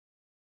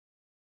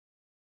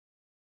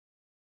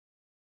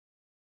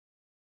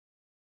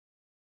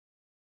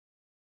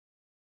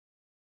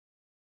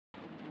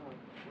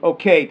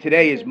Okay,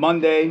 today is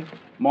Monday,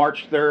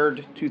 March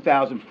 3rd,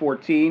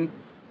 2014.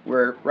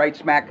 We're right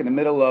smack in the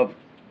middle of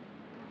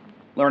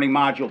learning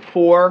Module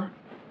 4,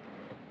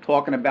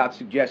 talking about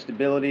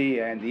suggestibility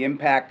and the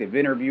impact of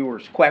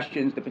interviewers'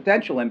 questions, the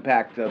potential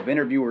impact of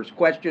interviewers'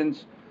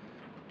 questions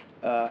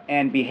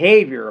and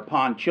behavior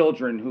upon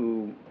children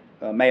who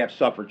may have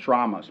suffered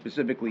trauma,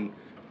 specifically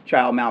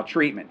child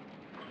maltreatment.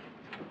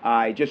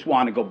 I just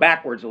want to go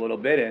backwards a little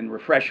bit and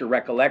refresh your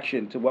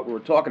recollection to what we were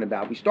talking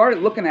about. We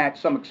started looking at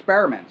some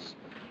experiments,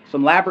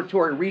 some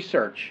laboratory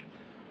research,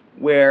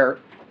 where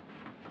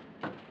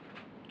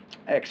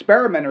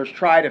experimenters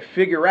try to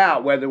figure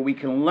out whether we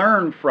can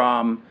learn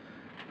from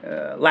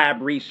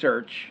lab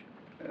research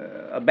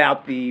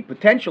about the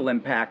potential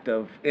impact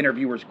of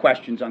interviewers'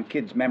 questions on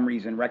kids'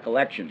 memories and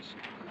recollections.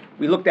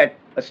 We looked at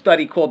a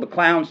study called the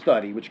clown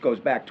study, which goes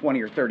back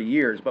 20 or 30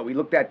 years, but we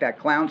looked at that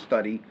clown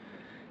study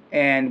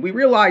and we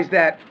realized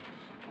that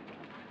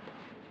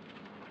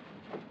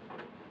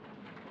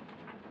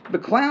the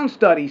clown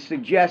study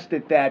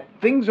suggested that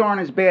things aren't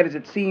as bad as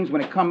it seems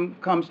when it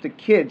comes to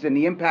kids and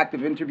the impact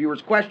of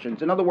interviewers'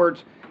 questions. In other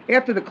words,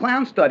 after the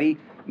clown study,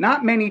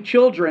 not many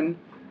children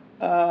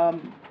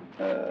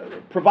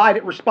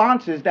provided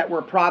responses that were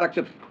a product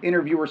of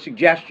interviewer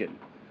suggestion.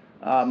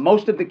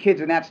 Most of the kids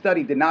in that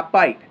study did not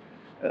bite.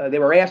 They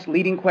were asked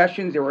leading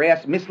questions, they were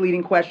asked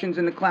misleading questions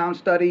in the clown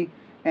study,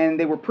 and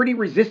they were pretty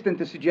resistant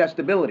to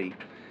suggestibility.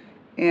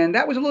 And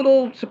that was a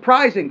little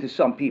surprising to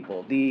some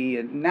people.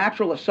 The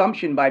natural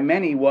assumption by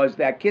many was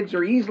that kids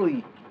are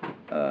easily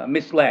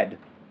misled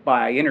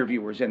by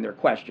interviewers and their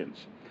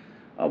questions.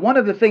 One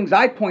of the things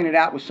I pointed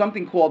out was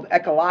something called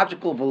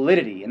ecological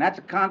validity, and that's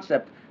a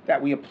concept that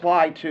we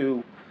apply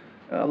to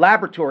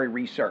laboratory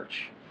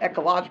research,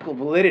 ecological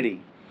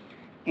validity.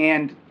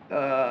 And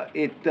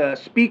it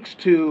speaks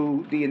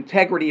to the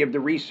integrity of the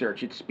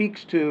research. It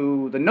speaks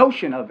to the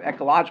notion of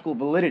ecological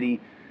validity,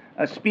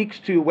 speaks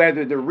to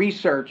whether the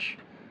research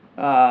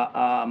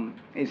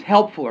is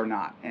helpful or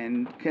not.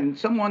 And can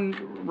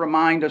someone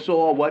remind us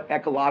all what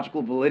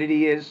ecological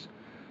validity is?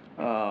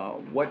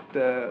 What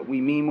we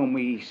mean when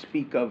we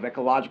speak of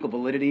ecological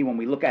validity, when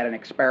we look at an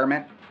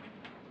experiment,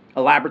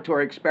 a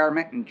laboratory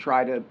experiment, and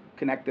try to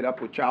connect it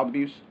up with child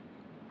abuse? It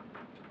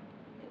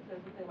says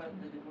something about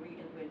the degree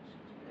in which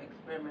the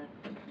experiment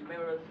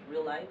mirrors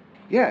real life.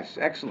 Yes,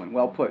 excellent.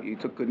 Well put. You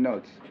took good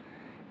notes.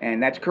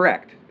 And that's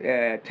correct.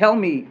 Tell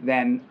me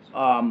then,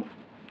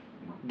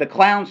 the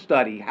clown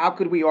study, how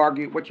could we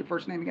argue? What's your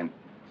first name again?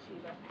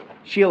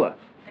 Sheila.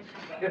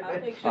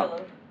 I'll take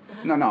Sheila.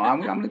 No,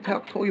 I'm going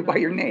to tell you by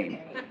your name.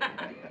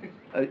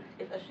 It's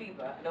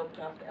Ashiba. I don't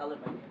pronounce the L in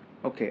my name.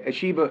 Okay,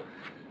 Ashiba.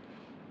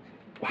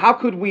 How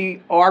could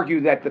we argue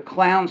that the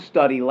clown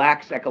study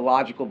lacks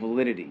ecological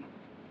validity?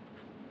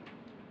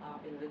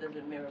 Because it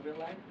doesn't mirror real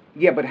life?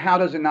 Yeah, but how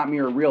does it not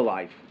mirror real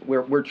life?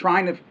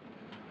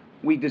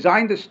 We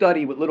designed the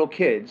study with little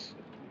kids,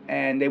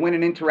 and they went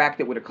and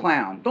interacted with a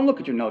clown. Don't look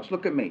at your notes,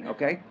 look at me,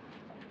 okay?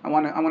 I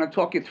want to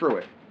talk you through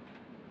it.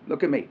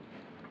 Look at me.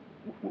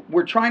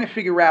 We're trying to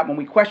figure out, when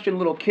we question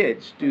little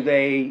kids, do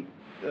they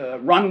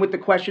run with the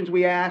questions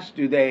we ask?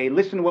 Do they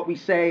listen to what we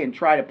say and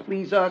try to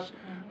please us?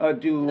 No, they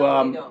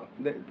don't.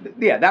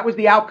 Yeah, that was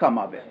the outcome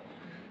of it.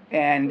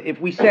 And if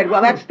we said,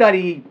 well, that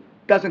study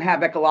doesn't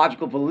have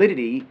ecological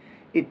validity,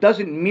 it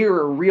doesn't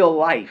mirror real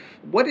life.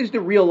 What is the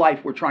real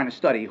life we're trying to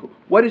study?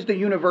 What is the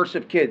universe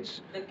of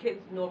kids? The kids'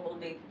 normal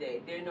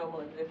day-to-day, their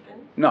normal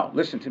existence? No,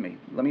 listen to me.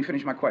 Let me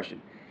finish my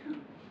question.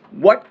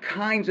 What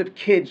kinds of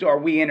kids are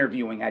we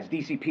interviewing as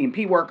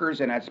DCP&P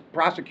workers and as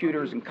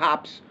prosecutors and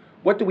cops?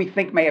 What do we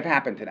think may have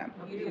happened to them?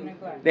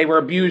 They were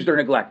abused or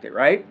neglected,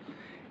 right?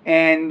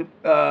 And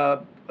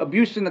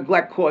abuse and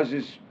neglect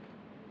causes,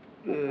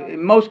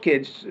 in most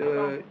kids,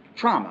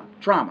 trauma,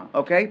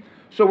 okay?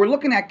 So we're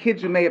looking at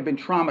kids who may have been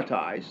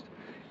traumatized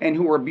and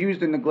who were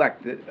abused and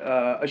neglected.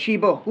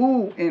 Ashiba,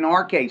 who in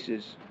our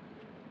cases,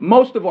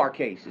 most of our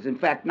cases, in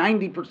fact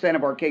 90%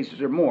 of our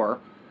cases or more,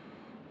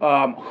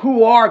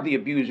 who are the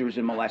abusers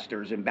and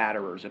molesters and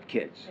batterers of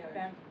kids?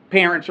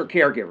 Parents or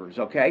caregivers,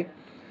 okay?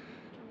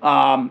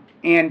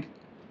 And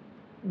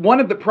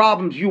one of the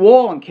problems you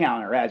all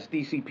encounter as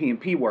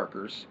DCP&P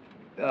workers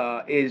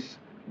is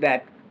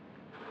that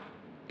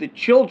the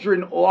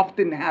children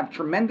often have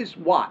tremendous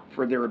what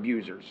for their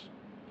abusers?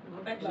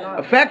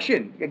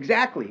 Affection,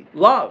 exactly.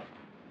 Love.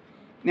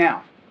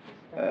 Now,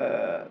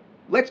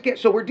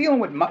 so we're dealing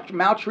with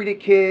maltreated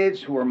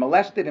kids who are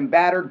molested and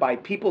battered by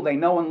people they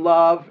know and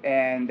love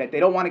and that they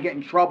don't want to get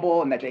in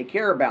trouble and that they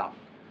care about.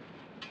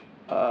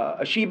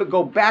 Ashiba,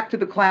 go back to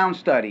the clown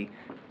study.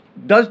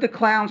 Does the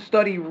clown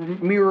study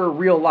mirror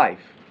real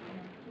life?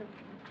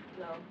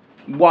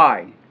 No.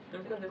 Why?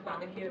 Because it's not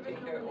the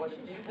caretaker or the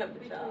parent of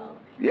the child.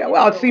 Yeah,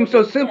 well, it seems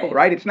so simple,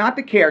 right? It's not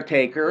the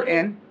caretaker,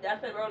 and I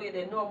said earlier,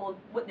 they're normal,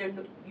 what they're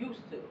used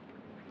to.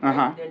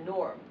 Uh-huh. Their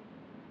norm.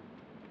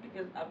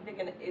 Because I'm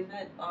thinking, isn't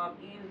it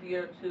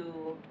easier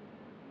to...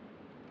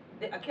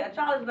 A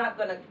child is not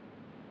going to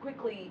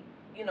quickly,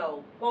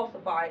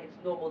 falsify its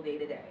normal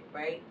day-to-day,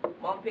 right?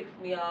 Mom picks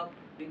me up,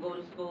 we go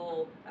to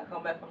school, I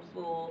come back from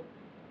school.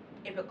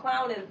 if a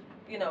clown is,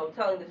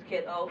 telling this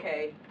kid, oh,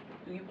 okay,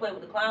 do you play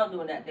with the clown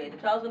during that day? The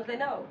child's gonna say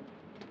no.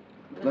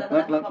 Because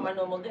that's not my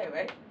normal day,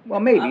 right? Well,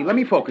 maybe. Let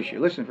me focus you.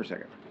 Listen for a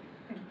second.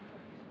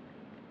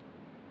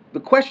 The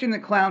question in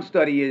the clown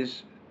study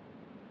is,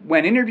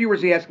 when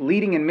interviewers ask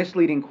leading and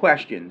misleading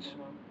questions,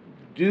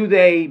 do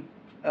they,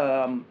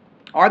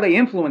 are they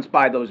influenced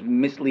by those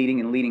misleading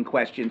and leading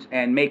questions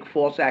and make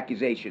false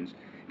accusations?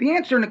 The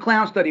answer in the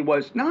clown study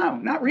was, no,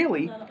 not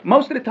really.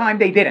 Most of the time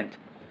they didn't.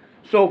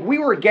 So if we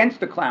were against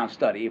the clown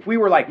study, if we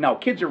were like, no,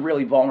 kids are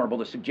really vulnerable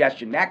to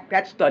suggestion,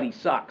 that study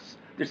sucks.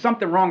 There's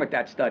something wrong with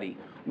that study.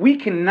 We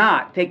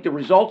cannot take the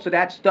results of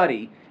that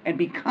study and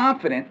be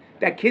confident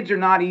that kids are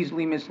not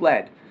easily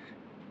misled.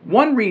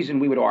 One reason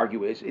we would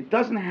argue is it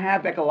doesn't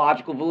have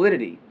ecological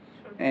validity.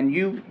 And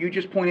you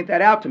just pointed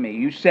that out to me.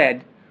 You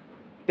said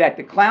that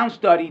the clown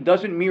study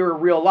doesn't mirror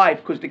real life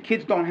because the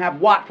kids don't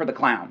have what for the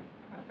clown?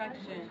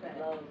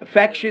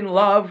 Affection,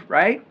 love,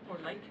 right?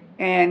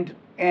 And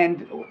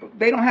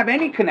they don't have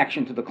any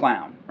connection to the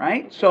clown,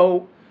 right?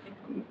 So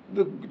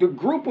the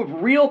group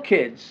of real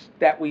kids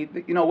that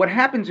what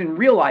happens in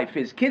real life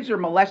is kids are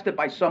molested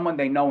by someone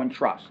they know and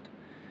trust.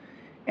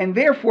 And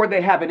therefore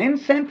they have an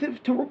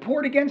incentive to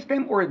report against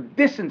them or a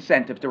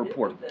disincentive to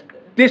report.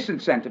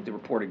 Disincentive to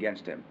report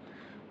against him.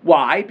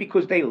 Why?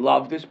 Because they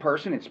love this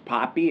person. It's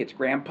Poppy, it's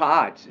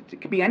Grandpa,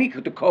 it could be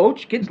the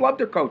coach. Kids love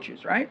their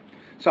coaches, right?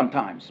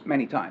 Sometimes,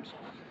 many times.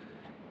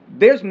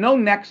 There's no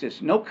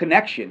nexus, no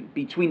connection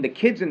between the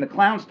kids in the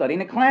clown study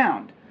and the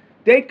clown.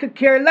 They could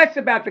care less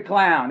about the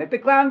clown. If the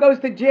clown goes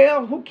to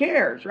jail, who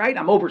cares, right?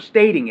 I'm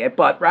overstating it,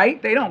 but,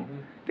 right?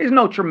 There's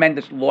no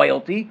tremendous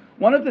loyalty.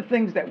 One of the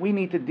things that we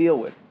need to deal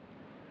with,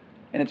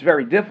 and it's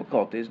very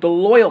difficult, is the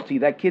loyalty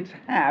that kids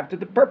have to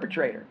the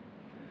perpetrator.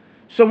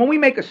 So when we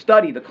make a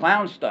study, the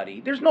clown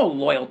study, there's no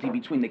loyalty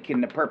between the kid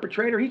and the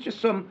perpetrator. He's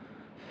just some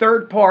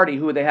third party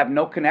who they have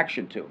no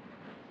connection to.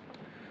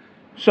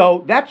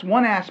 So that's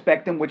one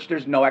aspect in which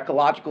there's no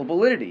ecological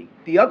validity.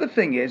 The other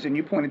thing is, and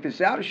you pointed this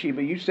out,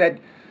 Ashiva, you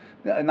said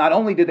not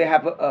only did they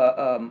have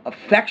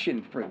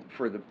affection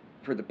for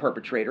the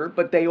perpetrator,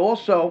 but they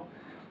also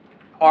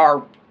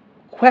are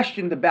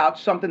questioned about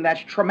something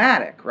that's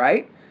traumatic,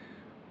 right?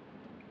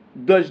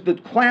 Does the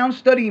clown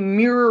study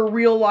mirror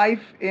real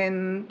life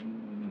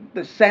in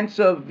the sense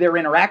of their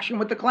interaction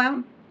with the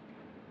clown?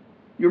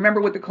 You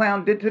remember what the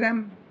clown did to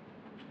them?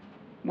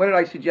 What did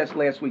I suggest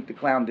last week the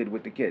clown did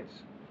with the kids?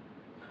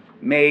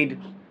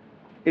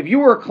 If you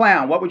were a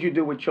clown, what would you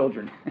do with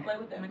children? Play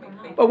with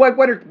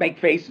them. Make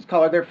faces,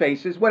 color their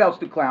faces. What else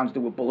do clowns do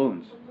with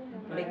balloons?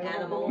 Make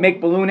animals. Make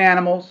balloon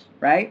animals,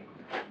 right?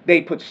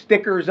 They put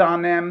stickers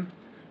on them.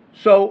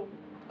 So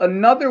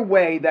another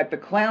way that the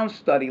clown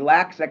study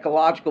lacks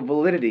ecological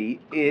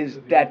validity is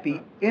that the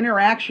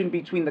interaction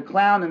between the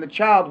clown and the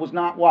child was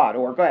not what?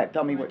 Or go ahead,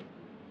 tell me what.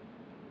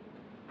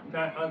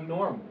 Not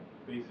unnormal,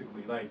 basically.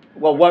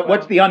 Well,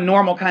 what's the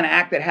unnormal kind of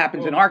act that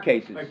happens in our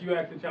cases? Like you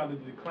asked the child,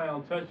 did the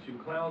clown touch you?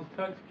 Clowns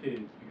touch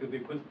kids because they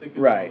put stickers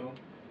right. on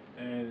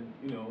them,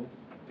 and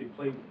they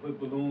put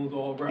balloons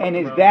all around. And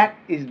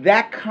is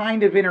that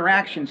kind of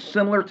interaction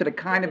similar to the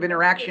kind of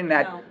interaction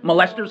that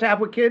molesters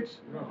have with kids?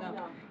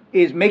 No.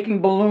 Is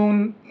making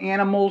balloon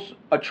animals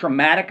a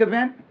traumatic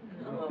event?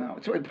 No.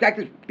 In fact,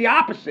 it's the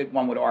opposite,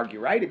 one would argue,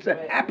 right? It's a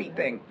happy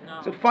thing.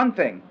 It's a fun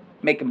thing.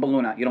 Making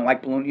balloon out. You don't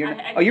like balloon?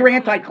 You're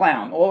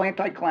anti-clown. All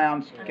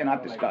anti-clowns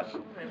cannot discuss.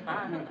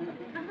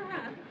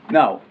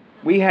 No.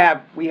 We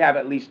have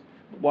at least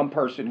one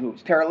person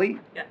who's Tara Lee.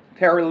 Yeah.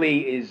 Tara Lee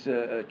is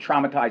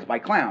traumatized by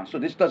clowns, so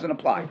this doesn't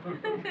apply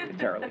to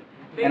Tara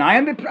Lee. And I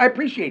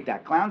appreciate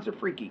that. Clowns are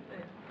freaky.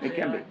 They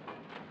can be.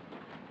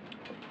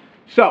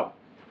 So,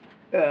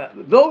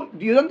 do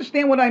you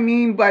understand what I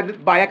mean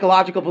by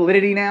ecological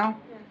validity now?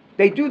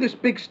 They do this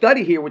big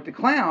study here with the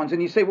clowns,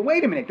 and you say, well,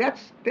 wait a minute,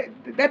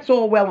 that's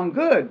all well and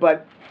good,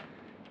 but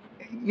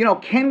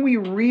can we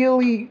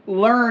really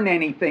learn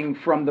anything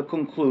from the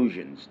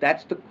conclusions?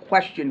 That's the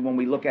question when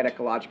we look at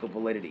ecological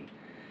validity.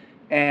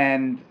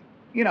 And,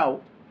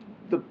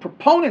 the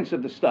proponents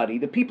of the study,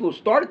 the people who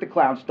started the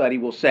clown study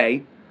will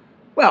say,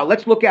 well,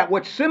 let's look at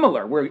what's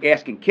similar. We're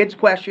asking kids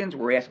questions,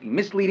 we're asking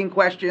misleading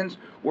questions,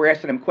 we're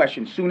asking them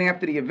questions soon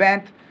after the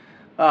event,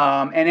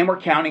 and then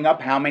we're counting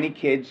up how many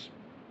kids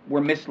were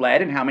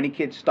misled and how many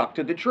kids stuck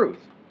to the truth.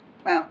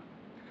 Well,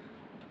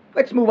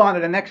 let's move on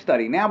to the next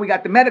study. Now we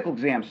got the medical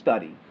exam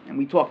study, and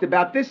we talked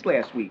about this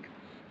last week.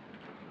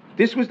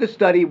 This was the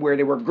study where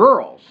there were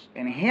girls,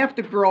 and half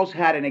the girls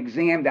had an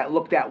exam that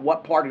looked at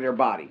what part of their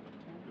body?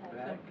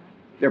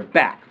 Their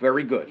back.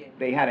 Very good.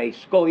 They had a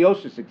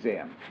scoliosis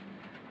exam.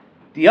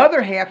 The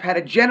other half had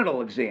a genital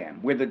exam,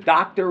 where the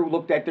doctor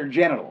looked at their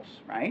genitals,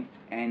 right?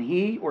 And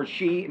he or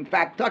she, in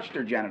fact, touched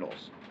their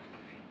genitals.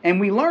 And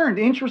we learned,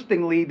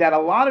 interestingly, that a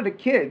lot of the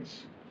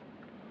kids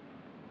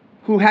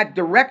who had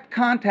direct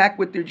contact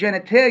with their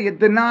genitalia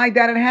denied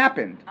that it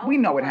happened. We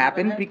know it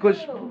happened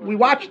because we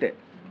watched it,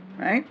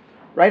 right?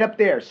 Right up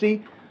there.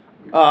 See,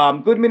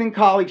 Goodman and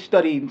colleagues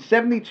studied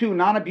 72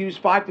 non-abused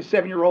 5 to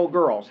 7-year-old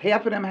girls.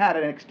 Half of them had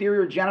an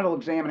exterior genital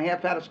exam and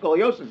half had a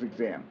scoliosis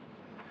exam.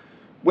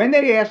 When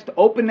they asked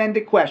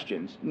open-ended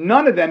questions,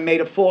 none of them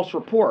made a false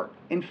report.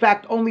 In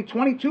fact, only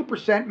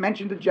 22%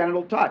 mentioned a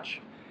genital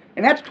touch.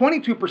 And that's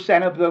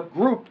 22% of the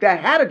group that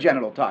had a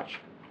genital touch.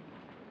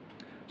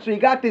 So you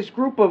got this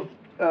group of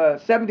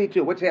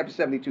 72, what's half of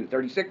 72,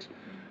 36?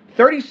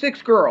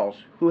 36 girls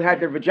who had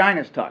their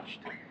vaginas touched.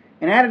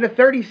 And out of the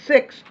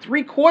 36,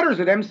 3/4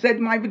 of them said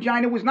my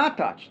vagina was not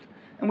touched.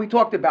 And we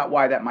talked about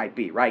why that might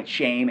be, right?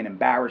 Shame and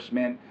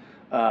embarrassment,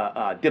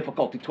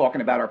 difficulty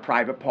talking about our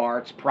private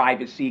parts,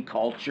 privacy,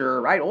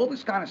 culture, right? All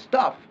this kind of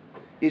stuff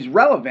is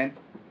relevant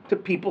to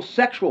people's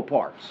sexual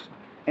parts.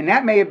 And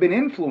that may have been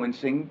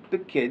influencing the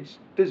kids'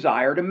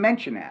 desire to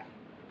mention that.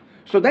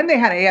 So then they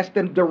had to ask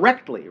them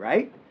directly,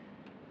 right?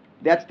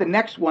 That's the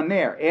next one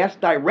there. Ask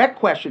direct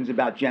questions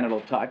about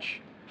genital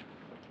touch.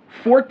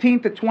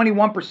 14 to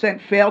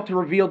 21% failed to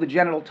reveal the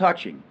genital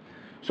touching.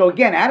 So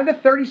again, out of the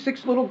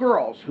 36 little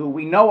girls who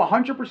we know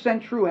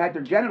 100% true had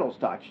their genitals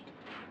touched,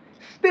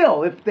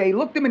 still, if they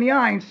looked them in the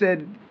eye and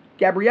said,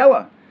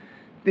 Gabriella,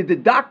 did the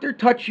doctor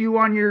touch you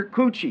on your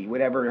coochie,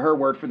 whatever her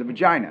word for the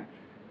vagina?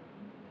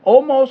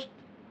 Almost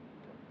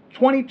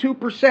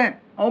 22%,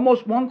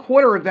 almost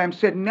 1/4 of them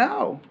said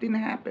no, didn't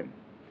happen.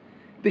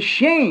 The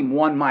shame,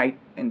 one might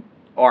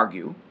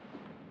argue,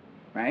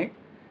 right?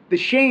 The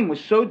shame was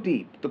so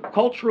deep, the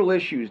cultural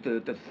issues, the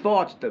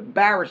thoughts, the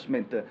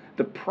embarrassment,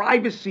 the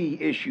privacy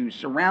issues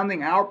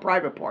surrounding our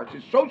private parts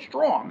is so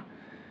strong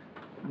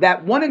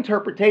that one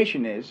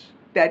interpretation is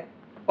that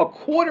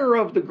 1/4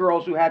 of the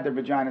girls who had their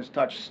vaginas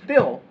touched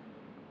still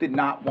did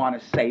not want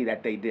to say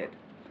that they did.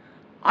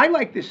 I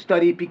like this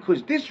study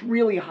because this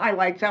really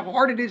highlights how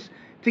hard it is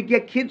to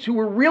get kids who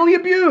were really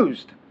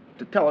abused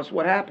to tell us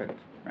what happened,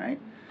 right?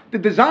 The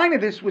design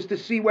of this was to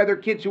see whether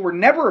kids who were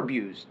never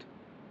abused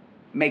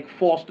make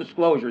false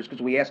disclosures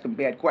because we ask them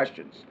bad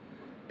questions.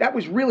 That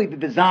was really the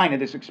design of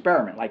this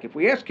experiment. Like, if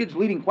we ask kids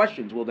leading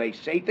questions, will they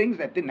say things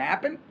that didn't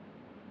happen?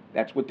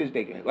 That's what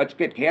let's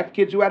get half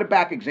kids who had a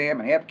back exam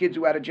and half kids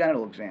who had a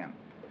genital exam.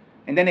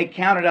 And then they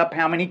counted up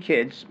how many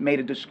kids made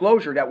a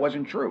disclosure that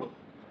wasn't true.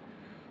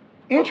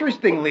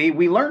 Interestingly,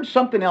 we learned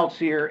something else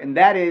here, and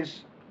that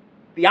is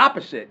the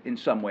opposite in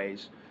some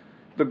ways.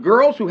 The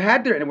girls who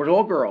had their, and it was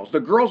all girls, the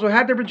girls who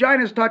had their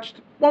vaginas touched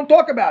won't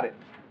talk about it.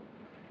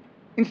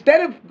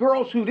 Instead of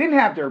girls who didn't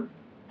have their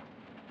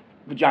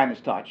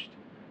vaginas touched,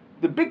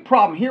 the big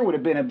problem here would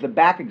have been of the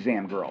back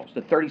exam girls,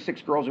 the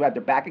 36 girls who had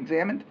their back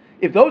examined.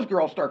 If those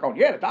girls start going,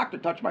 yeah, the doctor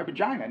touched my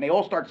vagina, and they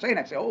all start saying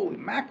that, say, holy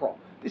mackerel,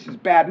 this is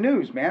bad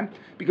news, man.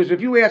 Because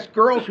if you ask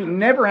girls who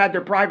never had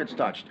their privates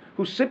touched,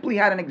 who simply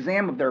had an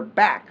exam of their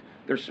back,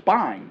 their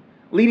spine,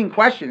 leading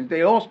questions,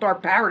 they all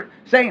start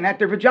saying that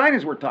their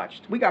vaginas were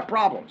touched. We got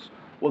problems.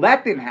 Well,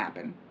 that didn't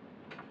happen.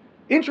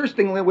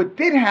 Interestingly, what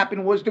did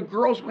happen was the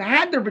girls who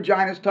had their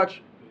vaginas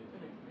touched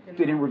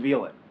didn't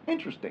reveal it.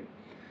 Interesting.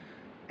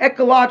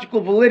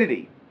 Ecological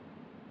validity.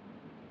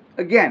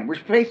 Again, we're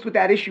faced with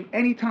that issue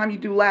anytime you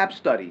do lab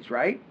studies,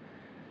 right?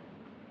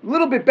 A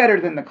little bit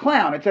better than the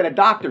clown. It's at a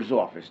doctor's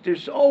office.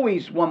 There's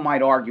always, one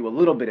might argue, a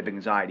little bit of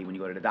anxiety when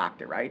you go to the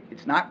doctor, right?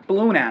 It's not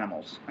balloon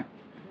animals,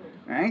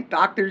 right?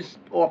 Doctor's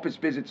office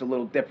visit's a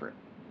little different.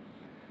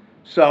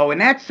 So in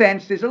that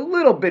sense, there's a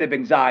little bit of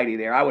anxiety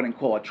there. I wouldn't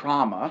call it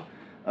trauma.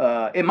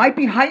 It might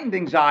be heightened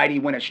anxiety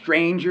when a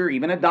stranger,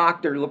 even a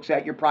doctor, looks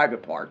at your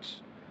private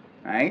parts,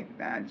 right?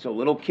 And so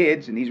little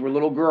kids, and these were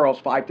little girls,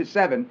 5 to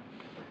 7,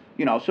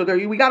 so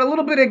we got a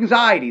little bit of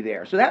anxiety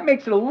there. So that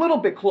makes it a little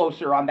bit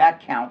closer on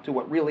that count to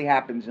what really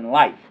happens in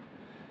life.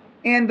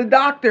 And the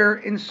doctor,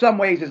 in some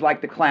ways, is like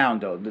the clown,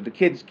 though. The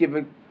kids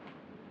give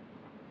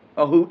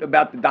a hoot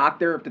about the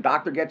doctor if the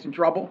doctor gets in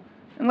trouble,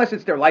 unless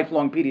it's their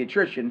lifelong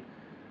pediatrician.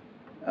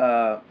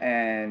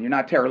 And you're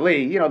not Tara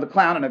Lee, the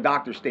clown and the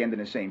doctor stand in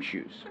the same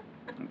shoes.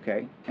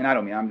 Okay? And I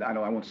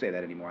won't say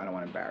that anymore. I don't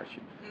want to embarrass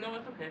you. No,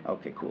 it's okay.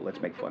 Okay, cool.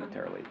 Let's make fun of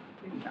Tara Lee.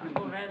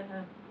 Go right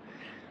ahead.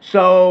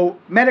 So,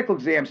 medical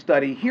exam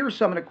study, here are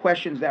some of the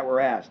questions that were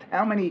asked.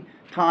 How many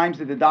times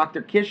did the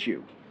doctor kiss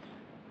you?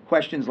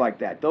 Questions like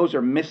that. Those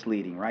are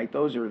misleading, right?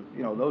 Those are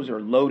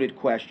loaded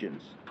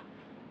questions.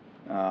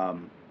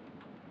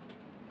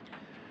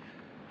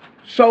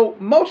 So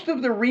most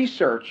of the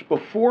research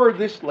before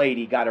this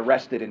lady got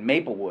arrested in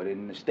Maplewood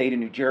in the state of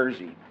New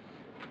Jersey,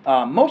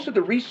 most of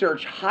the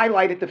research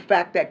highlighted the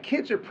fact that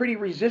kids are pretty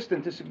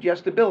resistant to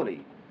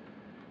suggestibility.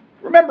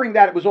 Remembering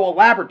that it was all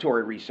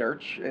laboratory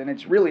research, and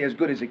it's really as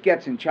good as it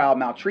gets in child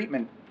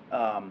maltreatment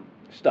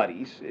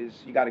studies, is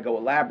you got to go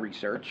with lab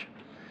research.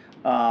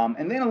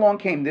 And then along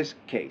came this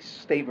case,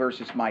 State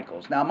versus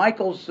Michaels. Now,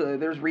 Michaels,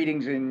 there's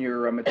readings in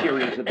your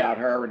materials about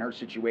her and her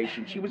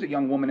situation. She was a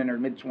young woman in her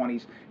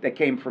mid-20s that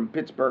came from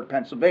Pittsburgh,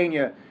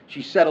 Pennsylvania.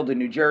 She settled in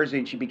New Jersey,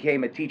 and she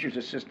became a teacher's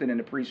assistant in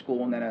a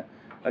preschool and then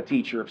a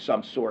teacher of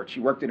some sort. She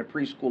worked in a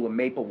preschool in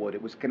Maplewood.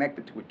 It was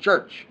connected to a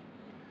church.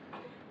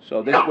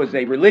 So this was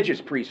a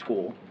religious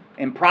preschool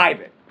and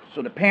private.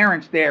 So the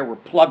parents there were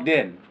plugged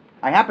in.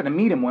 I happened to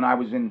meet them when I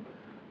was in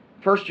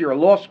first year of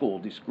law school,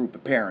 this group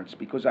of parents,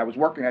 because I was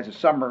working as a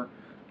summer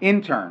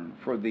intern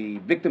for the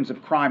Victims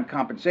of Crime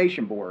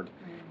Compensation Board,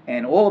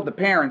 and all of the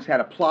parents had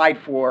applied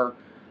for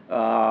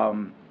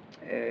um,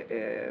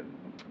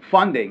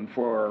 funding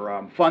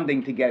for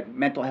funding to get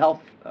mental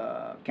health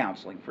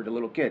counseling for the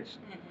little kids.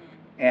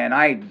 And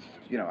I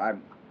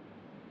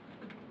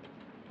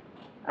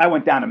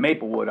went down to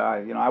Maplewood.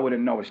 I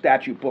wouldn't know a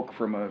statute book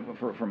from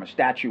a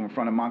statue in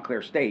front of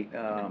Montclair State.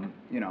 I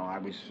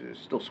was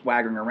still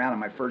swaggering around in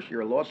my first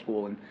year of law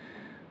school,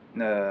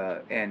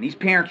 and these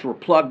parents were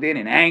plugged in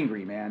and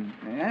angry, man,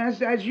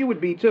 as you would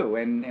be too.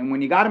 And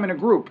when you got them in a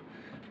group,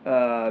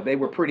 they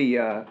were pretty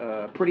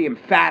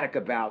emphatic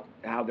about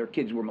how their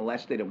kids were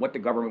molested and what the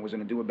government was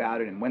going to do about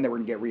it and when they were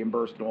going to get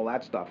reimbursed and all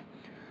that stuff.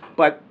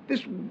 But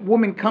this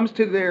woman comes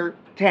to their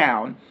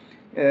town.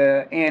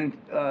 And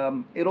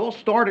it all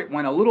started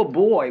when a little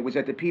boy was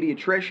at the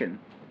pediatrician.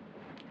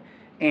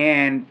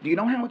 And do you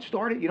know how it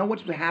started? You know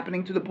what's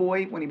happening to the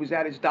boy when he was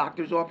at his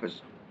doctor's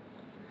office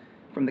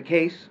from the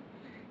case?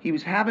 He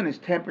was having his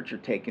temperature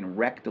taken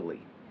rectally.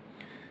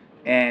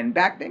 And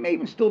back, they may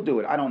even still do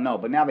it, I don't know.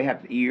 But now they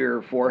have the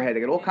ear, forehead,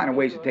 they got all kind of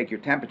ways to take your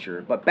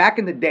temperature. But back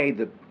in the day,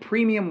 the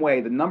premium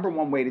way, the number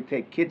one way to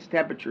take kids'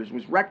 temperatures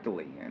was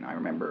rectally. And I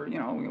remember,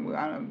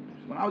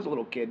 when I was a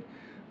little kid,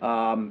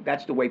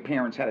 that's the way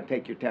parents had to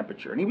take your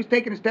temperature. And he was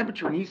taking his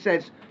temperature, and he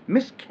says,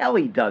 "Miss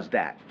Kelly does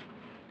that."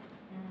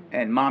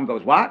 And Mom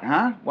goes, "What?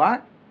 Huh?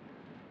 What?"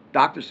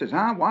 Doctor says,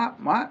 "Huh? What?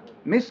 What?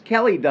 Miss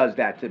Kelly does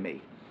that to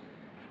me."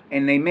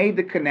 And they made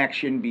the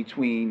connection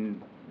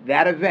between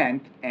that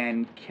event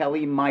and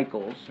Kelly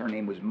Michaels. Her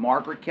name was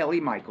Margaret Kelly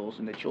Michaels,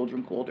 and the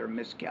children called her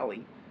Miss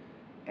Kelly.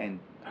 And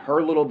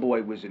her little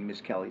boy was in Miss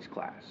Kelly's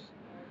class.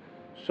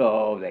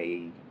 So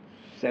they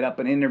set up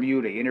an interview.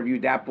 They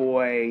interviewed that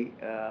boy.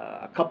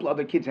 A couple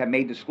other kids had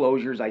made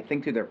disclosures, I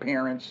think, to their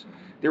parents.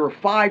 There were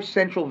 5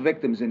 central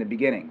victims in the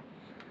beginning.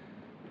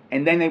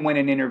 And then they went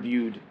and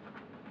interviewed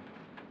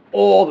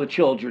all the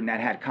children that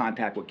had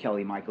contact with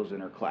Kelly Michaels in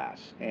her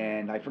class.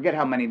 And I forget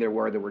how many there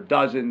were. There were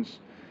dozens.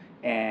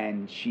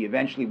 And she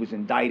eventually was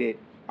indicted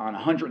on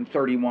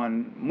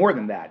 131, more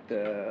than that.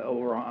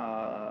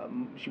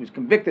 She was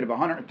convicted of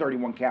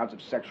 131 counts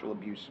of sexual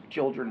abuse of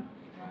children.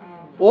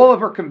 All of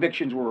her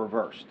convictions were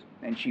reversed,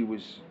 and she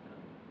was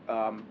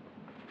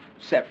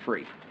set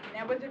free.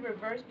 Now, was it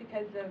reversed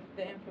because of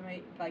the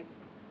information, like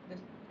this,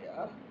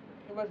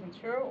 it wasn't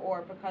true,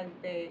 or because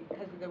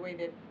of the way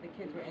that the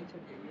kids were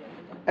interviewed?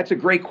 That's a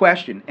great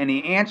question, and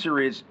the answer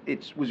is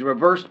it was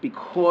reversed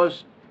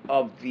because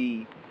of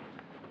the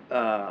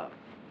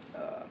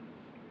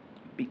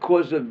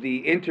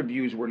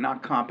interviews were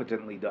not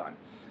competently done.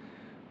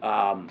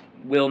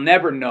 We'll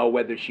never know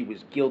whether she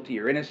was guilty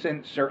or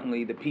innocent.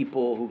 Certainly the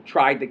people who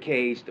tried the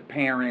case, the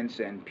parents,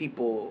 and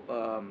people,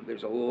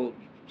 there's a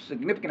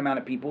significant amount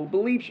of people who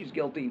believe she's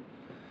guilty,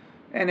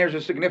 and there's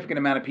a significant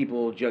amount of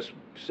people who just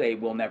say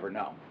we'll never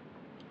know.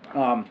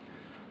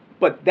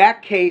 But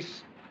that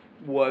case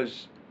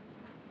was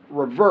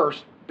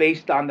reversed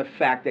based on the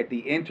fact that the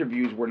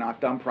interviews were not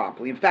done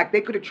properly. In fact,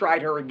 they could have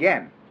tried her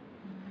again.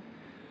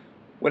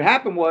 What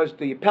happened was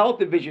the appellate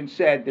division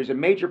said there's a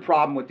major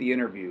problem with the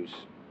interviews,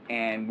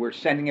 and we're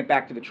sending it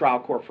back to the trial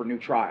court for a new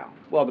trial.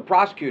 Well, the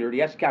prosecutor,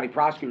 the Essex County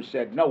prosecutor,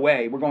 said, "No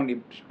way, we're going to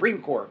the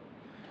Supreme Court."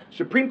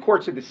 Supreme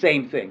Court said the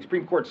same thing.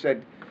 Supreme Court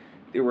said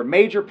there were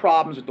major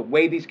problems with the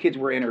way these kids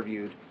were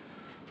interviewed.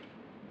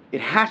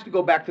 It has to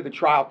go back to the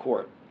trial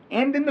court.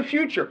 And in the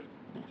future,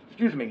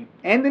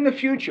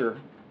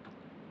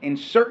 in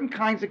certain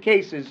kinds of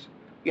cases,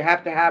 you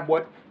have to have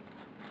what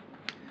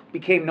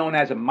became known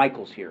as a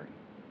Michaels hearing.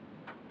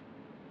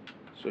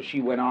 So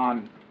she went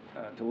on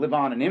to live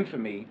on in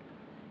infamy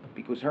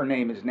because her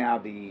name is now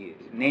the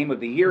name of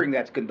the hearing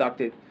that's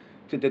conducted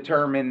to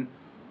determine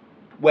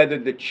whether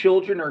the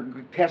children are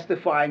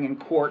testifying in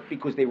court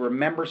because they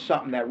remember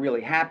something that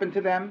really happened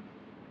to them,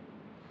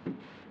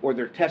 or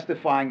they're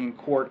testifying in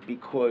court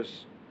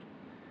because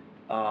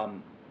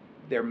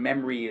their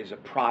memory is a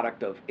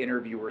product of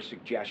interviewer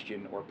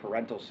suggestion or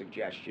parental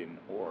suggestion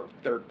or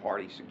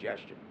third-party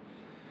suggestion.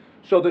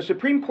 So the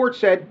Supreme Court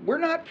said, we're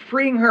not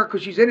freeing her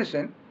because she's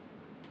innocent.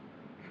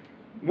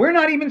 We're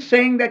not even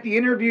saying that the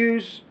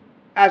interviews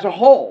as a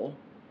whole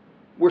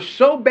were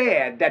so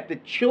bad that the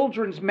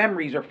children's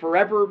memories are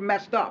forever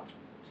messed up.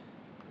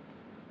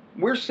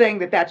 We're saying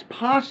that that's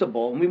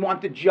possible, and we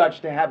want the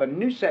judge to have a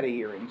new set of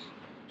hearings,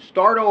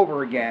 start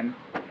over again,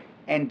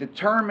 and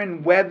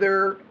determine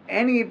whether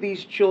any of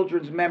these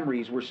children's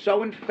memories were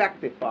so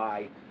infected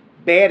by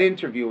bad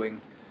interviewing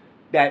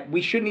that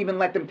we shouldn't even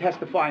let them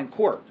testify in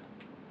court.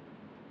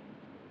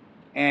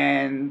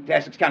 And the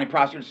Essex County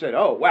prosecutor said,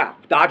 "Oh, wow,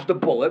 dodged a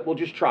bullet, we'll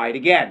just try it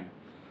again."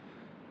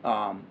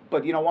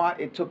 But you know what?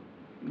 It took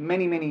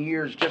many, many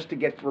years just to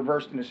get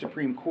reversed in the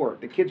Supreme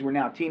Court. The kids were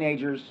now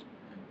teenagers.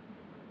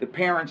 The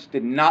parents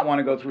did not want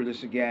to go through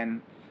this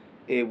again.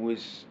 It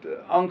was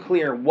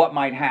unclear what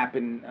might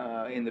happen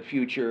in the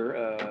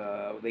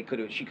future.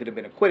 She could have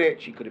been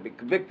acquitted. She could have been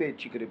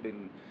convicted. She could have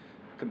been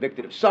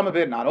convicted of some of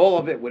it, not all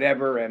of it,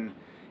 whatever. And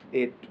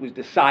it was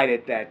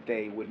decided that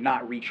they would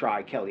not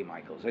retry Kelly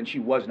Michaels, and she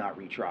was not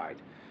retried.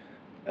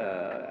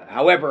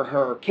 However,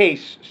 her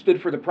case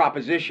stood for the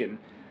proposition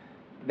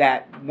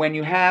that when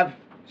you have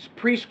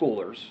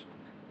preschoolers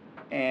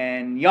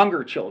and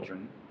younger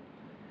children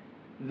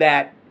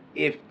that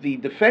if the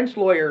defense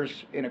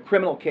lawyers in a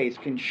criminal case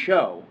can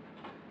show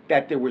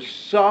that there was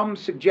some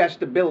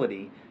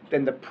suggestibility,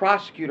 then the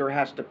prosecutor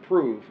has to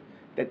prove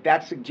that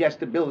that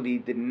suggestibility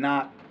did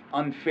not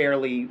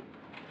unfairly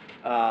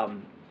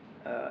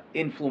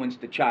influence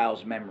the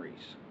child's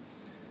memories.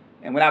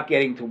 And without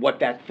getting to what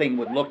that thing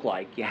would look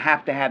like, you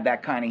have to have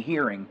that kind of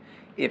hearing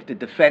if the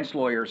defense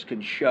lawyers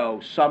can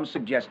show some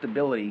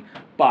suggestibility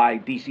by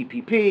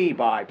DCPP,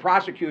 by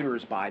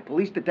prosecutors, by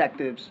police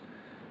detectives,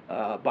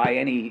 by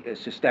any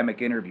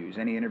systemic interviews,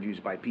 any interviews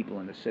by people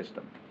in the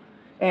system.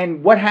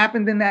 And what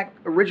happened in that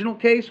original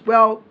case?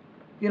 Well,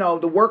 you know,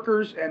 the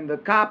workers and the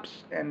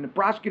cops and the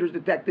prosecutors,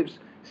 detectives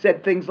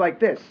said things like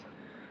this.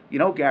 You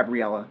know,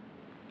 Gabriella,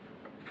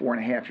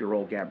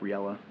 4.5-year-old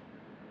Gabriella,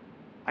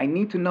 I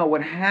need to know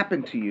what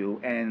happened to you,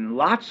 and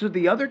lots of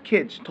the other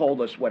kids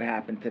told us what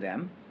happened to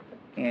them,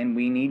 and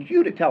we need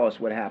you to tell us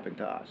what happened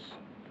to us.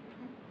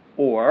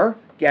 Or,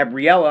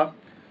 Gabriella,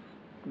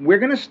 we're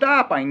going to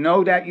stop. I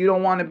know that you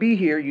don't want to be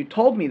here. You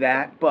told me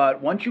that,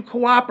 but once you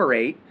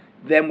cooperate,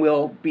 then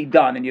we'll be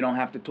done and you don't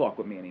have to talk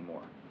with me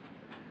anymore.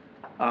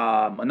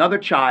 Another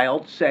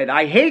child said,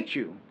 I hate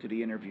you, to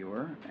the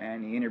interviewer,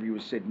 and the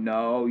interviewer said,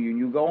 no,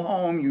 you go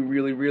home. You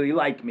really, really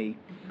like me.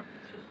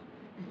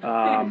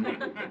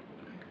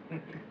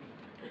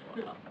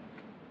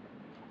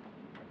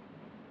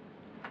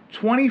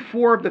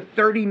 24 of the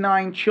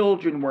 39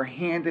 children were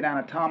handed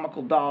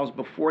anatomical dolls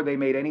before they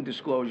made any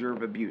disclosure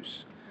of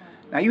abuse.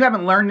 Now, you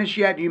haven't learned this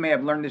yet. You may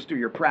have learned this through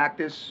your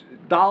practice.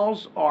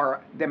 Dolls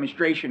are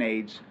demonstration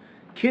aids.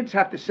 Kids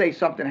have to say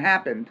something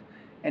happened,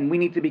 and we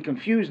need to be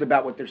confused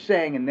about what they're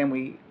saying, and then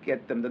we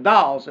get them the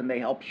dolls, and they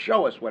help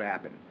show us what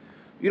happened.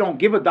 You don't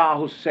give a doll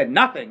who said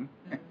nothing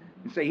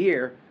and say,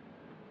 here,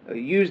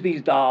 use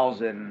these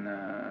dolls, and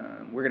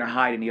we're going to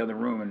hide in the other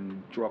room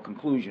and draw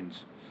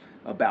conclusions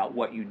about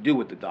what you do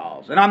with the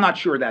dolls. And I'm not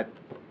sure that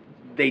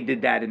they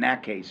did that in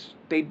that case.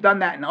 They've done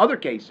that in other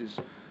cases,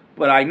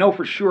 but I know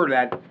for sure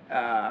that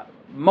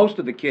most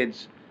of the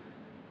kids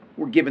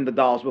were given the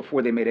dolls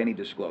before they made any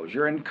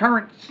disclosure. And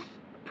current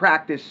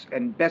practice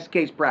and best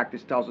case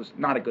practice tells us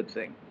not a good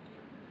thing.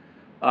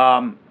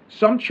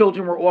 Some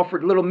children were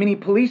offered little mini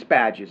police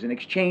badges in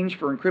exchange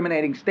for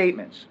incriminating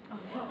statements.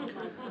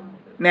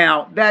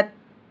 Now, that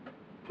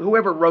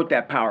whoever wrote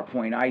that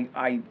PowerPoint,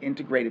 I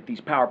integrated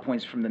these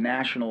PowerPoints from the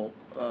National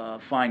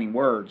Finding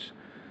Words.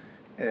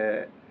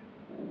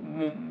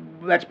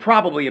 That's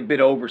probably a bit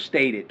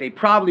overstated. They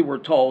probably were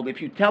told,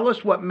 if you tell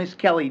us what Miss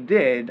Kelly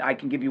did, I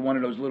can give you one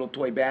of those little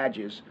toy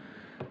badges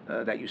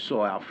that you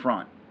saw out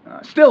front.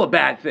 Still a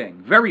bad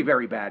thing, very,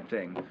 very bad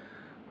thing.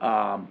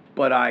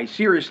 But I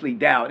seriously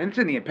doubt, and it's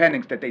in the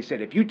appendix that they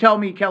said, if you tell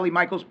me Kelly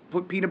Michaels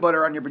put peanut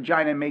butter on your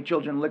vagina and made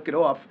children lick it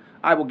off,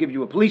 I will give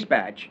you a police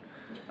badge.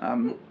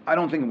 I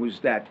don't think it was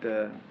that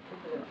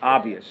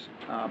obvious,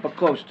 but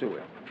close to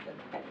it.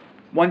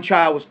 One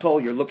child was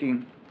told,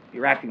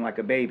 you're acting like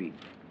a baby.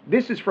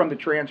 This is from the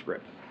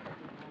transcript.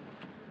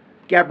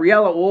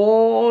 Gabriella,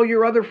 all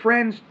your other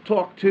friends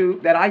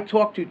that I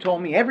talked to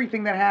told me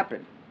everything that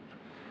happened.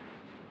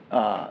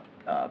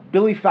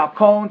 Billy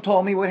Falcone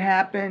told me what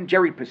happened.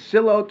 Jerry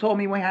Pasillo told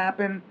me what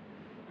happened.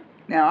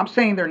 Now, I'm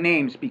saying their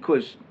names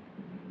because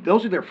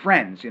those are their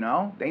friends, you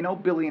know. They know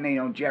Billy and they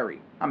know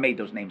Jerry. I made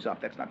those names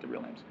up. That's not the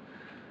real names.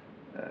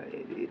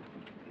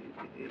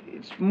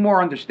 It's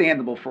more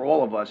understandable for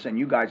all of us, and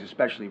you guys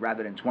especially,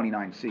 rather than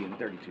 29C and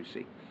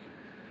 32C.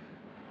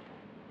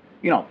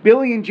 You know,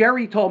 Billy and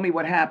Jerry told me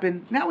what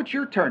happened. Now it's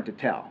your turn to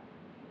tell.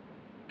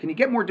 Can you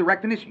get more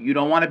direct than this? You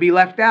don't want to be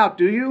left out,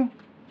 do you?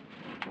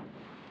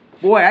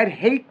 Boy, I'd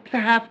hate to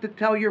have to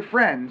tell your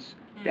friends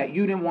that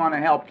you didn't want to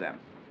help them.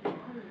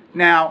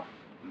 Now,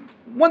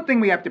 one thing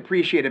we have to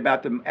appreciate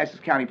about the Essex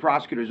County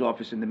Prosecutor's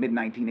Office in the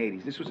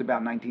mid-1980s, this was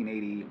about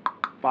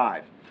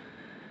 1985,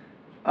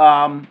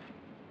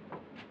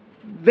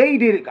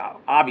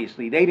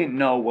 obviously, they didn't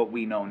know what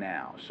we know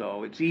now,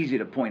 so it's easy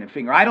to point a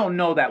finger. I don't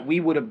know that we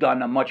would have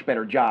done a much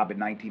better job in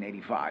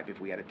 1985 if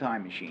we had a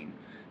time machine,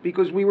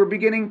 because we were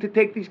beginning to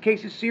take these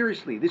cases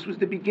seriously. This was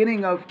the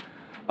beginning of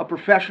a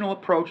professional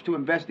approach to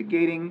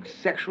investigating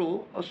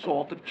sexual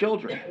assault of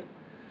children.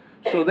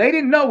 So they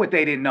didn't know what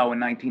they didn't know in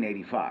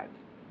 1985.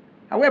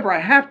 However, I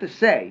have to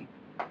say,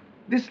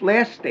 this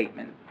last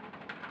statement,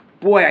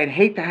 boy, I'd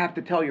hate to have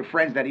to tell your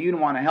friends that you don't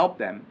want to help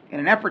them, in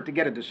an effort to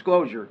get a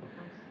disclosure,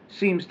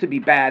 seems to be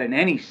bad in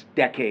any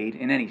decade,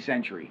 in any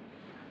century.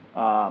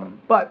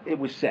 But it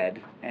was said,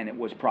 and it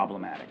was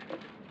problematic.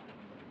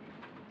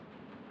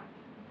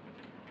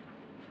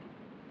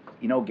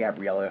 You know,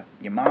 Gabriella,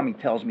 your mommy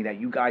tells me that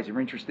you guys are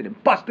interested in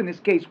busting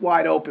this case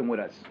wide open with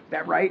us. Is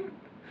that right?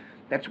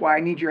 That's why I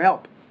need your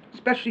help,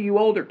 especially you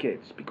older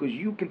kids, because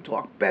you can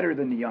talk better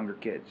than the younger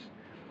kids.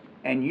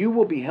 And you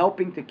will be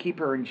helping to keep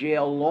her in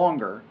jail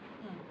longer.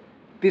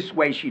 This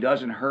way she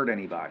doesn't hurt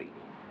anybody.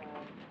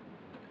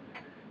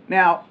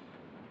 Now,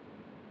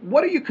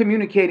 what are you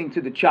communicating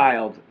to the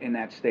child in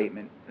that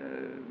statement?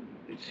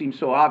 It seems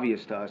so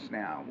obvious to us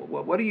now.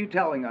 What are you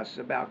telling us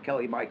about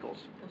Kelly Michaels?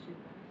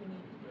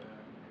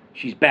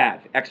 She's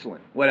bad.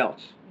 Excellent. What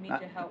else? Need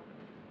your help.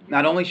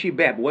 Not only is she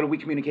bad, but what are we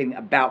communicating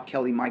about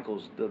Kelly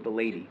Michaels, the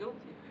lady? Guilty.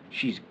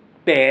 She's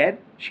bad.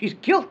 She's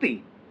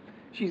guilty.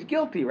 She's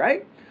guilty,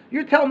 right?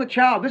 You're telling the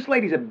child, this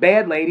lady's a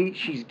bad lady,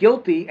 she's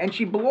guilty, and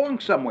she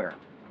belongs somewhere.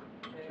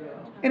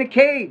 In a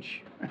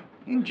cage.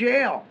 In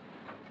jail.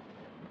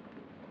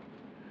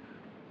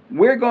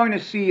 We're going to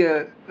see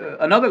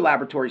another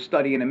laboratory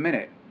study in a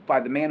minute by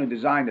the man who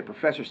designed it,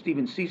 Professor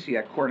Stephen Ceci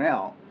at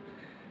Cornell.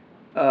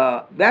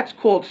 That's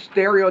called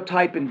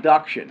stereotype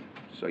induction.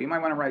 So you might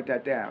want to write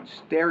that down.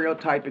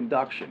 Stereotype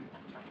induction.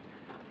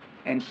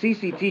 And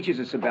Ceci teaches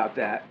us about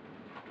that.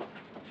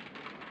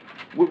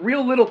 With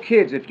real little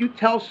kids, if you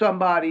tell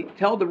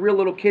the real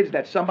little kids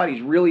that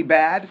somebody's really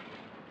bad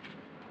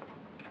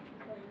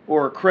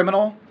or a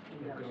criminal,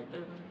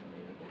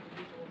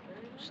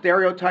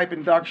 stereotype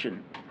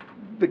induction,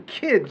 the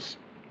kids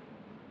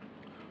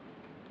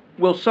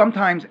will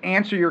sometimes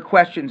answer your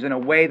questions in a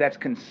way that's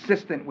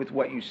consistent with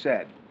what you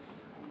said.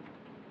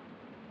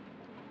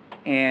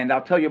 And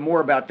I'll tell you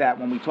more about that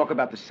when we talk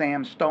about the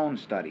Sam Stone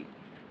study.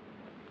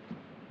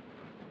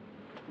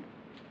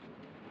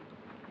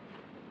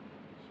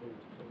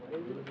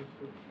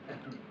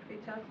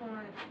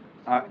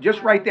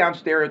 Just write down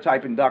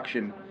stereotype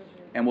induction,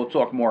 and we'll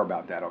talk more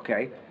about that,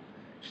 okay?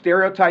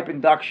 Stereotype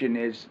induction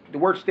is, the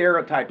word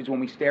stereotype is when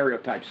we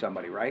stereotype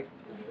somebody, right?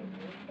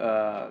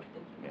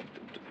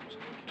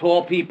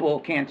 Tall people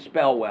can't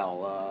spell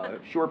well.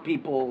 Short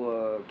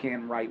people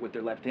can't write with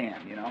their left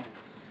hand, you know?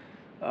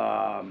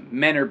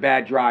 Men are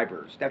bad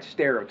drivers. That's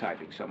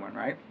stereotyping someone,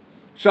 right?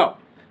 So,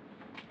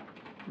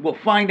 we'll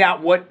find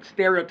out what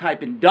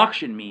stereotype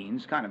induction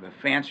means, kind of a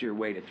fancier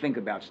way to think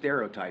about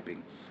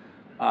stereotyping.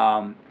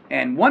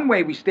 And one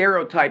way we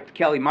stereotyped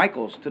Kelly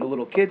Michaels to the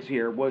little kids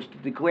here was to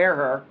declare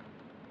her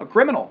a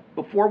criminal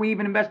before we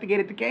even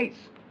investigated the case.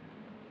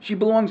 She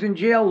belongs in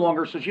jail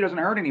longer so she doesn't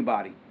hurt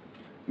anybody.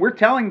 We're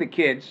telling the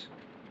kids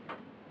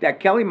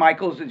that Kelly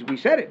Michaels, as we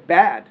said it,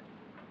 bad,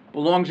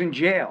 belongs in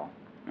jail,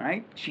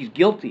 right? She's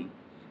guilty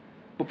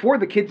before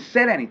the kids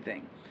said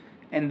anything.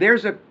 And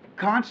there's a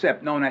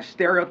concept known as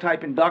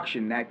stereotype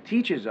induction that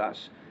teaches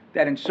us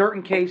that in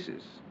certain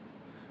cases,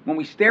 when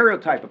we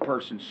stereotype a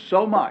person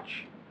so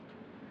much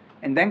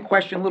and then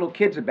question little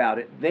kids about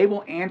it, they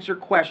will answer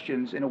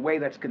questions in a way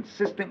that's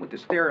consistent with the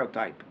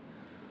stereotype.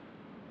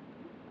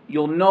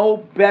 You'll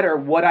know better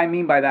what I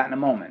mean by that in a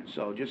moment.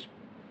 So just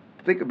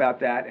think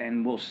about that,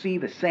 and we'll see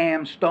the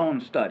Sam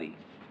Stone study.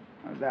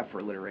 How's that for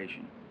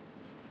alliteration?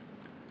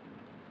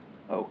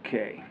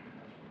 Okay.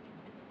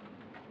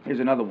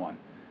 Here's another one.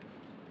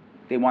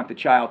 They want the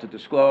child to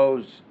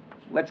disclose.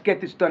 Let's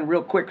get this done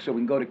real quick so we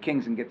can go to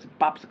King's and get some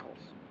popsicles.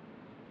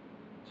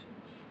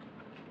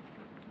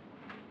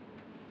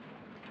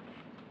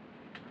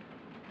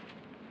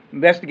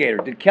 Investigator,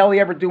 did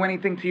Kelly ever do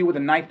anything to you with a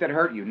knife that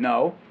hurt you?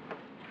 No.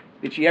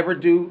 Did she ever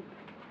do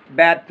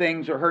bad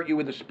things or hurt you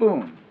with a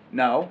spoon?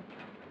 No.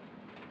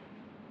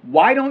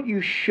 Why don't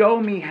you show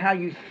me how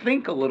you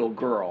think a little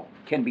girl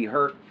can be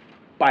hurt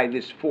by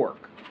this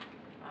fork?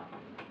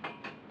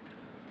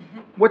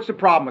 What's the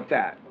problem with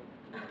that?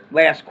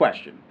 Last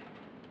question.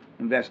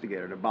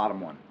 Investigator, the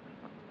bottom one.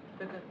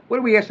 What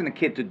are we asking the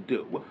kid to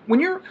do? When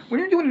you're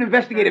doing an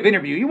investigative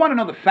interview, you want to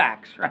know the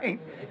facts, right?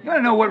 You want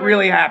to know what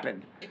really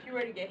happened. If you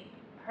were to get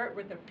hurt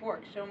with a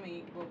fork, show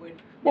me what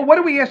would... Well, what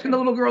are we asking the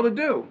little girl to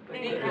do?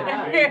 Make it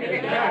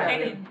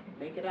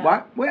up.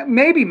 What? Well,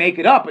 maybe make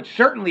it up, but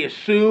certainly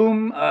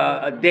assume,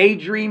 a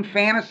daydream,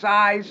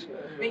 fantasize,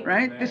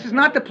 right? This is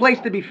not the place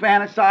to be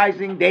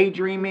fantasizing,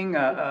 daydreaming,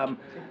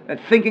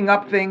 thinking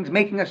up things,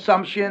 making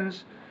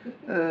assumptions.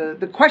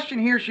 The question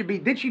here should be,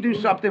 did she do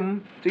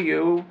something to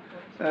you?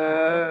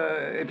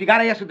 If you got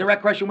to ask a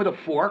direct question with a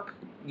fork,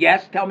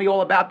 yes, tell me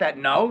all about that.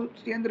 No,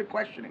 it's the end of the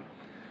questioning.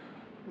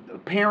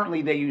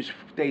 Apparently,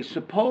 they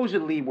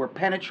supposedly were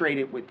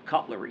penetrated with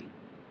cutlery,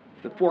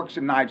 the forks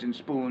and knives and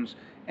spoons,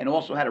 and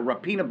also had to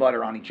rub peanut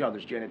butter on each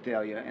other's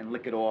genitalia and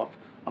lick it off,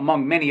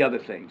 among many other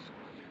things.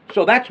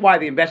 So that's why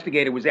the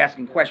investigator was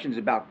asking questions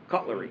about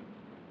cutlery.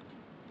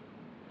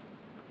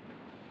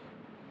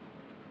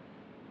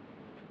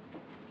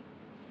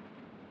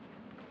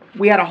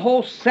 We had a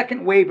whole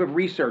second wave of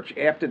research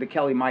after the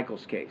Kelly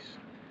Michaels case,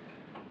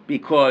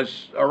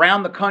 because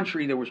around the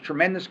country there was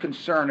tremendous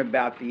concern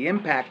about the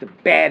impact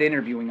of bad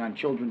interviewing on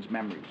children's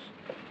memories.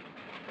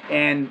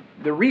 And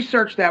the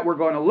research that we're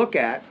going to look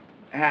at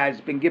has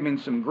been given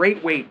some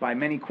great weight by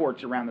many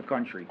courts around the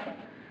country.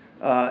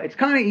 It's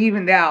kind of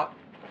evened out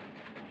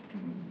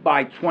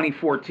by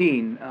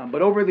 2014,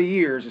 but over the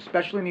years,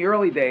 especially in the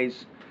early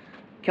days,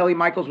 Kelly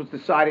Michaels was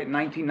decided in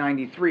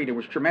 1993. There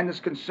was tremendous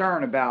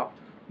concern about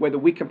whether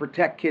we can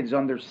protect kids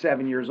under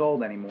 7 years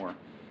old anymore,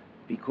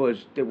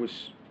 because there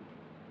was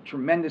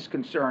tremendous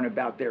concern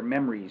about their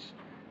memories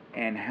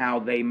and how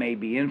they may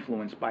be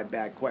influenced by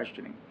bad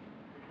questioning.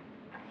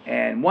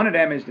 And one of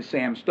them is the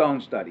Sam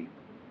Stone study.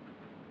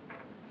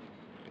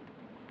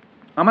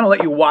 I'm going to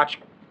let you watch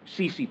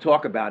Ceci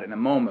talk about it in a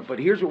moment, but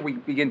here's where we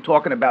begin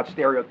talking about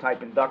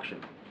stereotype induction.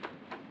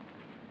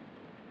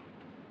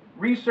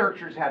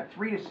 researchers had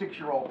 3 to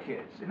 6-year-old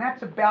kids, and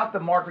that's about the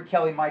Margaret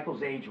Kelly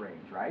Michaels age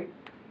range, right?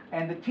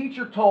 And the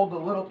teacher told the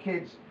little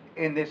kids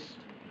in this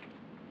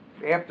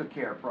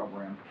aftercare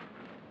program,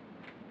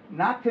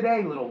 not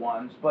today, little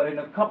ones, but in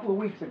a couple of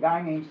weeks, a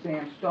guy named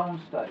Sam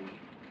Stone studied,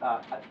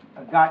 a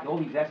guy, all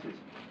these S's,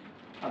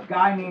 a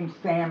guy named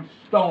Sam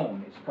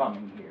Stone is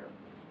coming here.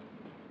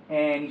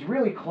 And he's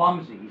really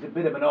clumsy, he's a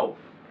bit of an oaf.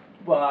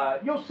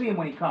 But you'll see him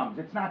when he comes.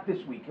 It's not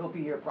this week, he'll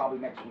be here probably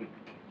next week.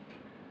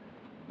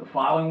 The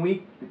following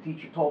week, the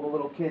teacher told the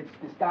little kids,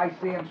 this guy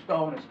Sam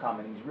Stone is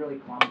coming. He's really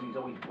clumsy, he's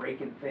always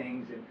breaking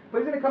things, but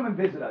he's gonna come and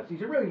visit us.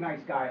 He's a really nice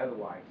guy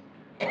otherwise.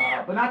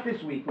 But not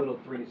this week, little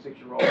 3 to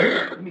 6-year-old.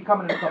 He'll be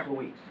coming in a couple of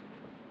weeks.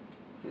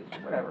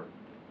 Whatever.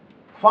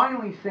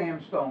 Finally,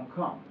 Sam Stone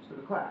comes to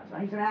the class. Now,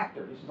 he's an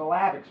actor. This is a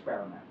lab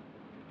experiment.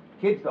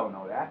 Kids don't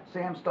know that.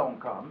 Sam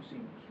Stone comes. He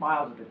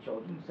smiles at the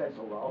children, says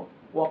hello,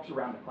 walks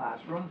around the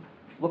classroom,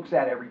 looks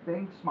at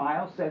everything,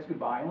 smiles, says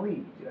goodbye, and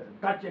leaves. He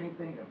doesn't touch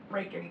anything, doesn't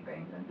break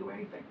anything, doesn't do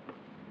anything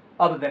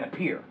other than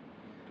appear.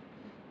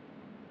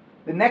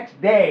 The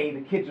next day,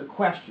 the kids are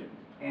questioned,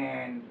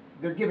 and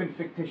they're given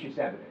fictitious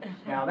evidence.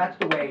 Now, that's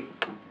the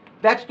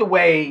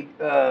way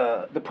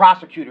the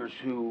prosecutors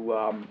who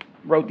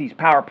wrote these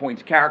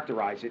PowerPoints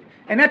characterize it,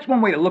 and that's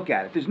one way to look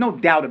at it. There's no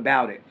doubt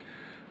about it.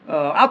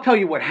 I'll tell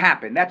you what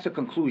happened. That's a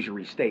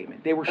conclusory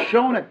statement. They were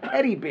shown a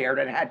teddy bear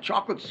that had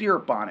chocolate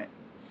syrup on it,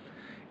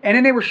 and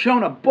then they were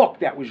shown a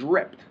book that was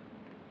ripped,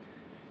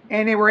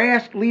 and they were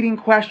asked leading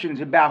questions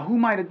about who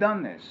might have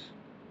done this.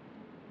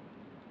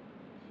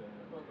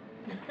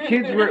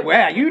 Kids were,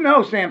 well, you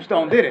know Sam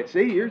Stone did it.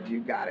 See,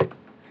 you got it.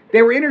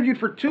 They were interviewed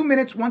for 2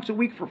 minutes once a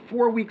week for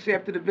 4 weeks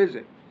after the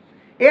visit.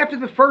 After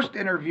the first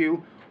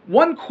interview,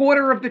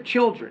 1/4 of the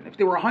children, if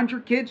there were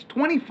 100 kids,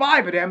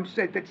 25 of them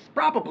said that's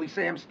probably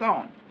Sam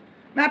Stone.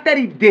 Not that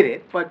he did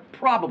it, but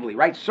probably,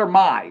 right?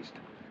 Surmised.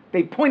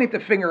 They pointed the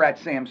finger at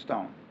Sam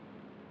Stone.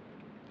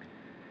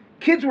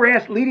 Kids were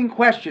asked leading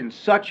questions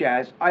such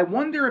as, I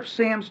wonder if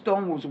Sam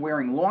Stone was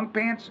wearing long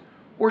pants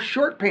or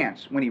short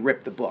pants when he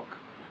ripped the book.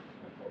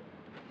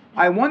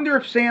 I wonder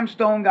if Sam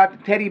Stone got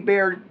the teddy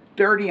bear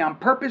dirty on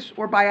purpose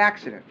or by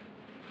accident.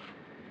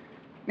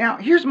 Now,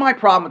 here's my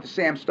problem with the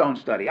Sam Stone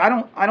study. I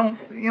don't,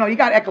 you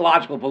got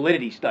ecological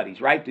validity studies,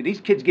 right? Do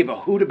these kids give a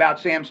hoot about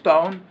Sam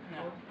Stone?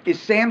 No.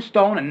 Is Sam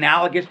Stone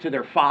analogous to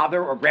their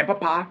father or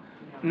grandpapa?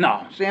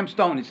 No. Sam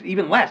Stone is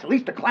even less. At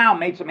least the clown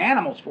made some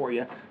animals for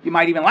you. You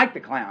might even like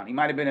the clown. He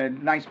might have been a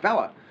nice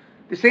fella.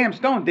 The Sam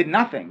Stone did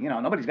nothing.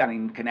 Nobody's got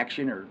any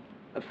connection or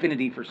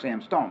affinity for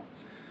Sam Stone.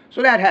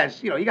 So that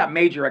has, you got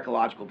major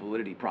ecological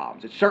validity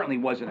problems. It certainly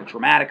wasn't a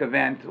traumatic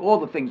event, all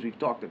the things we've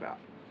talked about.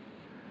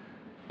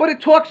 But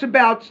it talks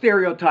about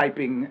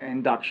stereotyping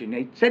induction.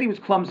 They said he was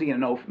clumsy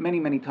and an oaf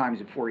many, many times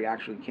before he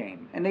actually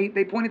came. And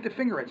they pointed the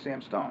finger at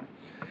Sam Stone.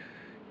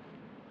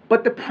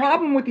 But the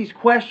problem with these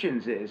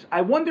questions is, I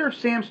wonder if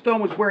Sam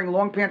Stone was wearing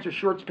long pants or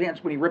short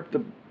pants when he ripped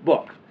the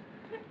book.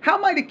 How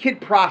might a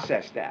kid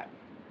process that?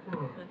 That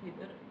he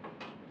did it.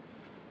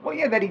 Well,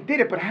 yeah, that he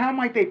did it, but how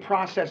might they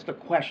process the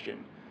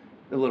question,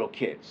 the little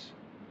kids?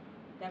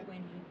 That when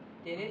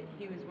he did it,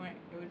 he was wearing,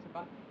 it was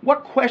about...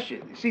 What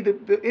question? See, the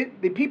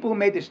people who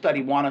made this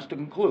study want us to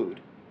conclude.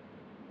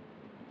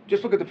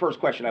 Just look at the first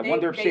question. I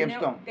wonder if Sam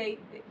Stone...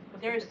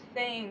 They're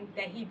saying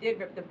that he did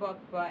rip the book,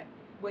 but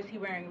was he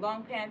wearing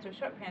long pants or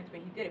short pants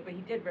when he did it? But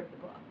he did rip the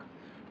book.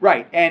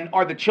 Right, and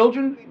are the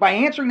children, by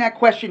answering that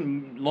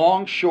question,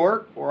 long,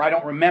 short, or I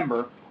don't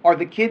remember, are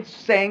the kids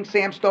saying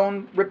Sam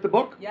Stone ripped the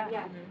book?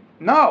 Yeah.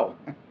 No.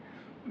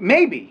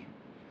 Maybe.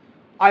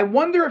 I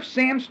wonder if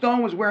Sam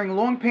Stone was wearing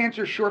long pants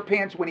or short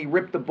pants when he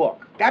ripped the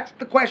book. That's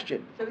the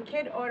question. So the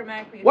kid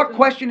automatically... What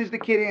question is the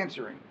kid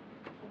answering?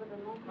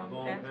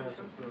 Long pants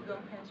or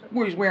short pants.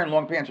 Well, he's wearing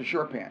long pants or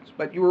short pants.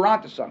 But you were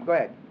onto something. Go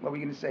ahead. What were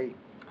you going to say?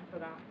 I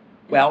forgot.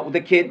 Well,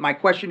 my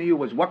question to you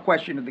was, what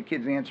question are the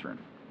kids answering?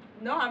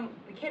 No,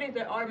 the kid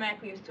is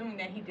automatically assuming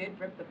that he did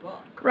rip the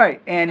book.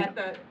 Right, and...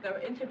 That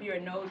the interviewer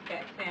knows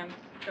that Sam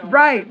Stone...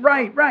 Right.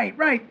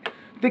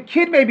 The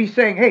kid may be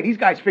saying, hey, these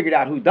guys figured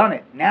out who done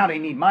it. Now they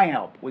need my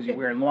help. Was he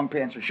wearing long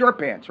pants or short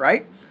pants,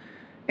 right?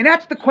 And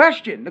that's the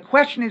question. The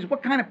question is,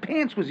 what kind of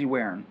pants was he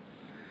wearing?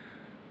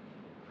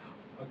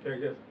 Okay, I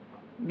guess.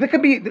 That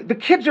could be, the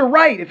kids are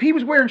right. If he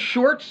was wearing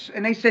shorts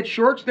and they said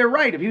shorts, they're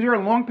right. If he was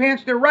wearing long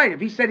pants, they're right. If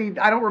he said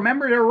I don't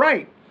remember, they're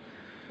right.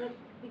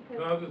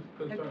 No, I was just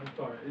concerned,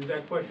 sorry. Is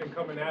that question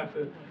coming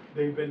after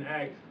they've been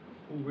asked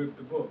who ripped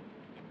the book?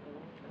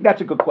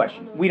 That's a good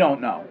question. We don't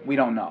know.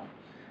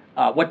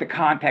 What the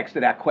context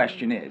of that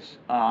question is.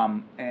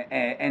 And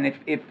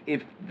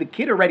if the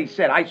kid already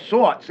said, I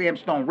saw it, Sam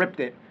Stone ripped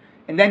it,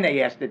 and then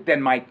they asked it,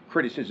 then my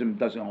criticism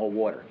doesn't hold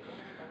water.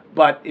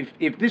 But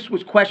if this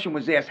question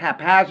was asked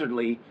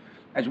haphazardly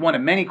as one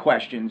of many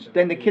questions,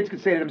 then the kids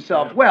could say to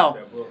themselves, well,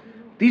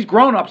 these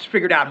grown-ups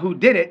figured out who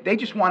did it. They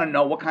just want to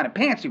know what kind of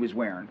pants he was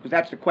wearing, because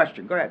that's the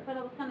question. Go ahead. But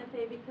I was going to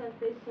say, because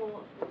they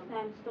saw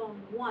Sam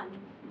Stone once,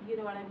 you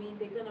know what I mean?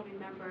 They're going to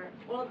remember,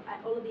 all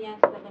of the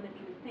answers are going to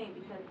be the same,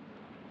 because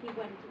he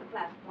went to the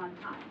class one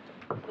time.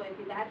 So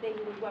if that day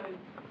he was wearing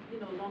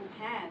long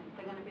pants,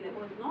 they're gonna be like,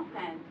 oh, it's long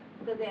pants,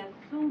 because they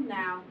assume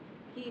now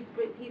he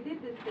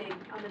did this thing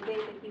on the day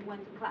that he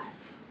went to class.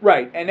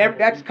 Right, and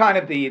that's kind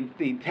of the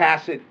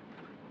tacit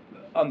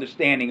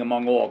understanding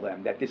among all of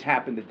them that this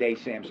happened the day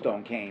Sam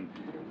Stone came.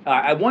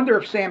 I wonder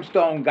if Sam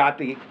Stone got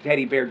the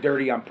teddy bear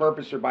dirty on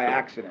purpose or by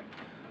accident.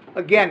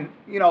 Again,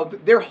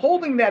 they're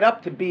holding that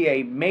up to be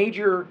a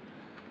major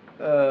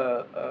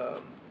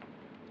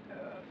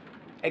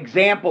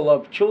example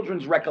of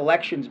children's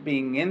recollections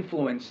being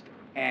influenced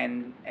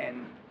and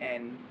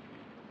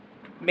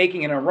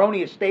making an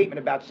erroneous statement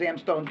about Sam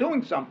Stone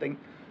doing something.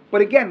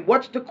 But again,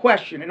 what's the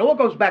question? And it all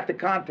goes back to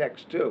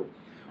context too.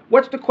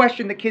 What's the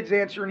question the kid's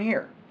answering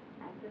here?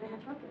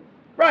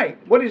 Right,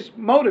 what his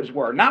motives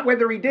were, not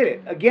whether he did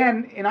it.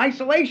 Again, in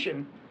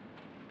isolation,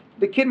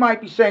 the kid might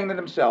be saying to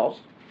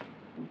themselves,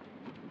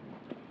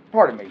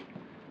 pardon me,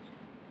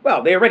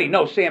 well, they already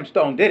know Sam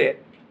Stone did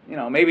it.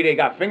 Maybe they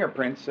got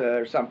fingerprints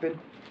or something.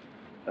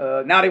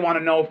 Now they want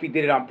to know if he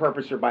did it on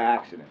purpose or by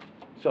accident.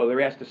 So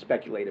they're asked to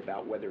speculate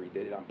about whether he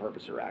did it on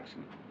purpose or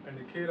accident. And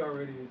the kid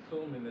already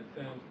assuming that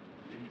Sam's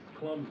he's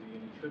clumsy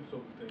and he trips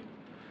over things.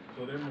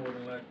 So they're more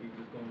than likely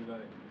just going to be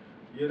like,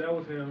 yeah, that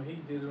was him. He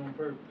did it on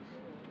purpose.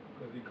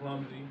 Because he's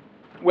clumsy.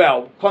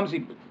 Well, clumsy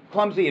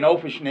and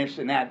oafishness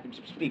and that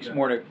speaks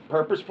more to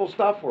purposeful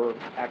stuff or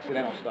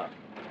accidental stuff?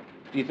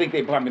 Do you think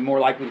they'd probably be more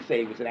likely to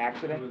say it was an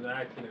accident? It was an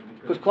accident.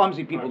 Because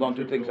clumsy people don't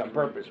do things on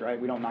purpose, right?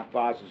 We don't knock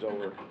vases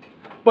over.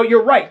 But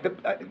you're right.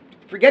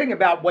 Forgetting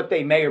about what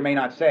they may or may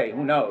not say,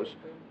 who knows?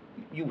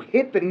 You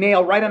hit the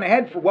nail right on the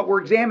head for what we're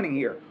examining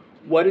here.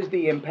 What is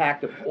the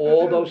impact of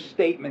all those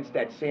statements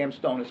that Sam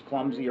Stone is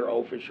clumsy or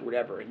oafish or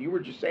whatever? And you were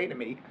just saying to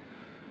me,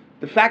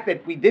 the fact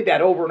that we did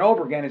that over and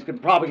over again is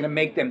probably going to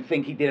make them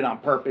think he did it on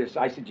purpose.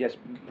 I suggest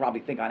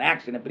probably think on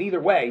accident. But either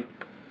way,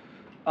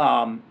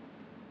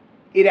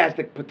 it has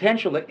the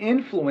potential to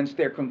influence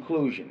their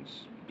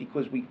conclusions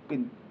because we've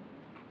been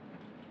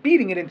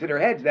beating it into their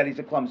heads that he's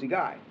a clumsy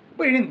guy.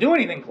 But he didn't do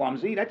anything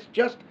clumsy. That's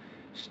just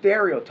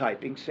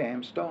stereotyping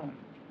Sam Stone.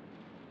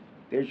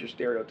 There's your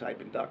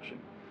stereotype induction.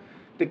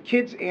 The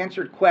kids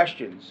answered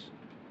questions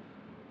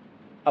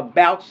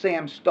about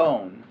Sam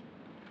Stone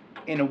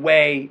in a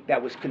way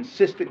that was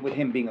consistent with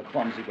him being a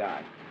clumsy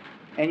guy.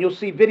 And you'll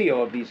see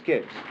video of these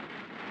kids.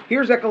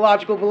 Here's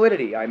ecological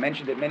validity. I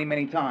mentioned it many,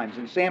 many times,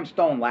 and Sam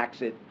Stone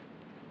lacks it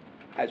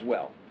as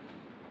well.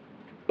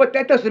 But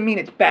that doesn't mean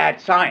it's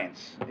bad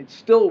science. It's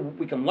still,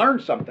 we can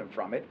learn something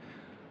from it.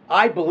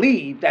 I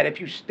believe that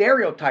if you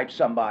stereotype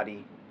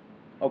somebody,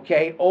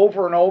 okay,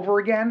 over and over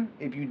again,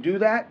 if you do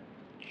that,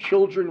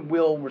 children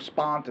will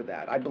respond to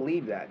that. I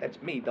believe that.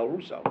 That's me, Del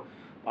Russo.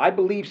 I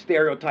believe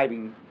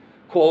stereotyping,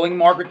 calling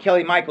Margaret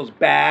Kelly Michaels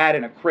bad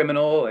and a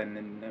criminal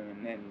and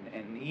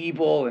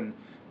evil and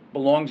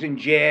belongs in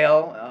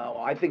jail.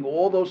 I think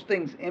all those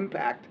things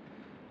impact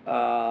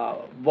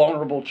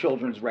vulnerable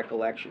children's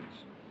recollections.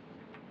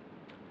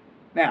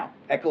 Now,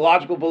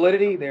 ecological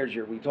validity,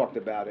 we talked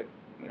about it.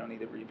 We don't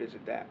need to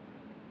revisit that.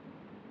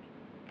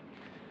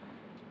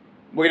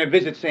 We're going to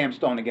visit Sam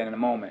Stone again in a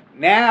moment.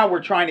 Now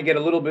we're trying to get a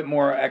little bit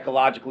more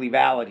ecologically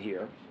valid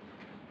here.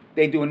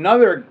 They do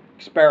another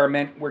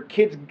experiment where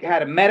kids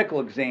had a medical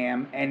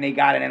exam and they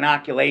got an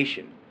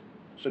inoculation.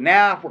 So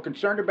now if we're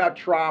concerned about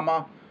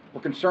trauma,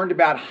 we're concerned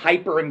about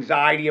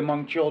hyper-anxiety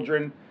among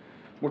children,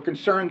 we're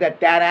concerned that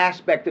that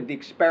aspect of the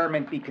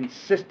experiment be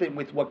consistent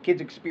with what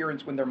kids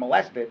experience when they're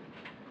molested.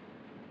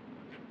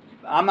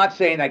 I'm not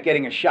saying that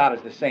getting a shot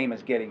is the same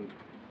as getting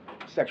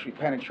sexually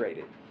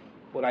penetrated.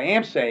 What I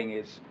am saying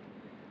is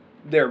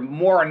they're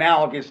more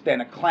analogous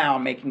than a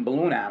clown making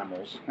balloon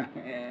animals.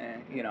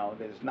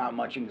 There's not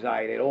much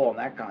anxiety at all in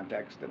that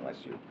context unless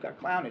you've got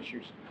clown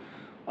issues.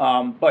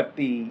 But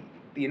the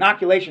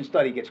inoculation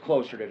study gets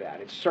closer to that.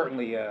 It's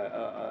certainly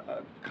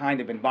a kind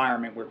of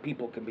environment where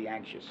people can be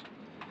anxious.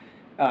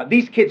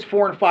 These kids,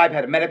 4 and 5,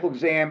 had a medical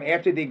exam.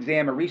 After the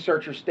exam, a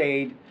researcher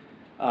stayed,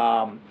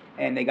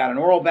 and they got an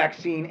oral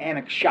vaccine and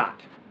a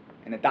shot,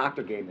 and the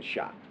doctor gave the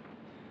shot.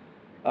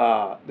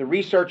 The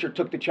researcher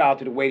took the child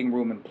to the waiting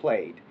room and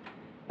played.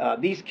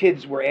 These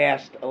kids were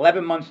asked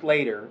 11 months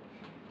later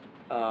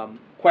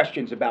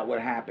questions about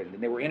what happened,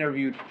 and they were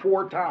interviewed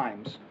 4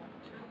 times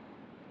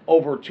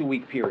over a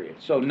 2-week period.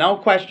 So no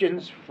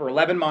questions for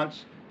 11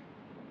 months.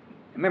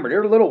 Remember,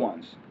 they're little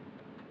ones,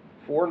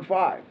 4 and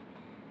 5.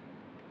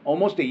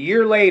 Almost a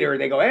year later,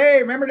 they go, hey,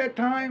 remember that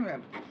time?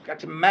 I've got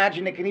to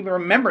imagine they can even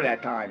remember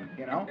that time,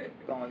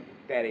 going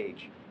that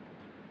age.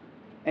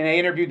 And they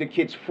interviewed the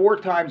kids 4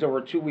 times over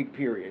a 2-week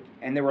period.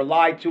 And they were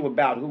lied to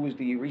about who was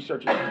the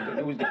research assistant,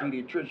 who was the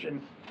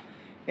pediatrician.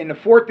 In the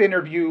 4th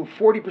interview,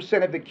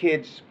 40% of the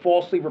kids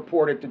falsely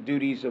reported the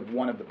duties of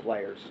one of the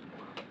players.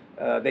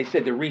 They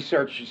said the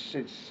research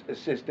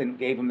assistant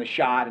gave them the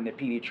shot and the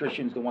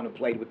pediatrician's the one who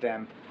played with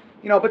them.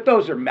 But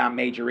those are not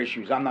major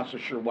issues. I'm not so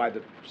sure why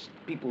the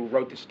people who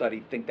wrote the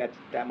study think that's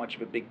that much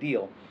of a big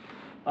deal.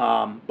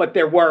 But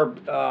there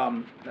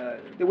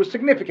was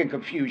significant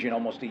confusion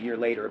almost a year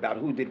later about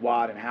who did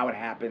what and how it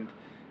happened,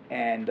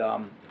 and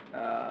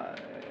a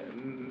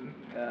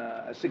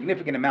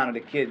significant amount of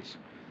the kids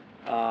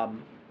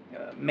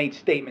made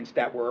statements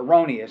that were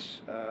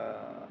erroneous,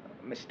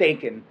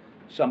 mistaken,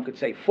 some could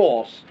say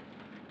false,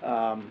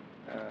 um,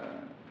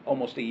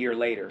 almost a year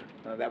later,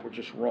 that were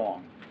just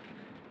wrong.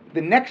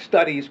 The next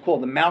study is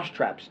called the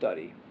mousetrap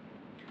study.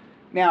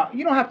 Now,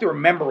 you don't have to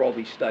remember all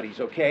these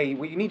studies, okay?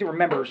 What you need to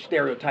remember is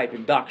stereotype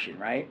induction,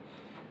 right?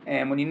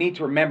 And what you need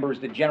to remember is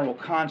the general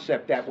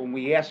concept that when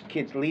we ask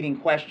kids leading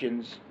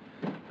questions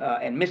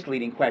and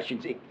misleading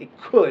questions, it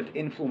could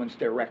influence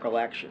their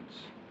recollections.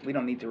 We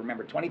don't need to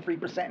remember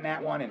 23% in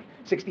that one and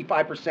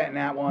 65% in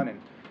that one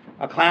and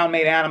a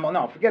clown-made animal.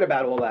 No, forget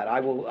about all that. I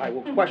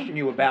will question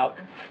you about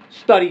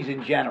studies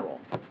in general.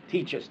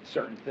 Teach us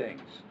certain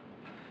things.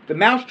 The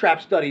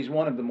mousetrap study is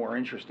one of the more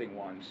interesting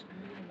ones.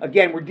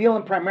 Again, we're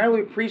dealing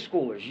primarily with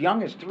preschoolers,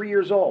 young as 3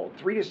 years old,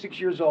 3 to 6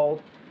 years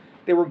old.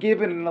 They were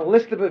given a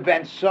list of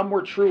events, some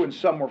were true and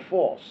some were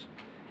false.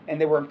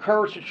 And they were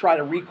encouraged to try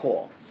to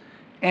recall.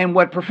 And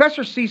what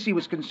Professor Ceci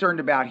was concerned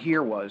about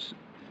here was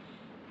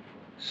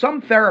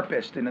some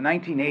therapists in the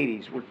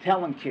 1980s were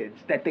telling kids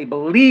that they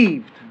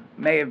believed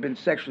may have been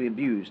sexually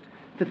abused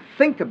to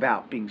think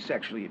about being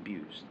sexually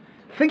abused.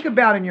 Think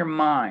about in your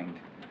mind.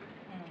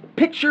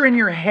 Picture in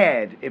your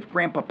head if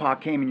Grandpapa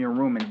came in your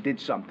room and did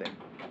something.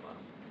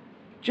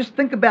 Just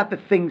think about the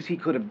things he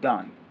could have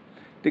done.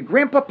 Did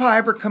Grandpapa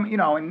ever come,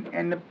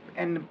 and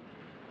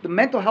the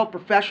mental health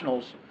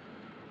professionals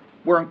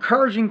were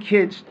encouraging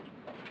kids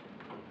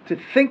to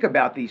think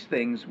about these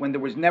things when there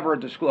was never a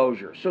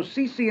disclosure. So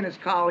Cece and his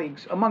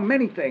colleagues, among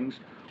many things,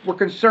 were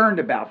concerned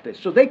about this.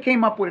 So they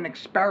came up with an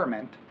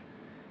experiment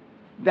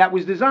that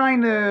was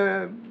designed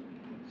to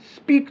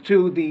speak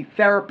to the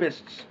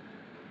therapist's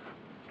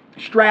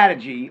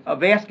strategy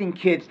of asking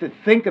kids to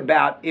think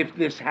about if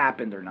this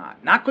happened or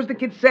not. Not because the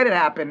kid said it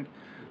happened,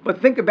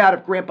 but think about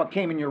if Grandpa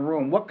came in your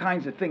room, what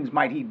kinds of things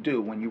might he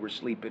do when you were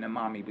sleeping and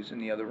Mommy was in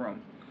the other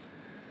room?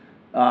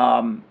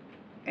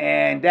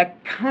 And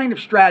that kind of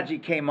strategy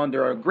came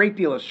under a great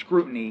deal of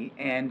scrutiny,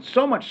 and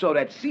so much so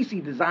that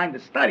Cece designed the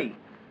study.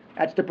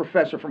 That's the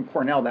professor from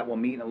Cornell that we'll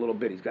meet in a little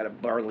bit. He's got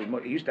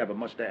he used to have a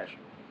mustache.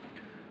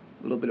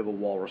 A little bit of a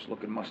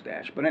walrus-looking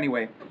mustache. But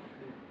anyway,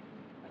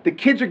 the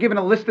kids are given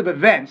a list of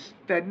events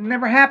that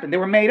never happened. They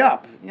were made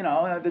up.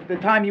 The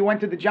time you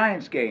went to the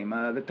Giants game,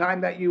 the time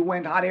that you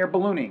went hot air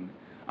ballooning.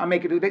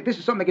 This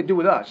is something they could do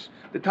with us.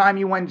 The time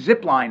you went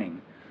ziplining.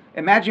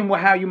 Imagine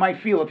how you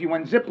might feel if you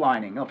went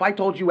ziplining. If I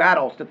told you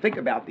adults to think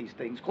about these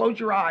things, close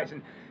your eyes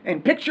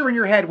and picture in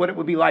your head what it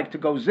would be like to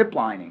go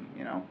ziplining,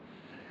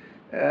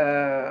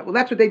 Well,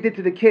 that's what they did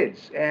to the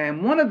kids.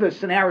 And one of the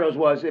scenarios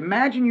was,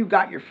 imagine you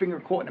got your finger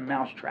caught in a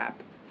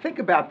mousetrap. Think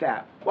about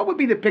that. What would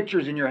be the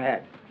pictures in your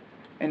head?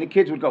 And the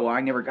kids would go, well,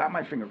 I never got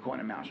my finger caught in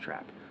a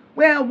mousetrap.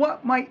 Well,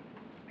 what might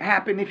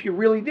happen if you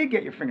really did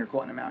get your finger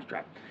caught in a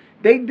mousetrap?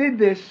 They did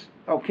this,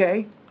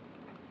 okay,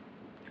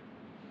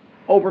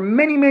 over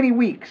many, many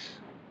weeks.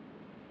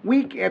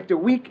 Week after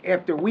week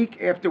after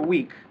week after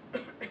week.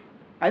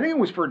 I think it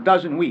was for a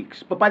dozen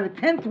weeks. But by the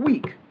 10th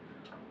week,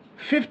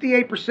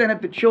 58%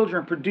 of the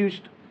children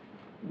produced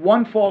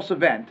one false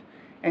event,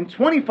 and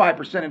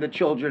 25% of the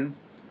children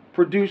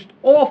produced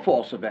all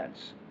false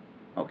events.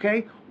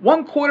 Okay?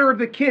 1/4 of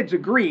the kids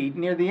agreed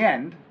near the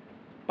end,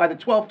 by the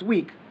 12th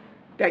week,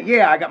 that,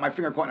 yeah, I got my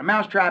finger caught in a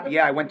mousetrap,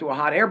 yeah, I went to a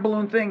hot air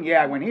balloon thing,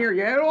 yeah, I went here,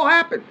 yeah, it all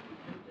happened.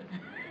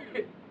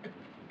 It's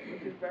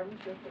very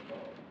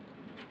difficult.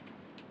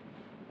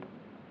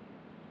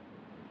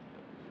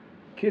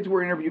 Kids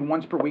were interviewed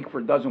once per week for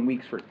a dozen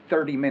weeks for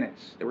 30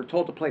 minutes. They were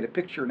told to play the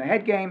picture in the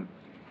head game.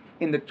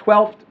 In the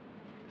 12th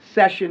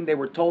session, they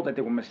were told that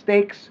there were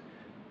mistakes.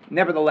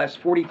 Nevertheless,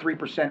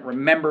 43%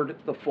 remembered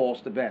the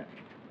false event.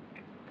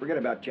 Forget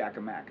about Jack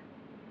and Mac.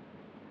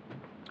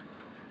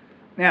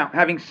 Now,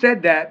 having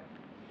said that,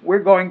 we're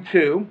going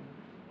to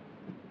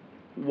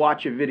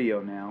watch a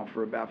video now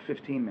for about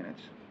 15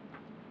 minutes.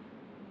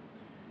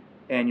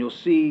 And you'll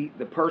see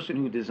the person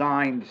who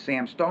designed the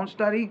Sam Stone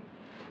study.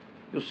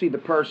 You'll see the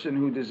person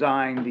who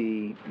designed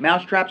the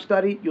mousetrap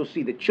study. You'll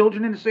see the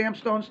children in the Sam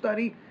Stone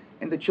study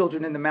and the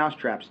children in the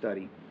mousetrap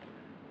study.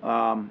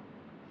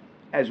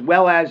 As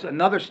well as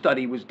another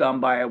study was done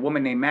by a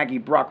woman named Maggie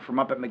Bruck from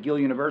up at McGill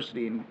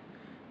University in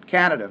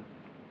Canada.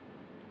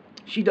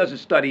 She does a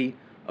study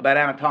about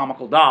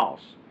anatomical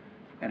dolls.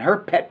 And her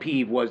pet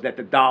peeve was that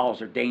the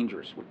dolls are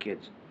dangerous with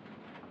kids.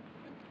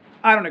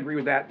 I don't agree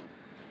with that.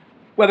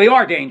 Well, they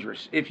are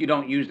dangerous if you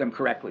don't use them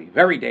correctly.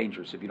 Very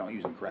dangerous if you don't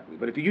use them correctly.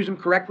 But if you use them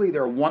correctly,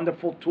 they're a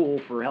wonderful tool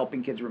for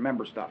helping kids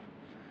remember stuff.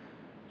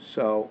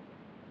 So,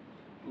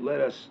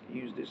 let us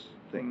use this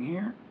thing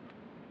here.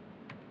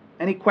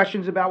 Any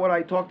questions about what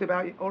I talked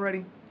about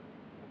already?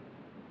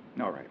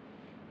 All right.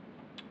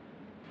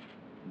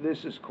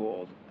 This is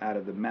called Out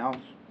of the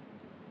Mouths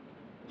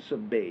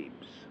of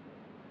Babes.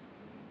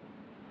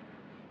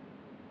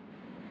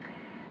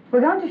 We're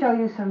going to show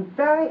you some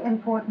very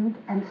important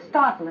and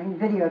startling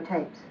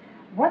videotapes.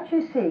 What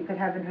you see could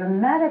have a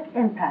dramatic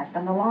impact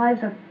on the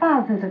lives of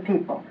thousands of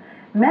people,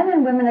 men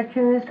and women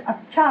accused of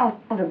child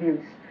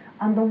abuse,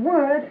 on the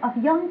word of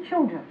young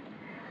children.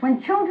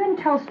 When children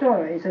tell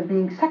stories of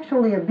being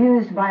sexually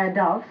abused by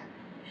adults,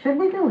 Should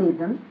we believe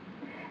them?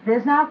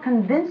 There's now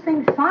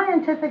convincing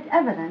scientific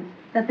evidence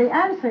that the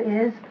answer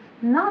is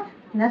not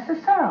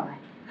necessarily.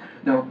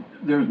 Now,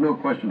 there's no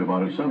question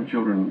about it. Some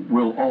children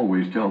will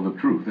always tell the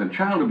truth, and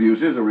child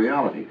abuse is a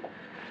reality.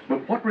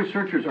 But what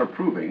researchers are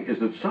proving is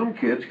that some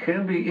kids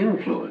can be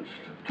influenced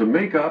to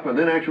make up and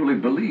then actually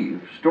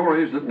believe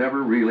stories that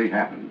never really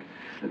happened.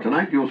 And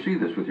tonight you'll see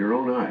this with your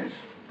own eyes.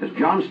 As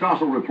John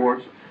Stossel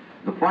reports,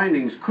 the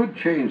findings could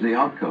change the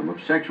outcome of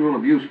sexual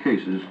abuse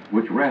cases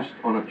which rest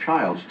on a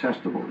child's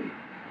testimony.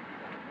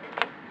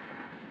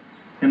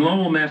 In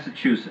Lowell,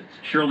 Massachusetts,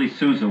 Shirley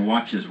Souza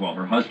watches while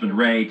her husband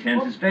Ray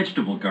tends his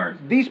vegetable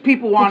garden. These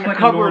people on the Looks like a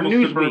cover of normal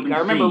Newsweek, suburban I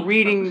remember scene,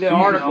 reading but the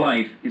Sousa's article.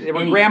 life is They were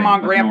anything grandma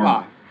and but grandpa.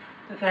 normal.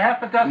 There's a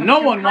half a dozen. No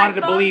one wanted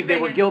to believe they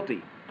were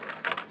guilty.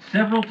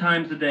 Several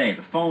times a day,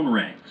 the phone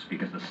rings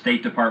because the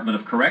State Department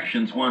of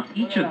Corrections wants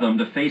each of them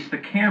to face the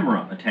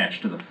camera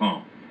attached to the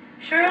phone.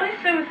 Shirley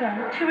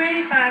Souza,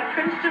 285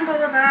 Princeton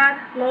Boulevard,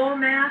 Lowell,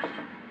 Mass.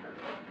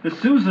 The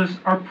Souzas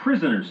are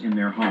prisoners in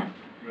their home.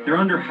 They're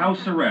under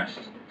house arrest.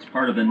 It's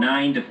part of the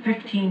 9 to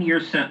 15-year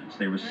sentence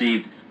they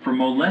received for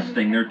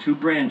molesting their 2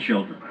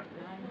 grandchildren.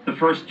 The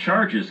first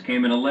charges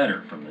came in a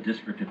letter from the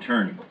district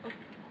attorney.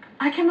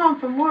 I came home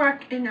from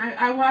work and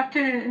I walked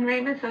in and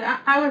Raymond said,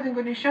 I wasn't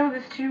going to show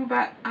this to you,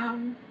 but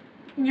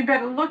you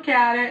better look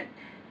at it.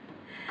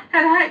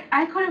 And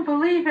I couldn't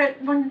believe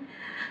it.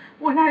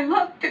 When I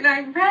looked and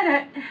I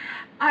read it,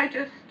 I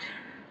just...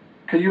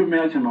 Can you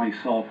imagine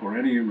myself or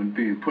any human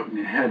being putting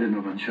your head in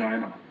a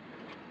vagina,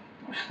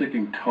 or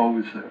sticking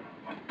toes there,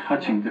 or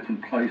touching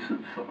different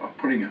places, or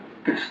putting a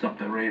fist up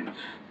their anus?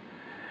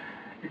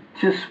 It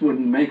just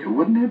wouldn't make it.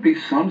 Wouldn't there be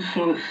some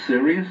sort of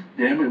serious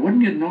damage?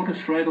 Wouldn't you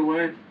notice right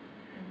away?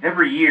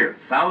 Every year,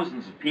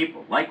 thousands of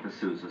people like the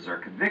Souzas are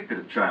convicted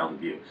of child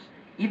abuse,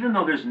 even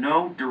though there's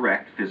no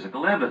direct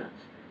physical evidence.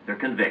 They're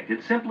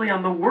convicted simply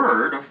on the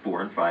word of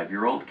 4- and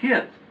 5-year-old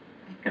kids.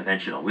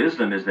 Conventional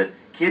wisdom is that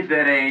kids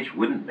that age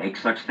wouldn't make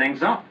such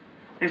things up.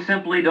 They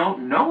simply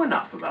don't know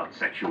enough about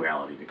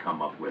sexuality to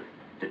come up with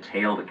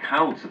detailed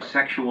accounts of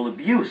sexual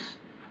abuse.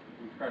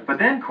 But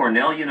then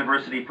Cornell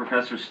University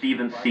professor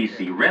Stephen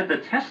Ceci read the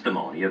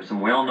testimony of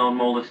some well-known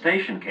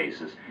molestation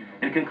cases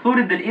and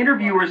concluded that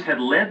interviewers had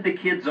led the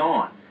kids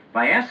on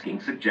by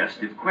asking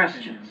suggestive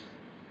questions.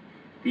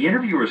 The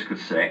interviewers could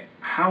say,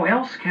 how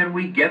else can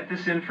we get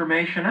this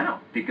information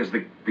out? Because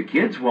the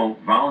kids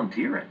won't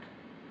volunteer it.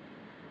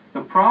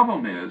 The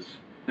problem is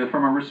that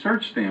from a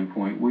research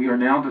standpoint, we are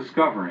now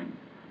discovering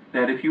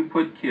that if you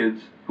put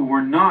kids who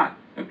were not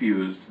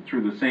abused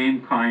through the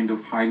same kind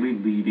of highly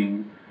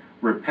leading,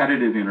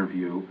 repetitive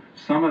interview,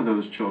 some of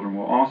those children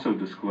will also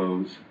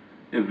disclose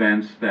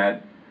events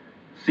that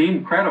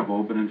seem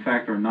credible, but in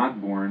fact are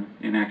not born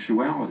in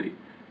actuality.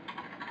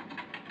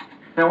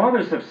 Now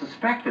others have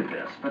suspected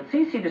this, but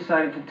Ceci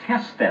decided to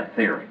test that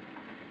theory.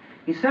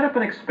 He set up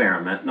an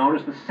experiment known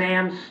as the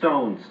Sam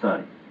Stone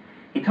study.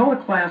 He told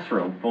a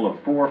classroom full of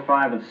 4-,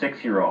 5-, and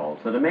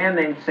 6-year-olds that a man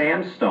named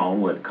Sam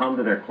Stone would come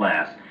to their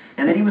class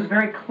and that he was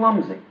very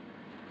clumsy.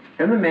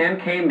 Then the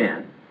man came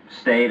in,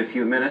 stayed a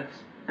few minutes,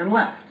 and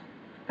left.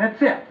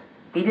 That's it.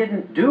 He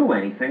didn't do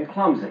anything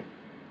clumsy.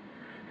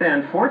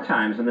 Then, 4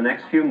 times in the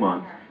next few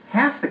months,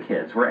 half the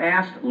kids were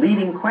asked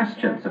leading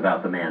questions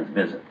about the man's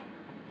visit.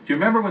 Do you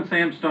remember when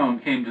Sam Stone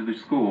came to the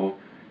school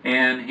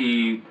and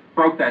he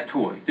broke that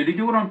toy? Did he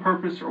do it on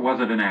purpose or was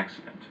it an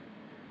accident?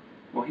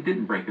 Well, he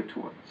didn't break a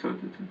toy. So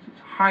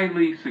it's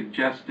highly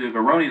suggestive,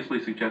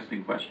 erroneously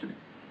suggesting questioning.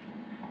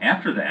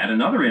 After that,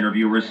 another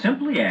interviewer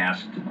simply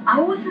asked, I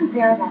wasn't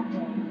there that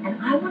day,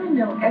 and I want to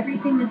know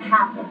everything that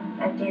happened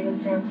that day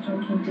that Sam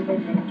Stone came to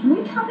visit. Can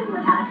you tell me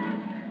what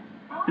happened?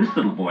 This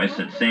little boy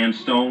said Sam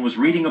Stone was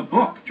reading a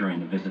book during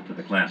the visit to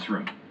the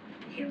classroom.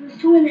 He was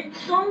doing it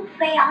so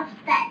fast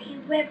that he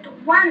ripped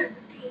one of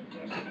the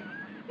pages.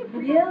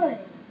 Really?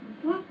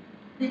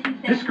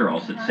 This girl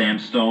said Sam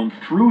Stone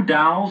threw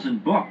dolls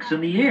and books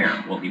in the air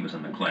while he was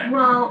in the class.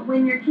 Well,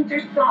 when your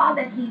teacher saw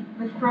that he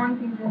was throwing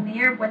things in the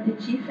air, what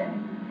did she say?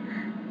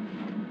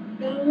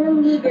 Then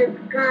you need to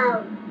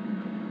go.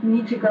 You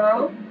need to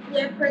go?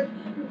 Yeah, but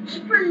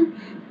keep on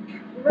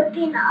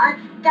ripping our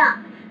stuff.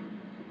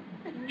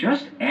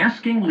 Just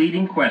asking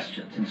leading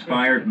questions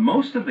inspired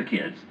most of the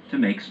kids to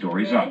make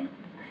stories up.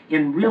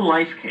 In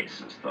real-life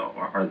cases, though,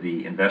 are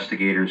the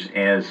investigators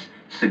as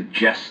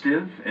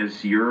suggestive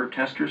as your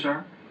testers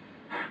are?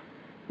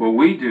 What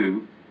we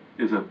do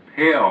is a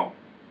pale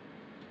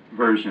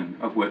version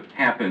of what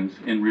happens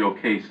in real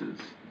cases.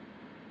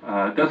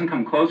 It doesn't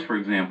come close, for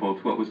example,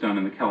 to what was done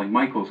in the Kelly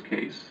Michaels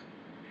case.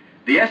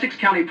 The Essex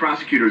County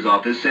Prosecutor's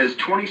Office says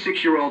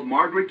 26-year-old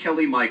Margaret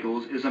Kelly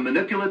Michaels is a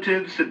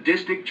manipulative,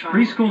 sadistic child.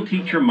 Preschool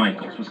teacher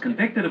Michaels was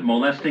convicted of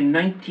molesting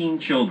 19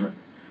 children,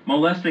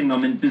 molesting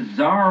them in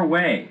bizarre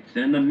ways,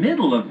 and in the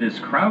middle of this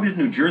crowded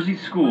New Jersey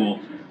school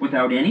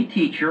without any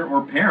teacher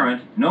or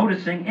parent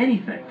noticing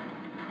anything.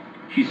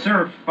 She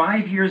served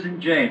 5 years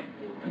in jail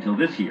until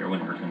this year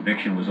when her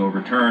conviction was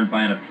overturned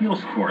by an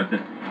appeals court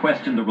that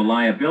questioned the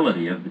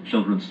reliability of the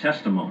children's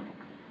testimony.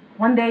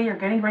 One day you're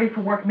getting ready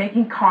for work,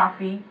 making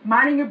coffee,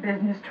 minding your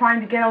business,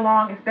 trying to get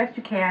along as best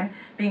you can,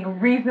 being a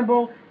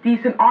reasonable,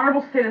 decent,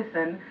 honorable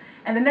citizen,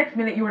 and the next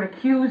minute you were an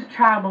accused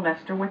child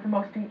molester with the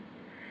most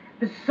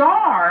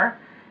bizarre,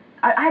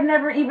 I had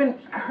never even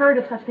heard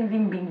of such things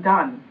even being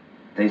done.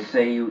 They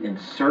say you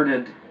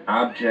inserted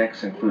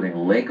objects including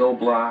Lego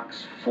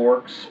blocks,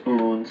 forks,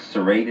 spoons,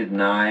 serrated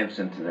knives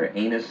into their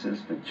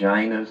anuses,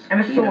 vaginas, and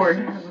a sword.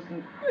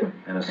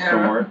 And a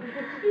sword.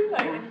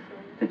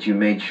 That you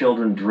made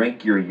children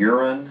drink your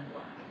urine,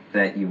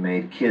 that you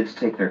made kids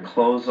take their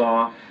clothes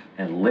off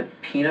and lick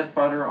peanut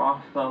butter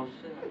off them.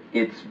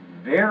 It's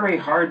very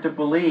hard to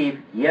believe,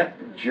 yet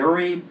the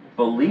jury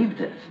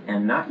believed it,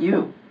 and not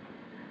you.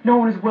 No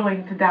one is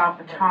willing to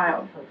doubt a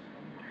child.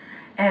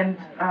 And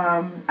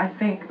I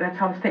think that's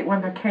how the state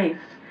won their case.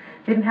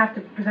 They didn't have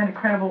to present a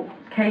credible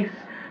case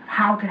of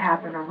how it could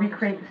happen, or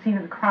recreate the scene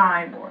of the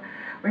crime, or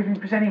even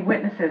presenting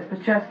witnesses,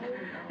 but just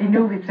they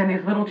knew they presented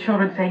these little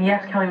children saying,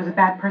 yes, Kelly was a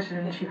bad person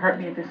and she hurt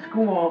me at this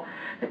school,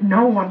 that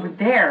no one would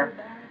dare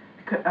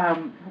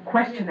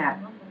question that.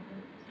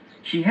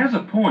 She has a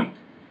point.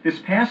 This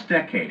past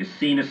decade has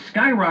seen a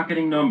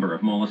skyrocketing number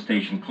of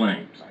molestation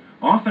claims,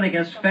 often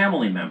against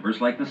family members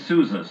like the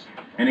Sousas,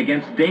 and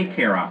against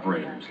daycare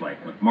operators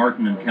like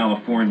McMartin in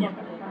California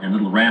and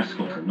Little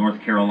Rascals in North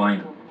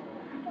Carolina.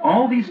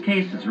 All these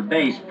cases are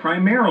based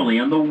primarily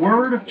on the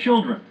word of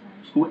children,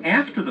 who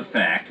after the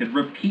fact had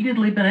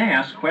repeatedly been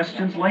asked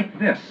questions like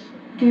this.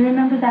 Do you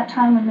remember that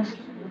time when Mr.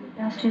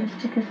 asked you to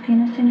stick his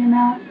penis in your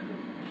mouth?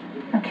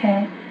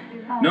 Okay.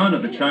 None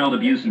of the child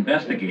abuse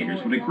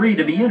investigators would agree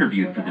to be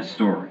interviewed for this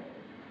story.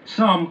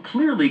 Some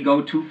clearly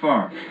go too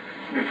far.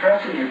 You're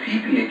pressing your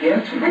pee-pee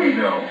against me, you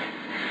know.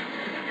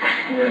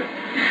 It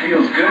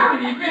feels good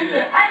when you do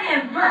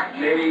that.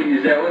 Maybe,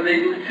 is that what they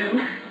did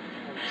too?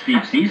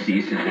 Steve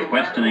Cece says the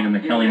questioning in the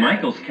Kelly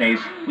Michaels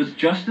case was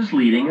just as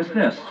leading as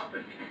this.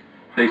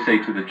 They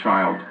say to the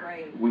child,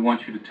 we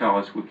want you to tell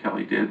us what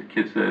Kelly did. The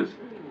kid says,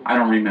 I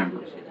don't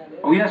remember.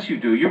 Oh, yes,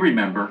 you do. You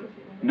remember.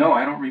 No,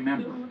 I don't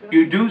remember.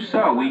 You do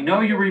so. We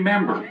know you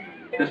remember.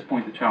 At this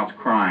point, the child's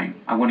crying.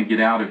 I want to get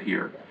out of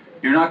here.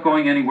 You're not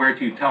going anywhere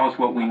till you tell us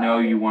what we know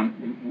you want,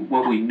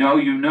 what we know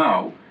you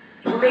know.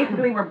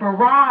 Basically, we're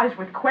barraged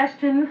with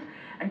questions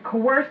and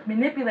coerced,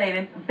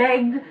 manipulated,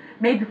 begged,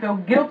 made to feel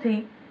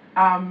guilty.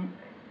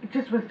 It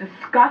just was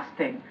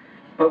disgusting.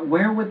 But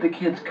where would the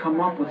kids come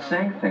up with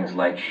saying things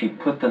like, she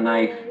put the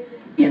knife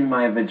in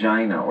my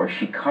vagina, or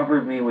she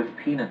covered me with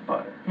peanut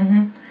butter?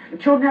 Mm-hmm.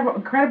 Children have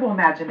incredible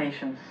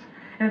imaginations.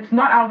 And it's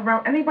not out of the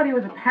realm. Anybody who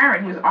is a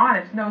parent who's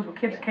honest knows what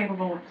kids are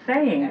capable of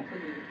saying.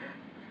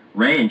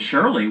 Ray and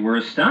Shirley were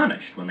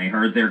astonished when they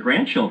heard their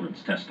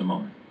grandchildren's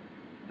testimony.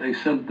 They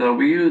said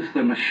we used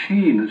a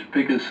machine as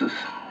big as this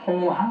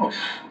whole house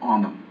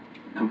on them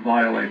to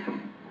violate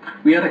them.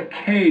 We had a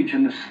cage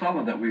in the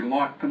cellar that we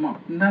locked them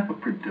up. Never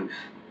produced.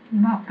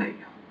 Nothing.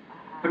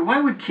 But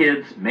why would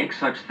kids make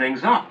such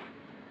things up?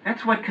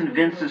 That's what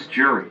convinces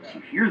juries.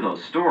 You hear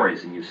those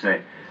stories and you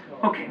say,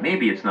 okay,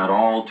 maybe it's not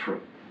all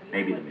true.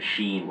 Maybe the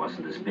machine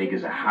wasn't as big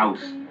as a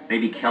house.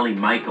 Maybe Kelly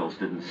Michaels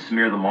didn't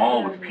smear them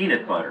all with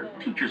peanut butter.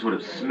 Teachers would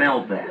have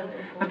smelled that.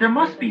 But there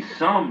must be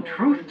some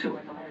truth to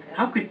it.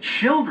 How could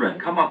children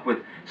come up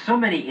with so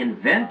many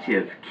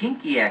inventive,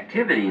 kinky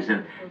activities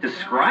and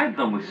describe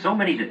them with so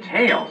many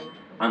details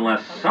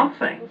unless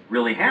something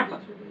really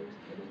happened?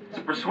 It's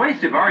a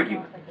persuasive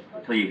argument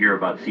until you hear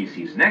about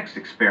Cece's next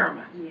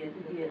experiment.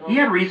 He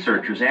had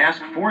researchers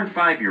ask 4- and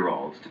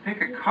 5-year-olds to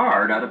pick a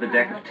card out of a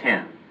deck of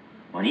 10.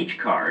 On each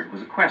card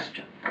was a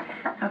question.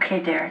 Okay,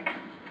 Derek.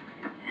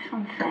 This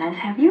one says,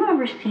 have you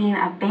ever seen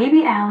a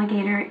baby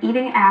alligator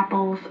eating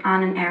apples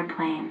on an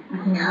airplane?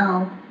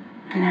 No.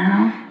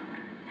 No?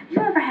 Have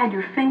you ever had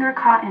your finger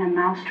caught in a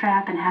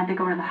mousetrap and had to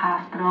go to the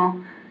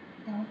hospital?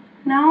 No.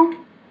 No?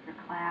 Your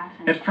class?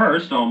 At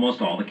first,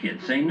 almost all the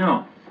kids say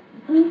no.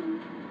 Mm-mm.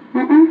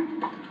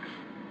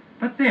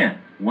 But then,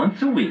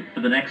 once a week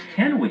for the next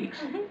 10 weeks,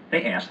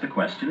 they ask the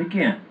question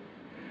again.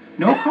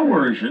 No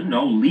coercion,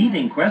 no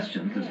leading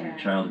questions, as in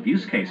child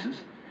abuse cases.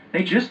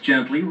 They just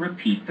gently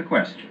repeat the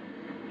question.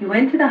 You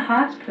went to the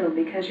hospital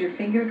because your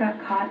finger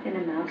got caught in a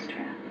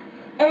mousetrap.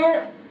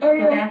 Did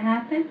that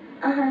happen?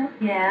 Uh-huh.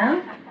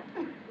 Yeah?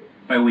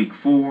 By week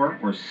 4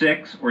 or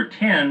 6 or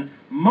 10,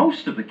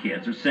 most of the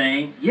kids are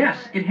saying,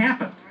 yes, it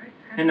happened.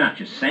 And not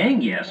just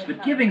saying yes,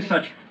 but giving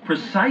such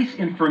precise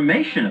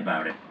information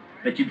about it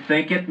that you'd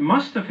think it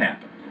must have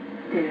happened.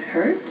 Did it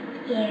hurt?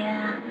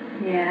 Yeah.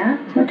 Yeah?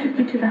 Who took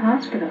you to the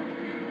hospital?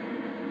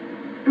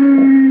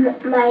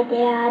 My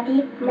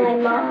daddy, my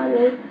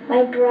mommy,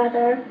 my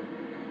brother.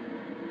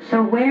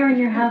 So where in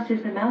your house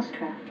is the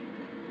mousetrap?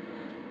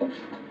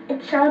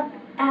 It's up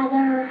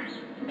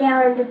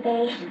down in the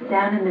basement.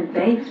 Down in the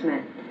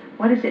basement.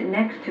 What is it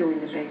next to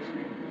in the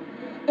basement?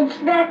 It's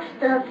next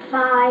to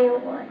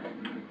firewood.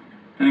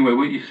 Anyway,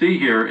 what you see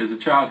here is a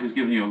child who's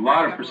giving you a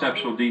lot of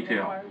perceptual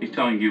detail. He's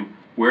telling you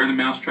where the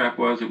mousetrap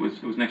was. It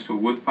was next to a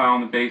wood pile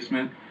in the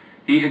basement.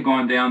 He had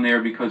gone down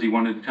there because he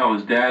wanted to tell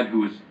his dad, who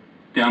was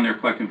down there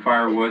collecting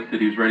firewood,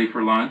 that he was ready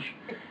for lunch.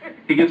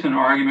 He gets in an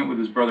argument with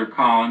his brother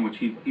Colin, which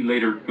he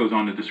later goes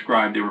on to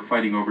describe. They were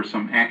fighting over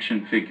some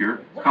action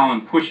figure.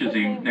 Colin pushes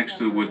him next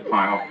to the wood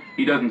pile.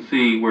 He doesn't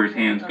see where his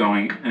hand's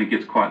going, and it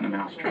gets caught in a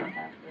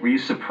mousetrap. Were you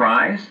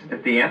surprised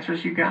at the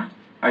answers you got?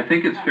 I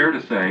think it's fair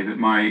to say that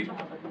my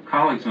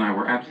colleagues and I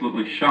were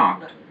absolutely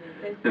shocked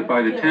that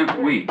by the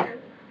 10th week,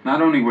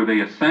 not only were they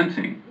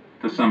assenting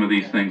to some of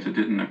these things that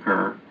didn't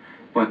occur,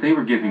 but they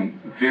were giving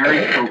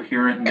very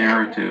coherent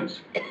narratives,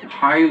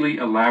 highly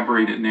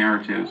elaborated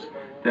narratives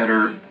that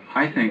are,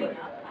 I think,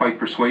 quite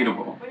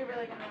persuadable.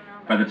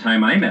 By the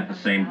time I met the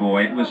same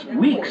boy, it was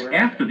weeks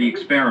after the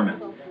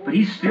experiment, but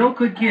he still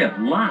could give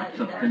lots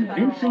of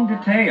convincing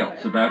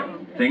details about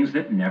things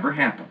that never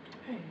happened.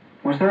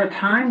 Was there a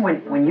time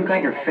when you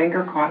got your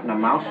finger caught in a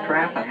mouse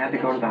trap and had to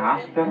go to the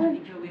hospital?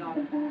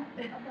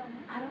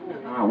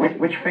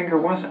 Which finger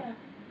was it?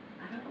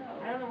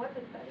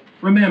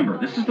 Remember,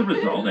 this is the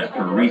result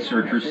after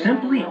researchers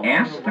simply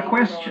asked the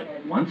question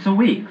once a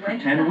week for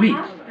 10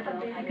 weeks.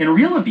 In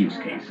real abuse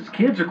cases,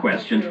 kids are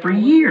questioned for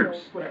years,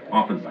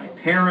 often by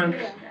parents,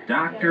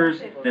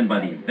 doctors, then by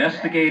the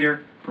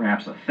investigator,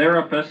 perhaps a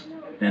therapist,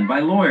 then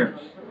by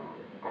lawyers.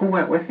 Who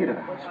went with you to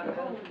the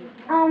hospital?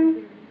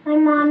 My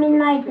mom and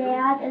my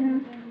dad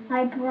and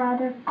my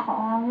brother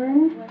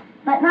Colin,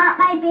 but not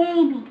my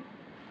baby.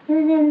 He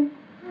was in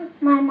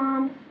my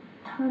mom's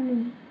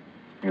tummy.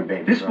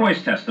 This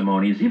boy's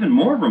testimony is even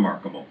more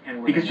remarkable,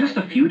 because just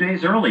a few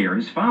days earlier,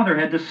 his father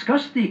had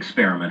discussed the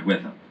experiment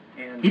with him.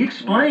 He'd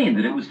explained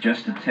that it was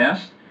just a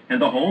test,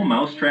 and the whole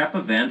mousetrap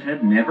event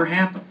had never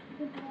happened.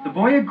 The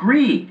boy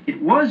agreed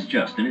it was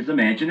just in his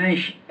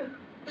imagination.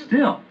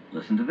 Still,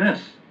 listen to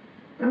this.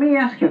 Let me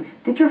ask you,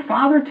 did your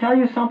father tell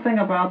you something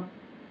about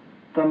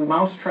the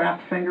mousetrap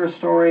finger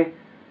story?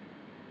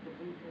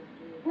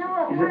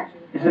 No, it wasn't.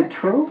 Is it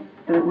true?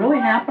 Did it really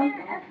happen? It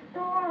wasn't a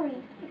story.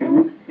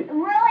 It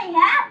really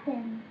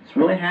happened. It's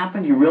really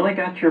happened? You really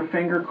got your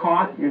finger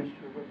caught?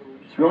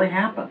 It's really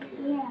happened?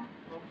 Yeah.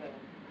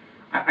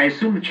 I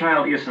assume the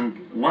child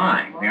isn't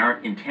lying. They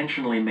aren't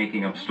intentionally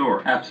making up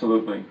stories.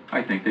 Absolutely.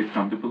 I think they've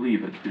come to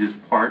believe it. It is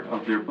part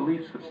of their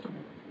belief system.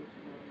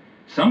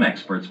 Some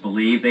experts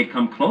believe they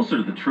come closer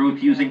to the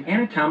truth using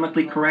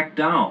anatomically correct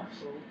dolls.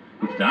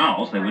 With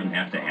dolls, they wouldn't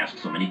have to ask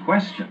so many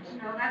questions.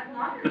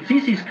 But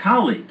Cece's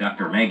colleague,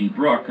 Dr. Maggie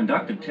Brook,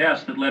 conducted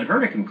tests that led her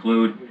to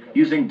conclude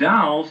using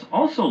dolls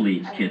also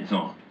leads kids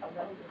on.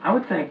 I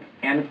would think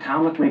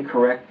anatomically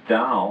correct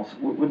dolls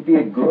would be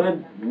a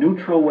good,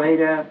 neutral way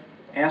to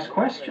ask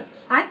questions.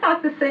 I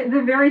thought the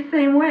very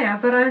same way,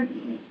 but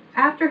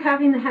after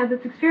having had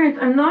this experience,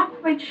 I'm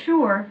not quite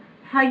sure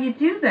how you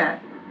do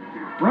that.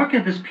 Brook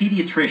had this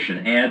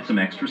pediatrician add some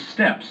extra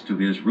steps to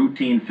his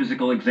routine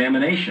physical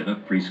examination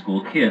of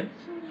preschool kids.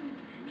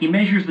 He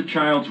measures the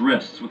child's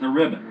wrists with a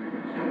ribbon.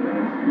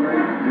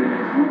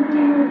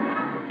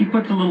 He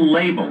puts a little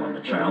label on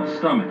the child's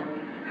stomach,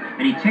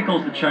 and he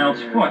tickles the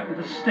child's foot with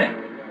a stick.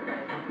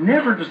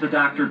 Never does the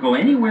doctor go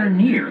anywhere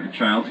near the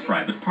child's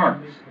private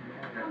parts.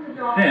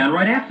 Then,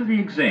 right after the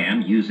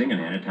exam, using an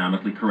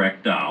anatomically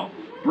correct doll,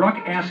 Brook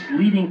asks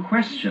leading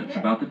questions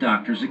about the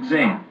doctor's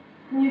exam.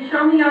 Can you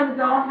show me on the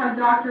doll how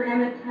Dr.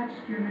 Emmett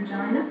touched your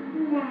vagina?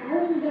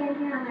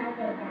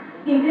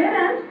 He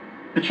didn't.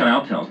 The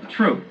child tells the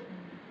truth.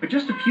 But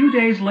just a few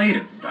days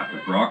later,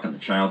 Dr. Brook and the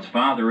child's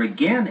father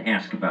again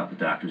ask about the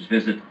doctor's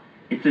visit.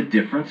 It's a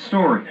different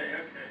story.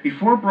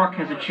 Before Brook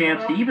has a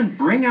chance to even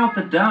bring out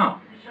the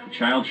doll, the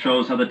child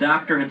shows how the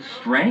doctor had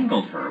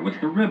strangled her with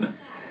the ribbon.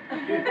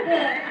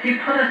 You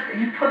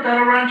put that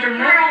around your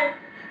neck?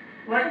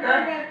 Like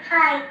that?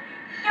 Tight.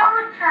 So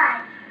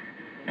tight.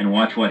 And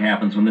watch what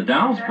happens when the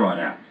doll's brought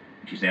out.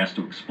 She's asked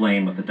to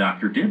explain what the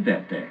doctor did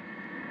that day.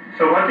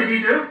 So what did he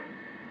do?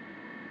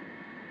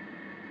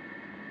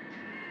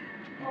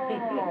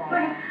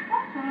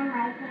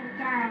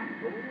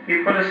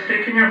 He put a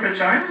stick in your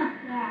vagina?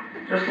 Yeah.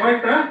 Just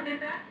like that?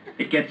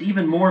 It gets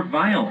even more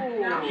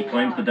violent. She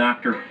claims the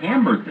doctor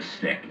hammered the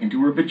stick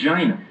into her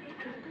vagina.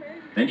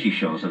 Then she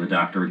shows how the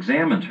doctor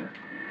examined her.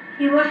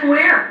 He looked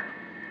where?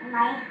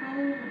 My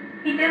honey.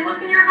 He did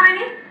look in your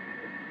hiney?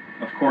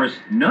 Of course,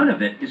 none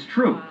of it is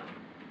true.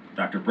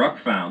 Dr. Brook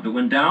found that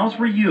when dolls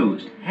were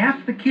used,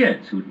 half the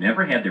kids who'd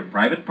never had their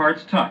private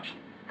parts touched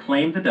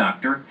claimed the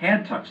doctor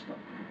had touched them.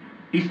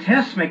 These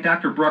tests make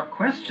Dr. Brook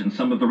question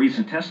some of the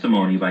recent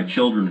testimony by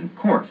children in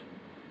court.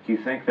 Do you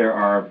think there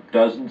are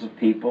dozens of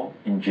people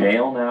in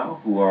jail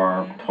now who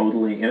are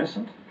totally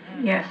innocent?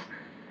 Yes,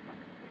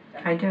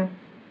 I do.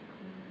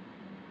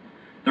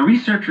 The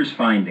researchers'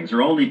 findings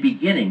are only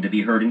beginning to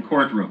be heard in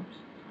courtrooms.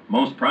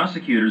 Most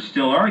prosecutors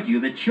still argue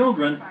that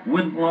children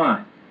wouldn't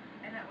lie.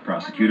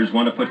 Prosecutors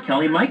want to put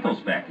Kelly Michaels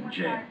back in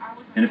jail.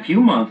 In a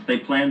few months, they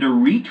plan to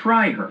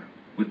retry her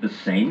with the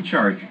same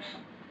charges.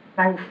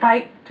 I will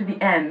fight to the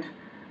end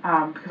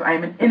because I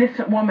am an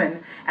innocent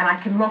woman and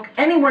I can look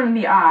anyone in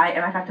the eye, and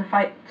if I have to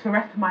fight for the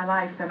rest of my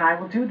life, then I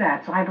will do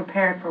that. So I'm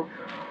prepared for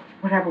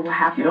whatever will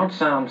happen. You don't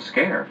sound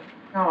scared.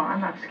 No,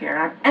 I'm not scared.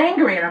 I'm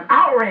angry and I'm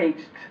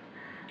outraged.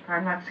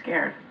 I'm not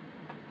scared.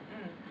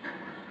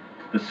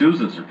 The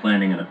Sousas are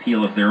planning an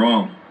appeal of their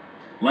own.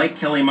 Like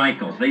Kelly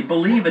Michaels, they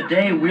believe a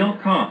day will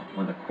come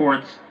when the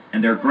courts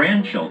and their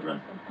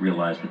grandchildren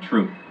realize the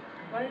truth.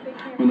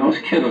 When those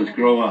kiddos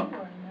grow up,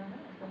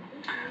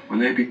 when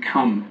they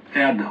become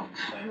adults,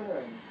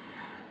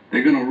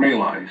 they're going to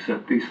realize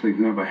that these things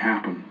never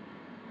happen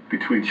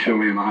between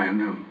Shirley and I and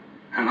them.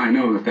 And I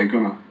know that they're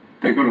going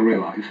to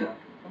realize that.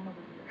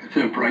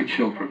 They're bright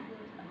children,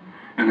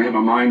 and they have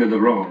a mind of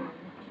their own.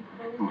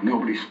 Well,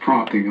 nobody's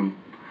prompting them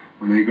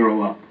when they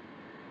grow up.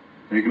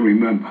 They can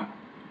remember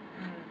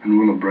and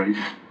will embrace.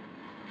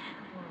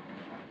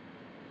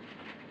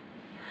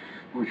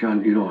 Well,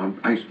 John, you know,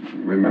 I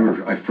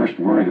remember I first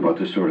worried about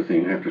this sort of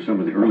thing after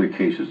some of the early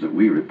cases that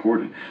we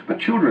reported. But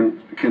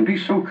children can be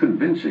so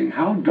convincing.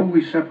 How do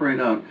we separate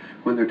out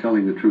when they're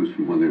telling the truth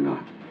from when they're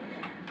not?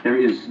 There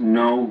is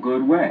no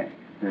good way.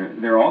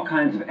 There are all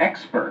kinds of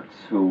experts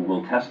who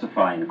will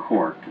testify in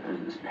court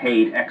as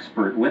paid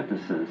expert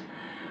witnesses,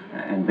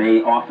 and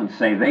they often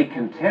say they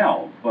can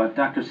tell. But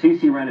Dr.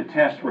 Cece ran a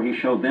test where he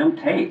showed them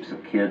tapes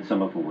of kids.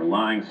 Some of them were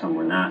lying, some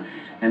were not.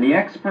 And the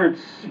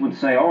experts would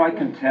say, oh, I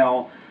can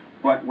tell.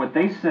 But what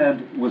they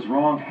said was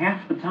wrong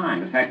half the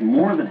time. In fact,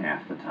 more than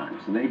half the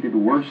time. So they did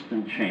worse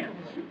than chance.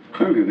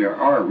 Clearly, there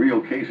are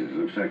real cases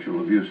of sexual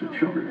abuse of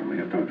children, and we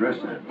have to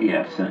address that.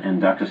 Yes, and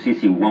Dr.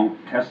 Cece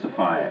won't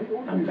testify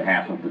on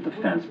behalf of the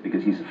defense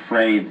because he's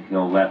afraid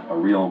he'll let a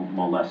real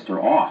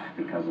molester off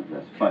because of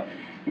this. But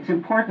it's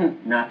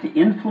important not to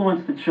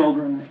influence the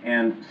children,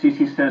 and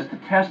Cece says to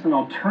test an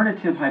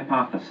alternative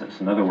hypothesis.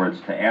 In other words,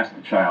 to ask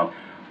the child,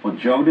 well,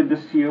 Joe did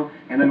this to you,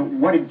 and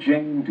then what did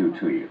Jane do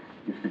to you?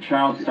 If the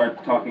child starts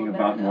talking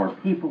about more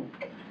people,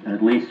 then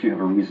at least you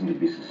have a reason to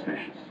be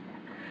suspicious.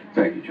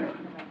 Thank you,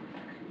 John.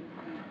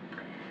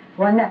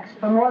 Well, next,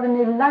 for more than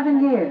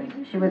 11 years,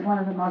 she was one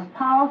of the most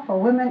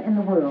powerful women in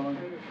the world.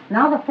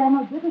 Now the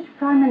former British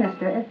Prime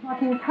Minister is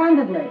talking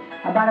candidly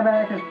about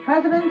America's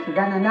presidents,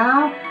 then and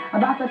now,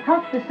 about the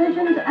tough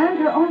decisions and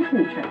her own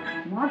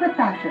future. Margaret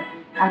Thatcher,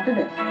 after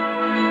this.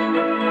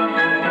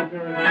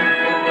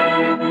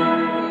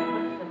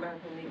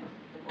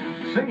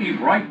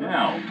 Save right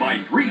now.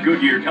 Buy 3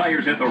 Goodyear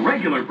tires at the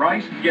regular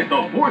price, get the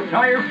 4th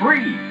tire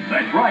free.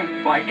 That's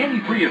right. Buy any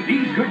 3 of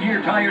these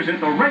Goodyear tires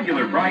at the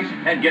regular price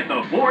and get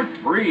the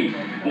 4th free.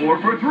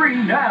 4 for 3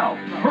 now.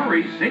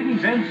 Hurry,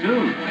 savings end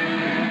soon.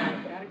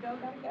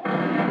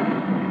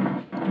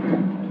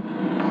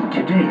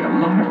 Today, a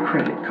lot of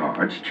credit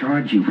cards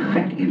charge you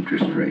fat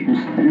interest rates.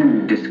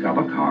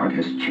 Discover Card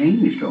has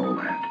changed all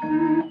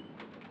that.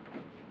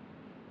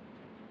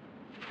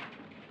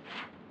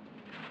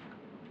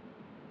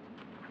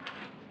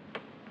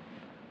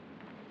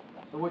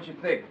 So what you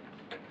think?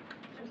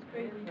 It's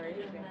crazy.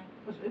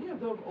 Was any of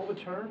them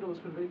overturned, those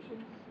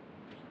convictions?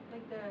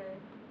 Like the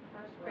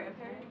first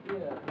grandparent?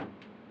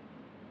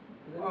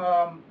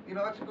 Yeah. You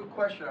know, that's a good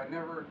question. I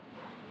never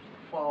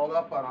followed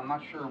up on. I'm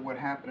not sure what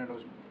happened to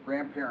those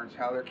grandparents,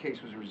 how their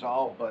case was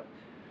resolved, but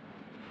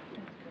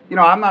you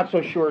know, I'm not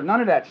so sure.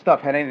 None of that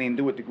stuff had anything to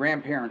do with the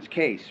grandparents'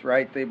 case,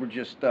 right? They were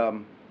just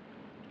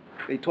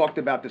they talked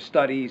about the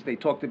studies, they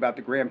talked about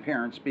the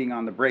grandparents being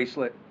on the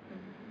bracelet,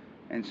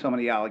 and some of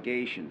the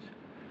allegations.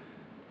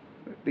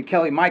 The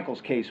Kelly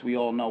Michaels case, we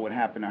all know what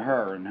happened to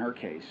her in her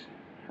case.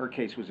 Her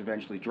case was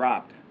eventually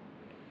dropped.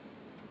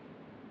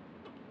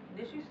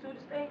 Did she sue the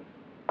state?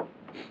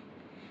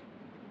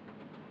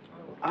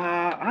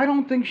 I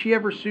don't think she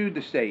ever sued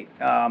the state,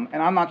 and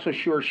I'm not so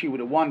sure she would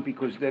have won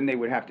because then they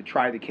would have to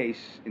try the case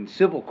in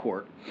civil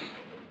court,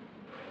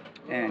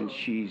 and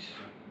she's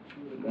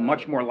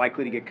much more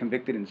likely to get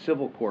convicted in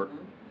civil court.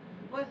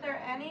 Was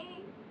there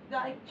any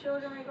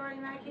children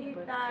regarding that case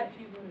that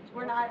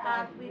were not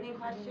asked leading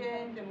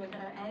questions, and was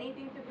there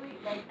anything to believe,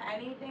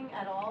 anything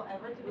at all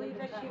ever to believe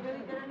that she really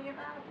did any of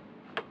that?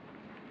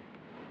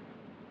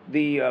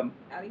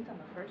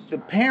 The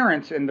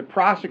parents and the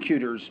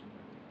prosecutors,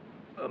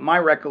 my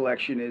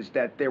recollection is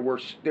that there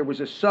was a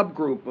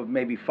subgroup of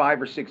maybe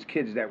 5 or 6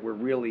 kids that were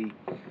really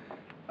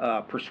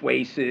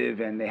persuasive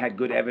and they had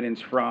good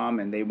evidence from,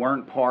 and they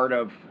weren't part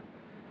of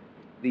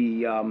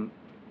the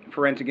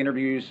forensic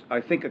interviews.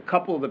 I think a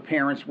couple of the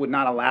parents would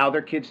not allow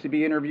their kids to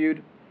be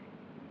interviewed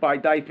by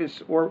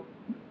DYFS or,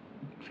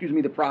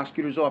 the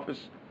prosecutor's office.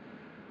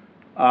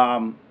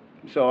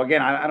 So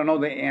again, I don't know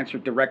the answer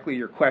directly to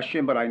your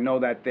question, but I know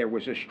that there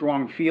was a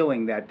strong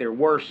feeling that there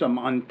were some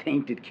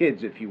untainted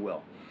kids, if you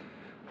will,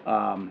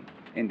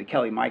 in the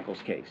Kelly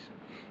Michaels case.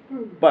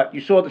 But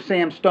you saw the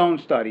Sam Stone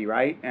study,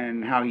 right?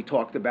 And how he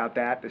talked about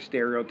that, the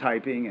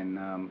stereotyping, and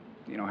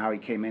how he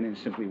came in and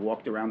simply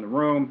walked around the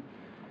room.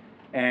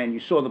 And you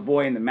saw the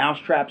boy in the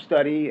mousetrap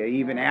study,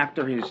 even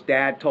after his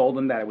dad told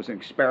him that it was an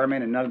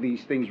experiment and none of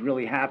these things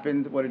really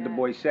happened. What did the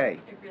boy say?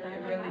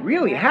 It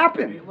really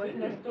happened. It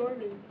wasn't a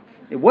story.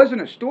 It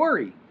wasn't a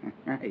story.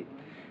 Right.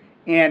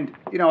 And,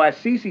 as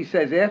Cece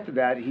says after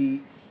that,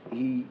 he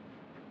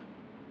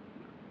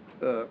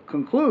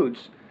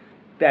concludes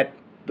that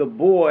the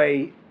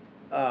boy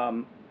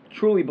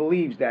truly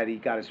believes that he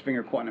got his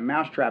finger caught in a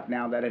mousetrap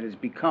now, that it has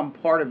become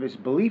part of his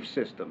belief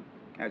system,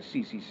 as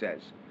Cece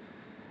says.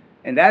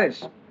 And that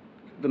is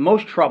the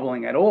most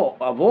troubling of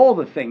all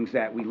the things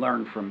that we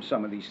learned from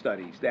some of these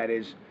studies. That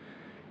is,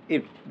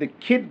 if the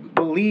kid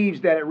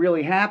believes that it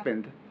really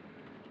happened,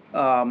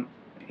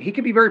 he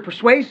can be very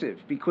persuasive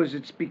because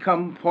it's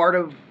become part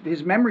of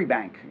his memory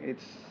bank.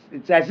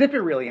 It's as if it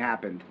really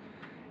happened.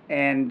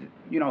 And,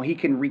 you know, he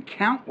can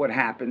recount what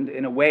happened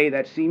in a way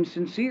that seems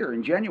sincere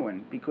and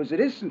genuine because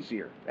it is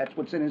sincere. That's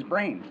what's in his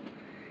brain.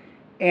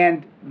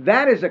 And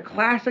that is a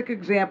classic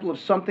example of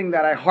something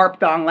that I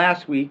harped on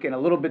last week and a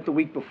little bit the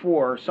week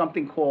before,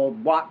 something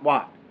called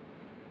what?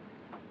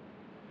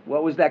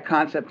 What was that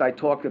concept I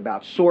talked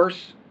about?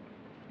 Source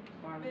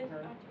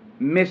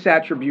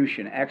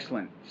misattribution.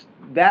 Excellent.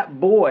 That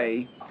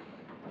boy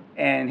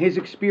and his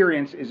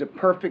experience is a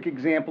perfect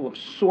example of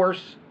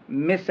source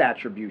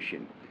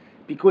misattribution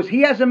because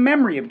he has a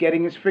memory of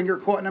getting his finger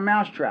caught in a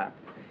mousetrap.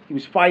 He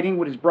was fighting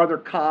with his brother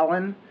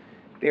Colin.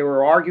 They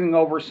were arguing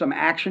over some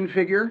action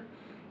figure.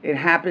 It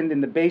happened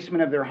in the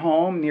basement of their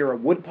home near a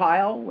wood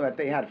pile that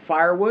they had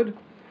firewood.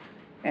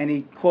 And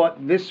he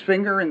caught this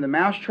finger in the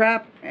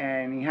mousetrap,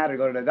 and he had to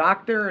go to the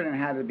doctor, and it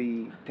had to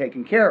be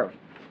taken care of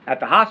at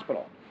the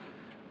hospital.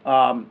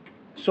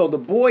 So the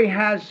boy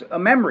has a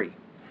memory.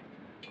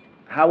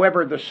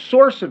 However, the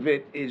source of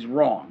it is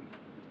wrong.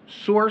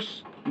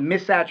 Source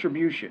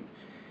misattribution.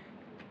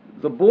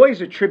 The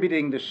boy's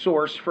attributing the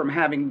source from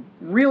having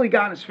really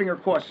gotten his finger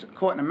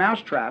caught in a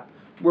mousetrap,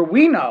 where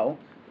we know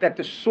that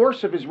the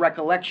source of his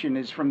recollection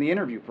is from the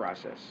interview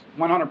process,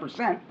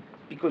 100%,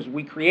 because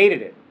we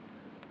created it.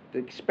 The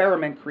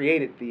experiment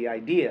created the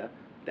idea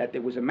that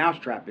there was a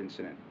mousetrap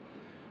incident.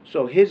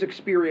 So his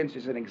experience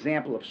is an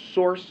example of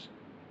source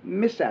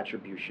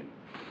misattribution.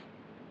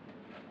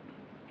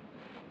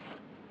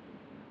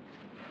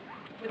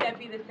 Would that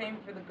be the same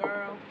for the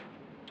girl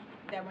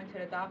that went to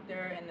the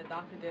doctor and the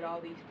doctor did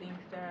all these things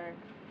to her?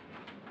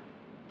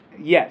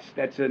 Yes,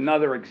 that's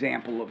another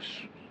example of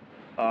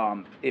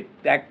if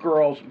that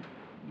girl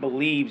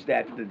believes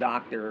that the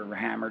doctor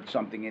hammered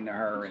something into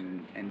her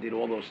and did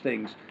all those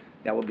things,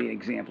 that would be an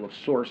example of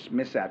source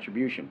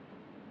misattribution.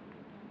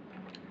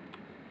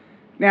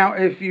 Now,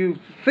 if you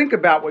think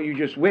about what you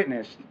just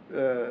witnessed,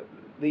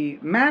 the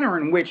manner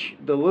in which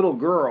the little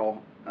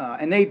girl,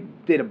 and they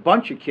did a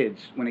bunch of kids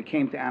when it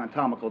came to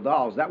anatomical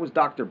dolls, that was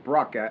Dr.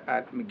 Bruck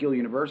at McGill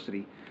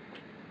University.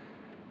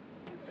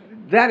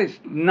 That is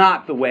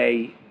not the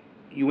way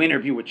you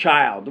interview a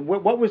child.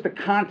 What was the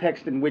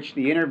context in which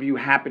the interview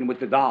happened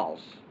with the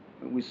dolls?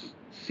 It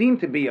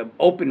seemed to be an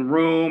open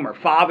room. Her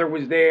father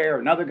was there,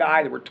 another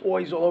guy. There were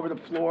toys all over the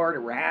floor.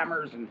 There were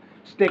hammers and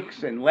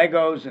sticks and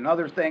Legos and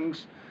other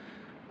things.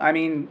 I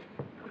mean,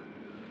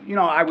 you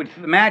know, I would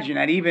imagine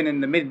that even in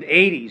the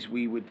mid-'80s,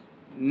 we would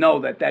know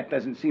that that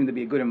doesn't seem to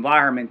be a good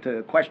environment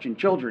to question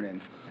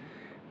children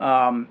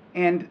in.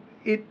 And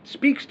it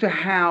speaks to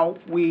how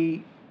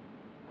we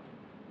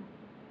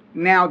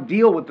now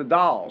deal with the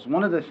dolls.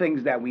 One of the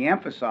things that we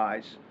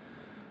emphasize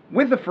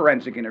with the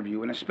forensic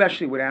interview, and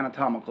especially with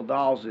anatomical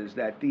dolls, is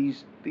that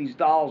these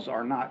dolls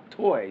are not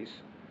toys.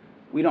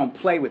 We don't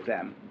play with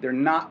them. They're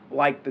not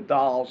like the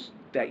dolls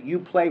that you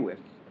play with,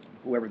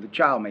 whoever the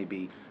child may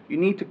be. You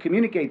need to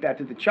communicate that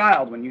to the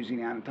child when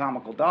using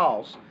anatomical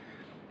dolls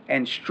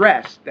and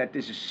stress that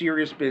this is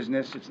serious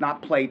business. It's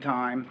not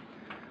playtime.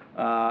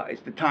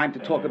 It's the time to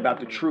talk about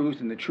the truth,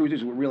 and the truth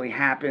is what really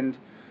happened.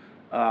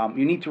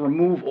 You need to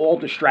remove all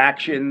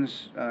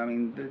distractions. I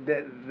mean,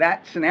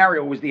 that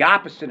scenario was the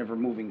opposite of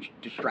removing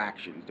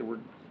distractions. There were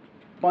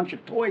a bunch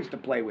of toys to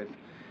play with.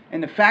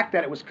 And the fact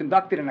that it was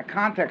conducted in a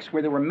context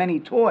where there were many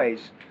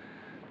toys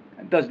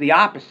does the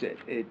opposite.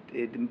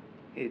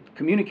 It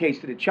communicates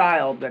to the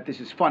child that this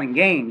is fun and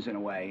games in a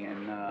way.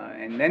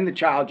 And then the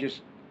child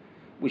just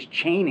was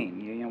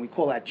chaining. You know, we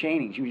call that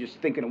chaining. She was just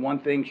thinking of one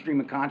thing, stream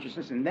of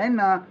consciousness, and then,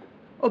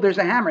 oh, there's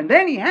a hammer. And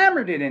then he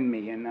hammered it in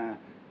me.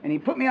 And he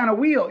put me on a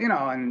wheel, you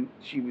know, and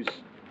she was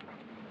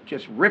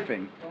just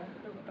riffing.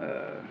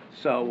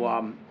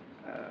 So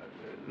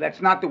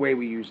that's not the way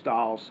we use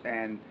dolls.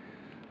 And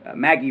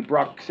Maggie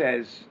Bruck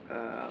says,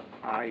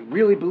 I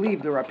really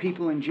believe there are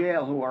people in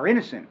jail who are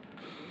innocent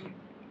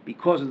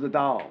because of the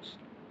dolls.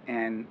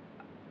 And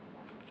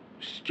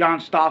John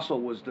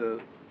Stossel was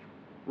the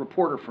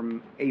reporter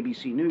from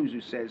ABC News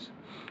who says,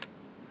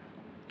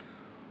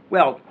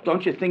 well,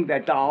 don't you think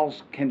that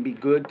dolls can be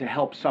good to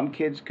help some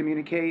kids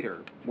communicate,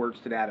 or words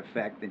to that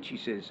effect? And she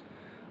says,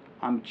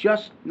 I'm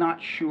just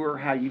not sure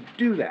how you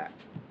do that.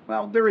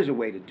 Well, there is a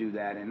way to do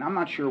that, and I'm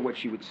not sure what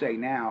she would say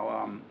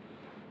now,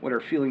 what her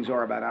feelings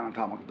are about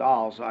anatomical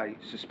dolls. I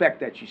suspect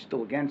that she's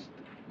still against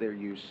their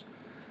use.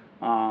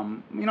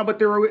 You know, but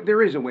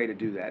there is a way to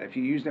do that. If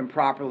you use them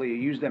properly, you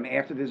use them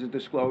after there's a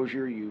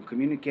disclosure, you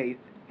communicate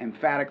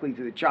emphatically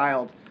to the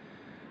child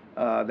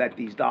that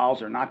these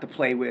dolls are not to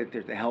play with,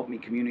 they're to help me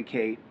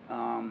communicate.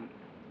 I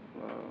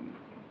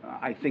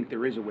think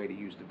there is a way to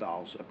use the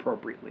dolls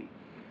appropriately.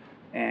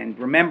 And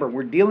remember,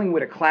 we're dealing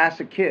with a class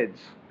of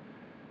kids.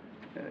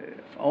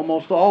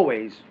 Almost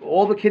always,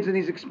 all the kids in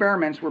these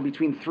experiments were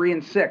between 3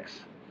 and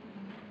 6.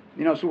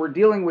 You know, so we're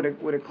dealing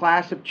with a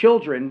class of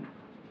children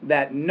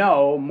that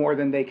know more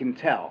than they can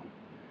tell.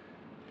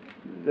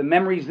 The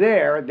memory's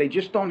there, they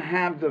just don't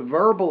have the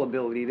verbal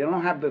ability, they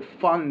don't have the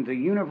fun, the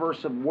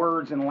universe of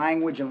words and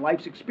language and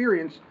life's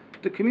experience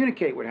to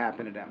communicate what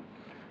happened to them.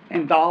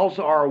 And dolls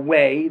are a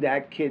way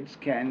that kids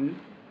can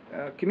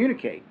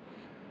communicate.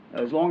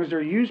 As long as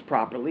they're used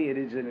properly, it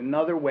is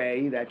another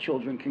way that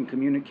children can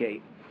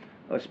communicate,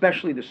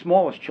 especially the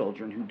smallest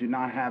children who do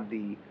not have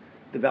the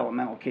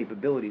developmental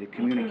capability to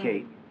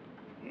communicate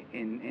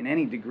in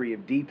any degree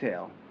of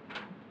detail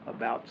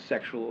about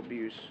sexual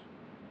abuse.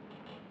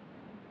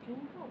 Can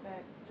you go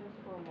back just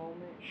for a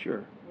moment?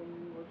 Sure. When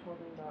you were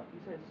talking about, you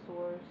said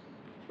source.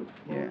 What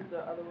Yeah. was the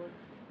other word?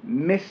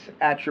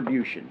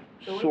 Misattribution.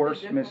 So source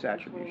what's the difference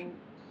misattribution. between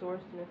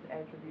source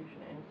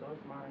misattribution and source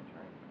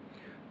monitoring?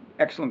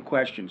 Excellent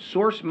question.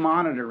 Source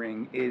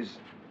monitoring is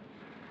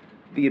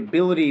the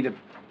ability to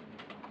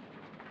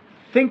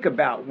think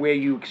about where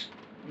you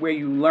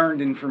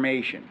learned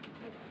information.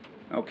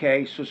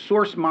 Okay, so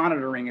source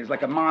monitoring is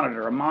like a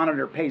monitor. A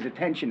monitor pays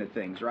attention to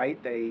things,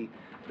 right? They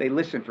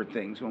listen for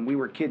things. When we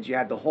were kids, you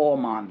had the hall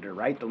monitor,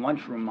 right? The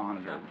lunchroom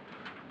monitor.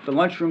 The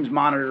lunchroom's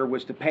monitor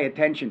was to pay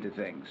attention to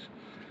things.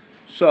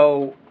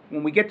 So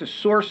when we get to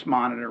source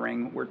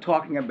monitoring, we're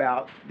talking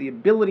about the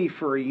ability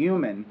for a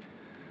human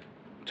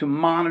to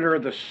monitor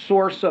the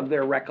source of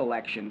their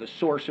recollection, the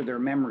source of their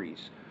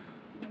memories.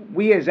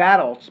 We as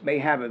adults may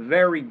have a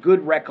very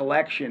good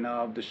recollection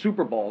of the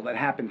Super Bowl that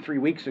happened 3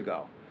 weeks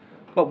ago,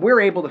 but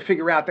we're able to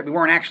figure out that we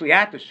weren't actually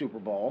at the Super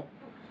Bowl,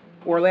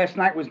 or last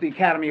night was the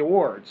Academy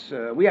Awards.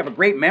 We have a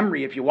great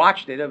memory, if you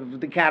watched it, of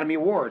the Academy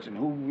Awards and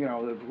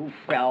who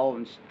fell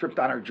and stripped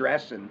on her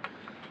dress, and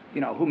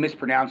who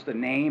mispronounced the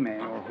name,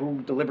 or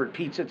who delivered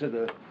pizza to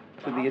the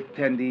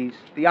attendees.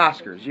 The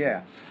Oscars,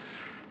 yeah.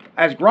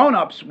 As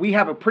grown-ups, we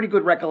have a pretty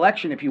good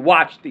recollection if you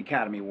watched the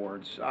Academy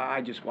Awards. I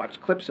just watched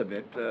clips of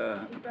it,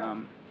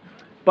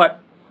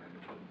 but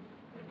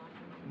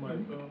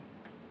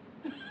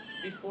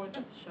Before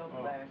the show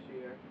last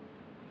year.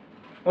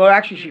 well,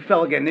 actually, she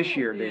fell again this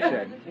year. They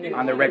said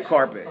on the red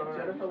carpet.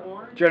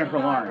 Jennifer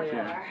Lawrence,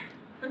 yeah.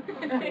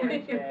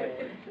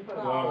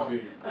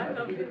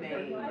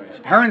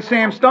 Her and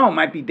Sam Stone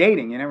might be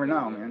dating. You never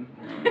know, man.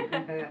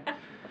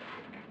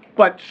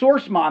 But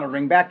source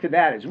monitoring, back to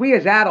that, is we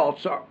as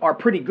adults are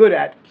pretty good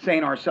at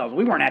saying to ourselves,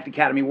 we weren't at the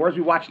Academy Awards,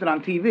 we watched it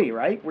on TV,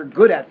 right? We're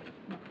good at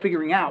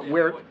figuring out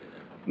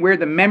where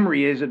the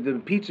memory is of the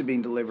pizza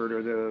being delivered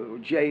or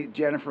the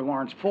Jennifer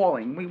Lawrence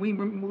falling.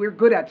 We're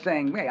good at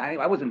saying, hey,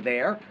 I wasn't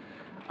there.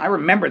 I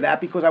remember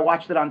that because I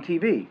watched it on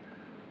TV.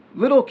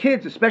 Little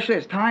kids, especially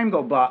as time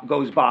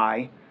goes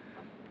by,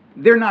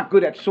 they're not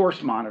good at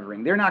source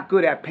monitoring. They're not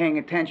good at paying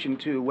attention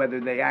to whether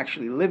they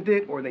actually lived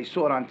it or they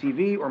saw it on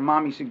TV or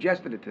mommy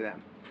suggested it to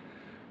them.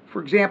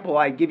 For example,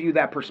 I give you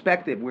that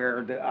perspective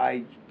where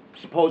I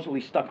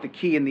supposedly stuck the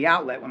key in the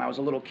outlet when I was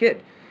a little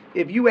kid.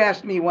 If you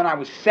asked me when I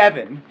was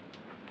 7,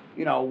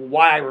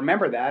 why I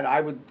remember that, I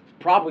would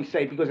probably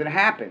say because it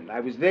happened. I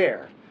was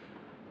there.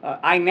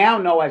 I now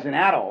know as an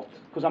adult,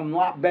 because I'm a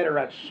lot better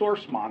at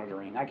source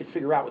monitoring. I can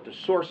figure out what the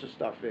source of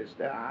stuff is.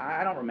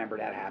 I don't remember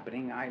that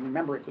happening. I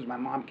remember it because my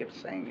mom kept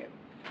saying it.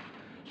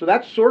 So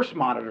that's source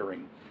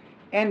monitoring.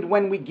 And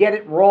when we get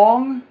it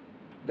wrong,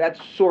 that's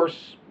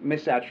source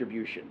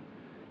misattribution.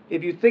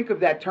 If you think of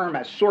that term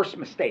as source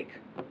mistake,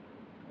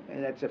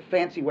 and that's a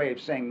fancy way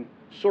of saying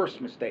source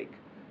mistake.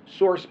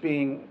 Source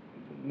being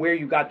where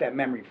you got that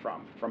memory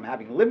from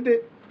having lived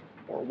it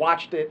or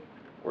watched it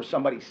or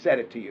somebody said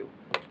it to you.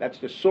 That's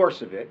the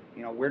source of it.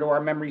 Where do our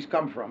memories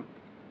come from?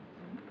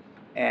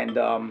 And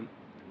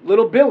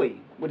little Billy,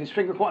 with his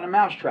finger caught in a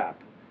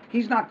mousetrap,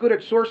 he's not good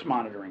at source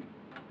monitoring.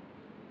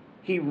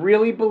 He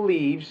really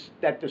believes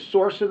that the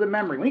source of the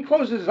memory, when he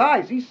closes his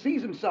eyes, he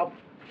sees himself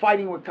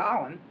fighting with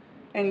Colin,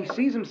 and he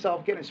sees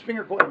himself getting his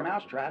finger caught in a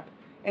mousetrap,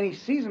 and he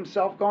sees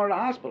himself going to the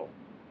hospital.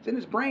 It's in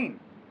his brain.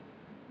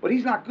 But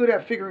he's not good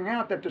at figuring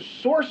out that the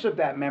source of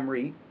that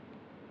memory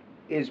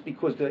is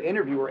because the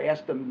interviewer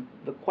asked him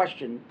the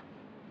question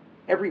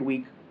every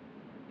week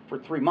for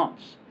 3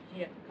 months.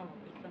 Yeah, come up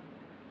with something.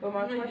 But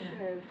my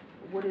question is,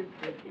 what is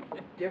the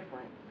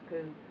difference?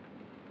 Because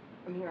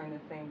I'm hearing the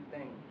same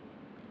thing.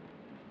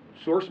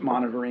 Source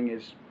monitoring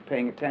is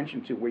paying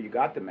attention to where you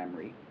got the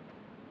memory.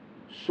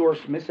 Source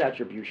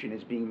misattribution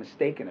is being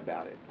mistaken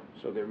about it.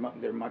 So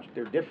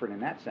they're different in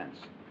that sense.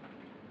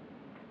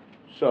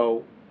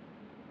 So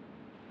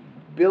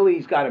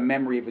Billy's got a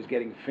memory of his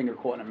getting a finger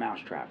caught in a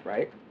mousetrap,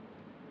 right?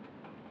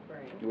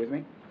 Right. You with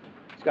me?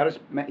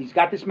 He's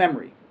got this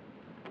memory,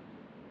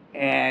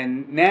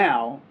 and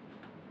now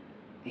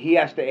he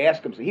has to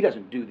ask himself. He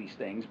doesn't do these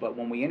things, but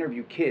when we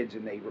interview kids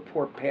and they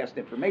report past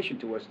information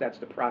to us, that's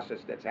the process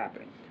that's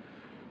happening.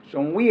 So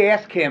when we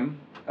ask him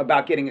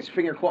about getting his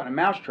finger caught in a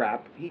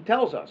mousetrap, he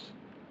tells us.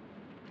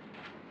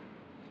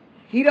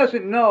 He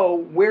doesn't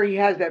know where he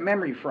has that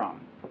memory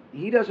from.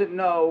 He doesn't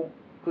know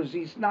because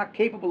he's not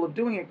capable of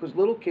doing it because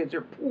little kids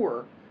are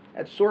poor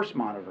at source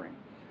monitoring.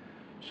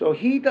 So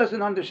he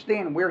doesn't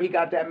understand where he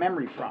got that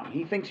memory from.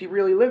 He thinks he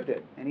really lived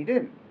it, and he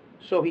didn't.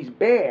 So he's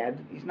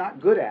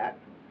not good at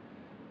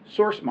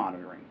source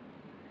monitoring.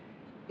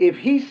 If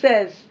he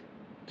says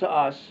to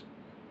us,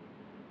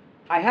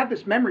 I have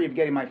this memory of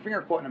getting my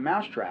finger caught in a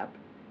mousetrap.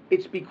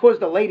 It's because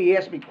the lady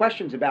asked me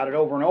questions about it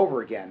over and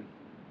over again.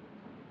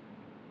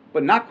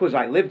 But not because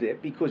I lived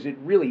it, because it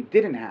really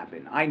didn't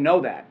happen. I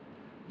know that.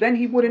 Then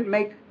he wouldn't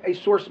make a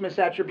source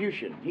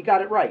misattribution. He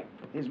got it right.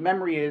 His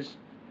memory is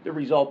the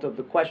result of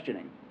the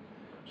questioning.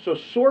 So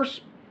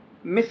source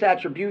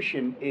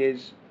misattribution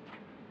is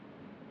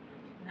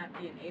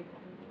Not being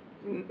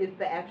able. It's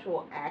the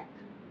actual act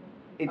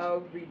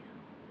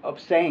of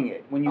saying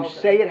it. When you Okay.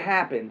 say it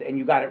happened and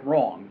you got it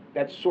wrong,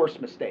 that's source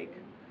mistake.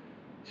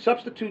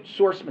 Substitute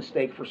source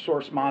mistake for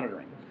source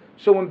monitoring.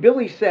 So when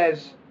Billy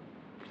says,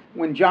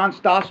 when John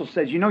Stossel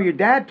says, you know, your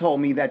dad told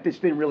me that this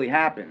didn't really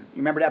happen. You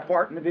remember that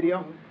part in the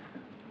video?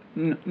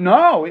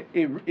 No,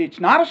 it's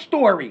not a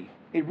story.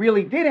 It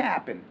really did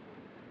happen.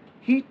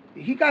 He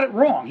got it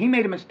wrong. He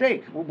made a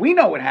mistake. Well, we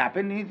know what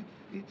happened.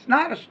 It's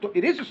not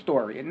it is a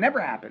story. It never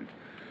happened.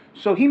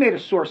 So he made a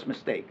source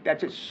mistake.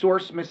 That's a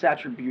source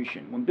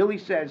misattribution. When Billy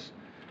says,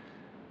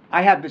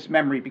 I have this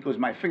memory because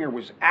my finger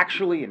was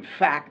actually, in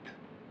fact,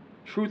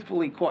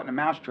 truthfully caught in a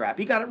mousetrap,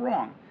 he got it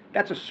wrong.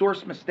 That's a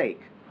source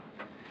mistake.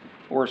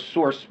 Or a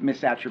source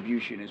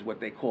misattribution is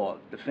what they call it,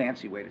 the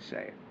fancy way to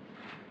say it.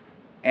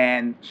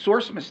 And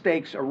source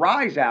mistakes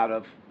arise out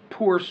of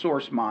poor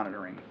source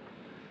monitoring.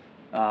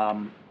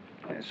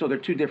 So they're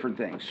two different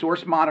things.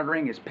 Source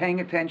monitoring is paying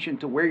attention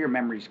to where your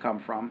memories come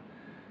from,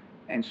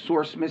 and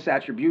source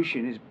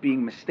misattribution is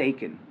being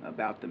mistaken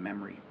about the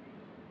memory.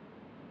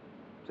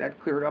 Does that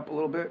clear it up a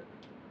little bit?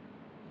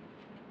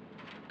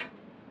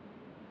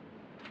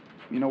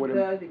 You know what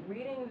The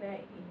reading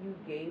that you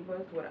gave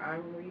us, what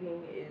I'm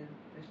reading is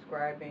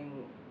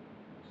describing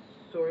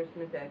source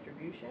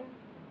misattribution,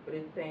 but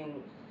it's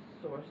saying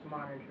source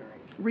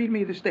monitoring. Read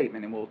me the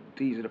statement and we'll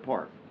tease it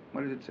apart.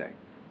 What does it say?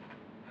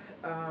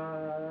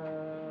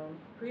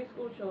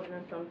 Preschool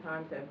children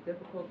sometimes have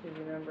difficulty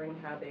remembering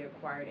how they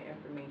acquired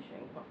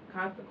information.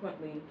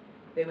 Consequently,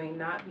 they may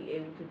not be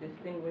able to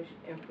distinguish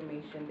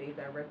information they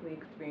directly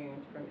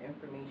experienced from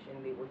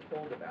information they were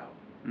told about.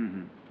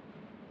 Mm-hmm.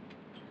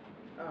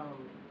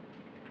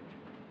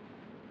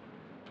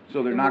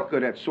 So they're not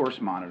good at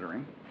source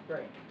monitoring.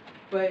 Right.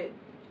 But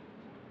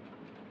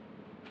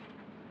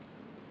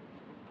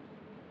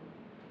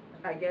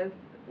I guess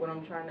what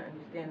I'm trying to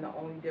understand, the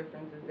only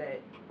difference is that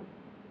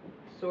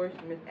source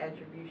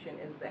misattribution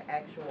is the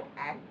actual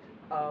act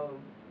of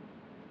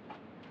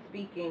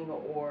speaking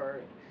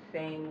or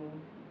saying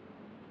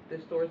the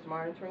source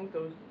monitoring.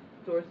 So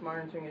source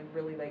monitoring is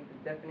really like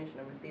the definition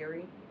of a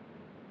theory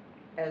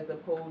as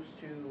opposed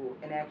to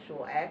an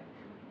actual act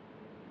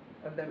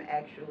of them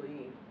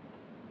actually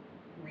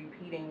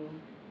repeating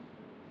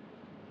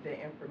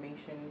the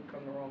information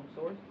from the wrong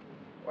source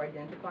or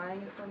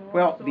identifying it from the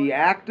wrong source. The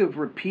act of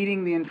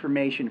repeating the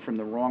information from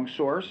the wrong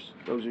source,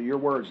 those are your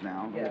words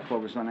now, Yeah. we'll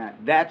focus on that.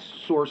 That's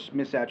source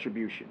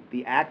misattribution.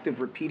 The act of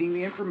repeating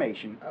the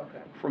information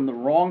from the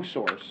wrong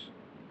source,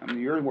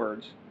 your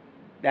words,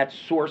 that's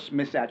source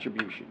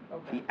misattribution.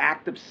 Okay. The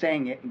act of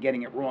saying it and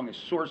getting it wrong is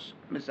source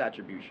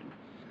misattribution.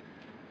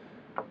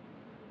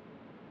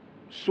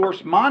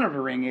 Source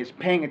monitoring is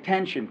paying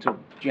attention to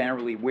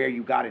generally where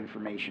you got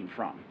information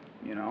from,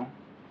 you know.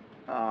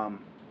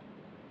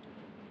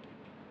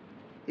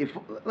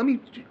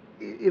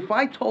 If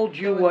I told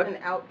you so what an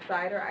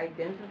outsider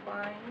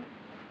identifying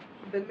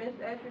the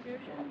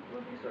misattribution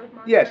would be source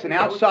monitoring? Yes, an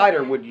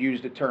outsider would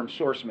use the term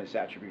source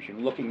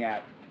misattribution, looking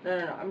at.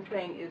 No. I'm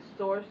saying is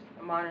source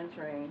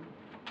monitoring,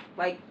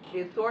 like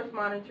is source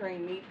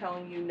monitoring me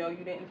telling you no,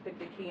 you didn't stick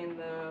the key in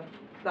the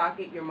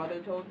socket, your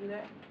mother told you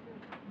that?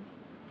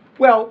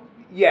 Well,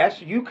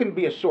 yes, you can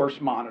be a source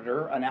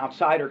monitor. An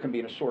outsider can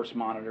be a source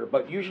monitor,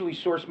 but usually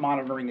source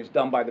monitoring is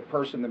done by the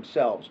person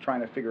themselves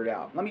trying to figure it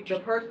out. The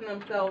person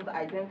themselves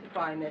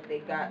identifying that they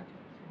got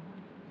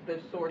the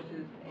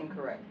sources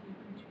incorrect.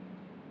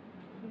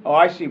 Oh,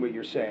 I see what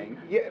you're saying.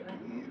 Yeah.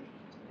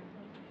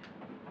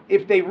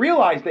 If they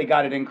realize they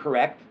got it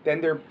incorrect, then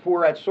they're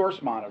poor at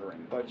source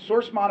monitoring. But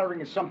source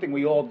monitoring is something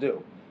we all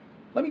do.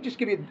 Let me just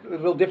give you a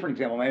little different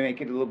example, maybe make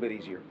it a little bit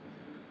easier.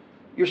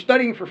 You're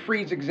studying for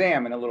Freed's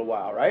exam in a little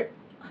while, right?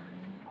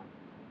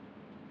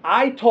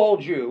 I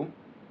told you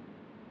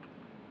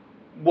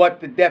what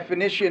the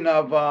definition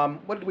of,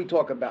 what did we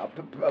talk about?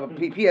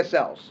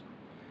 PSLs.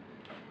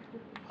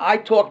 I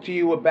talked to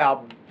you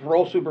about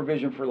parole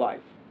supervision for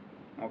life,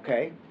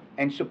 okay?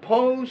 And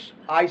suppose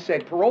I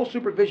said parole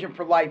supervision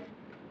for life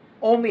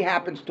only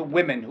happens to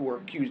women who are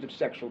accused of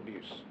sexual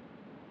abuse,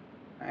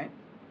 right?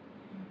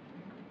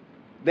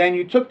 Then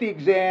you took the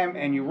exam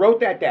and you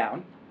wrote that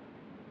down,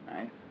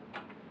 right?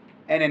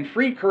 And then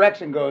Freed corrects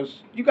and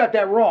goes, you got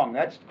that wrong.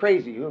 That's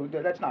crazy.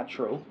 That's not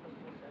true.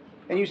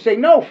 And you say,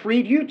 no,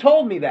 Freed, you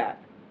told me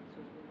that.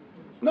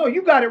 No,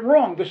 you got it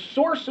wrong. The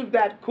source of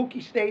that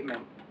kooky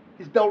statement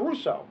is Del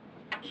Russo.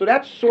 So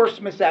that's source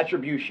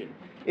misattribution.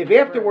 If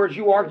afterwards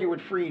you argue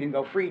with Freed and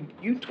go, Freed,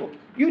 you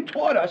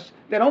taught us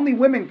that only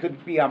women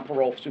could be on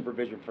parole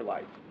supervision for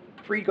life.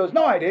 Freed goes,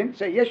 no, I didn't.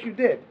 Say, yes, you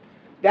did.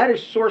 That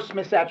is source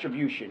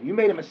misattribution. You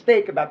made a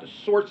mistake about the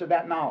source of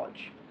that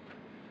knowledge.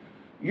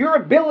 Your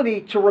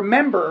ability to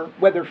remember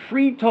whether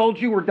Freed told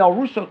you or Del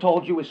Russo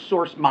told you is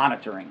source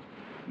monitoring.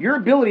 Your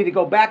ability to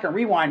go back and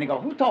rewind and go,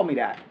 who told me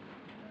that?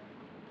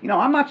 You know,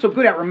 I'm not so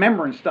good at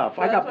remembering stuff.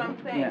 So that's what I'm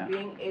saying.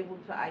 Being able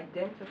to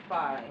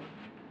identify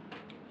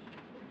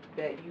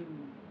that you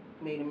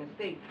made a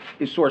mistake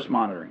is source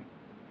monitoring.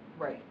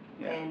 Right.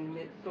 Yeah. And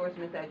source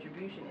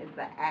misattribution is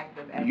the act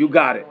of actually you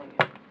got it. doing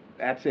it.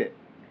 That's it.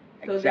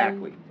 So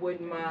Exactly. Then would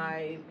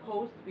my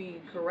post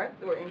be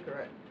correct or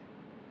incorrect?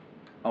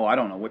 Oh, I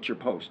don't know. What's your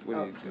post?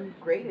 What you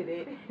graded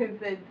it. It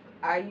says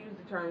I use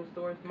the term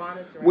source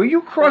monitoring. Were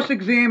you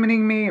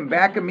cross-examining me and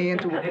backing me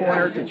into a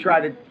corner to try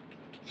to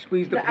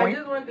squeeze the point? I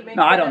just wanted to make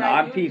no, sure I don't that know.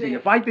 I I'm teasing. it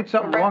If I did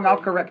something wrong,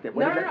 I'll correct it.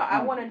 No.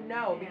 I want to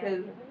know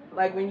because,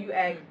 like, when you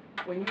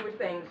were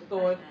saying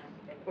source,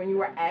 when you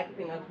were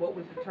asking us what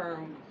was the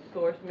term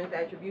source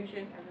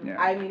misattribution, yeah.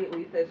 I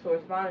immediately said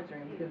source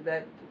monitoring because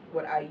that's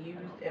what I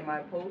used in my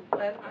post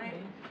last night.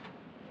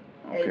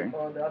 Okay.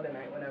 Or the other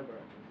night, whatever.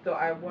 So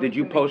I wanted Did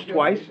you to post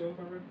twice? I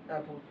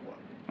posted once.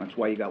 That's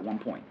why you got 1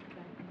 point.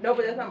 No,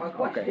 but that's not my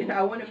question. Okay.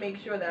 I want to make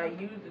sure that I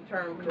use the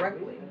term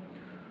correctly.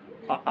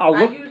 I'll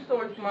look. I use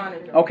source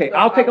monitoring. Okay, so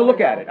I'll take a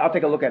look at it. I'll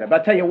take a look at it. But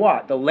I'll tell you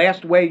what, the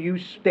last way you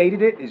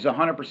stated it is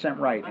 100%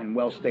 right and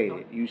well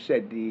stated. You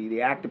said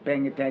the act of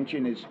paying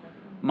attention is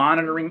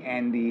monitoring,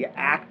 and the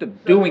act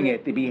of doing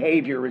it, the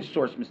behavior, is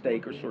source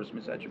mistake or source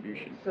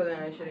misattribution. So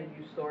then I should have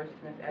used source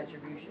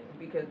misattribution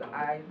because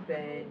I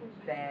said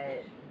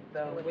that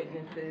the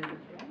witnesses,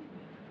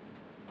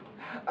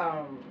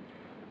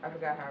 I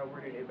forgot how I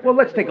worded it. Well,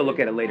 let's take a look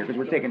at it later because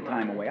we're taking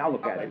time away. I'll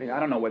look at it. I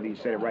don't know whether you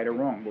said it right or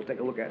wrong. We'll take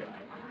a look at it.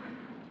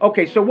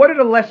 Okay, so what are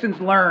the lessons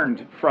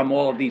learned from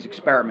all of these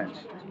experiments?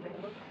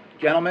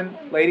 Gentlemen,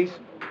 ladies?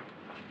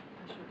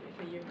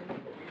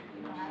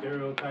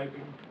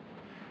 Stereotyping.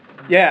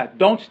 Yeah,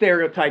 don't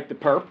stereotype the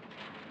perp.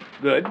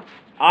 Good.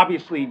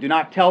 Obviously, do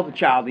not tell the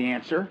child the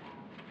answer.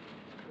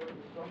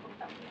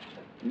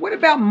 What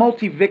about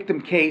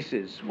multi-victim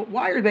cases?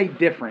 Why are they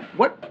different?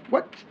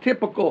 What's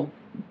typical,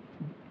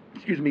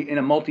 in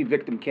a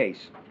multi-victim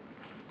case?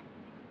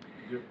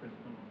 Different?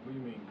 What do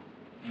you mean?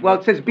 Well,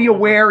 it says be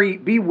wary,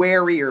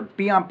 or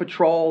be on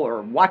patrol,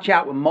 or watch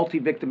out with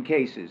multi-victim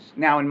cases.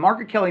 Now, in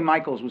Margaret Kelly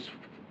Michaels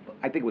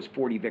I think it was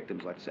 40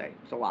 victims, let's say.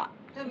 It's a lot.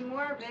 The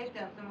more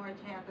victims, the more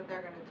chance that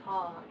they're going to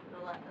talk.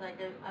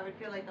 I would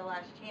feel like the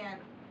less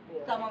chance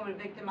someone would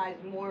victimize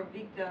more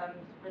victims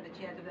for the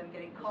chance of them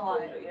getting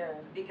caught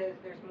because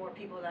there's more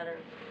people that are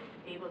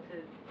able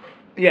to.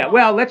 Yeah,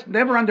 well, let's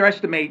never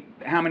underestimate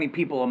how many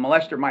people a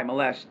molester might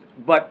molest,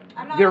 but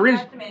I'm not there is.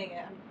 underestimating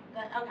it.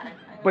 Okay.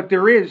 But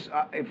there is,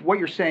 if what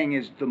you're saying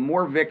is the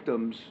more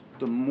victims,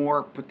 the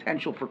more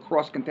potential for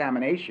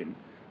cross-contamination,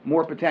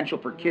 more potential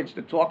for kids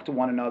to talk to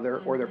one another,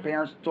 or their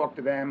parents to talk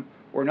to them,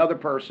 or another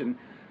person.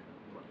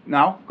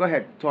 No? Go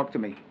ahead, talk to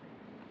me.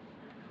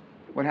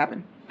 What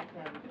happened?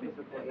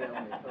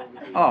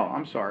 Oh,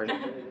 I'm sorry.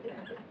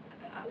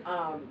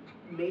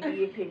 Maybe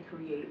it can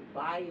create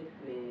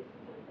biasness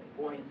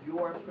on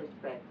your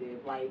perspective.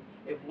 Like,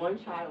 if one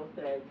child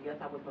says, yes,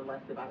 I was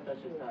molested by such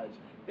and such,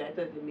 that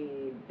doesn't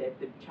mean that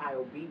the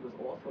child B was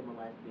also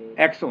molested.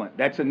 Excellent.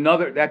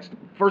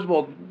 First of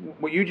all,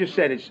 what you just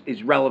said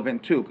is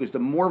relevant too, because the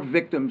more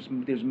victims,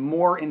 there's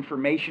more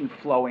information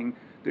flowing,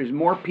 there's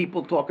more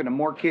people talking to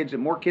more kids,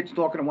 and more kids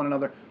talking to one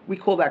another. We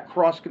call that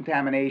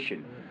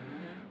cross-contamination.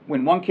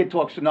 When one kid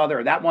talks to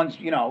another, that one's,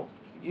 you know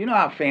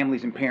how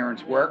families and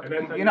parents work.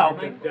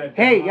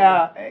 Hey,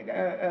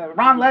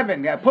 Ron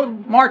Levin, put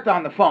Martha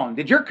on the phone.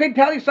 Did your kid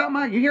tell you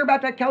something? You hear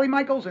about that Kelly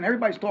Michaels? And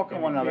everybody's talking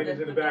to one another. In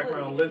the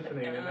background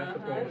listening, and that's the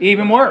problem.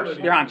 Even worse,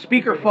 they're on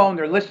speakerphone,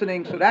 they're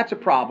listening, so that's a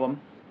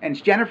problem. And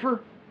it's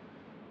Jennifer?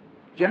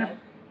 Jennifer?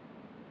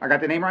 I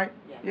got the name right?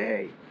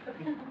 Yay.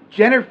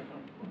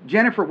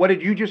 Jennifer, what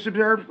did you just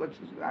observe?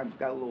 I've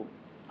got a little.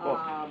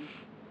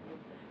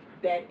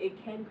 That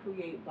it can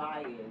create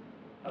bias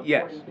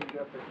according to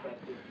your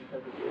perspective,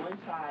 because if one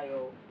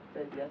child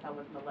says, yes, I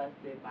was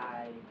molested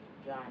by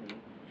Johnny,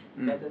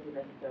 that doesn't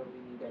necessarily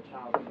mean that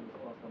child is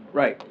also molested.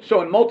 Right.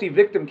 So in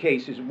multi-victim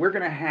cases, we're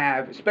going to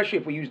have, especially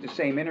if we use the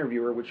same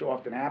interviewer, which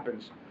often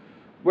happens,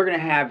 we're going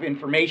to have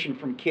information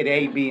from kid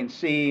A, B, and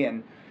C,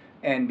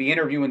 and be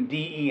interviewing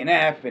D, E, and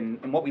F,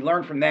 and what we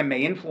learn from them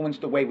may influence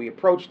the way we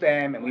approach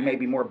them, and we may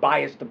be more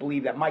biased to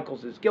believe that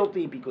Michaels is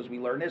guilty because we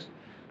learn this.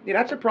 Yeah,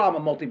 that's a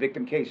problem in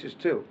multi-victim cases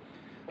too.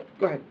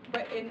 Go ahead.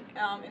 But in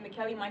the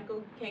Kelly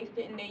Michael case,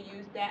 didn't they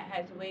use that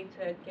as a way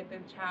to get the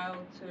child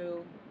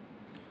to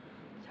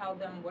tell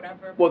them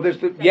whatever? Well, there's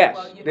the said, yes,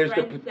 well, your there's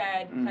friend the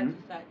said such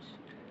and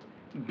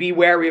such. Be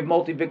wary of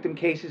multi-victim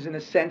cases in the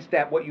sense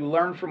that what you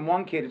learn from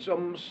one kid, it's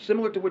almost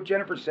similar to what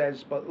Jennifer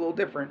says, but a little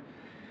different.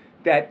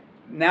 That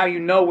now you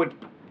know what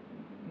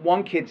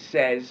one kid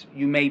says,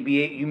 you may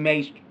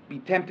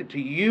be tempted to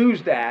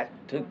use that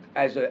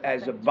as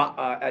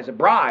a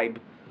bribe,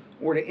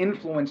 or to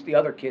influence the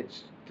other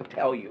kids to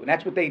tell you. And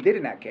that's what they did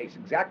in that case,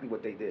 exactly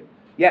what they did.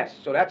 Yes,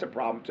 so that's a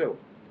problem too.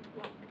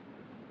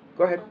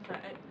 Go ahead.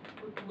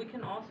 We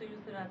can also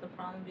use it as a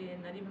problem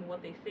being not even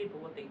what they say,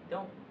 but what they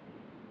don't.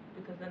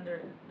 Because then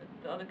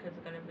the other kids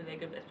are gonna be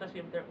like, especially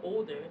if they're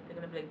older, they're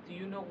gonna be like, do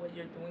you know what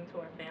you're doing to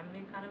our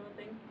family, kind of a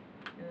thing.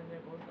 And then there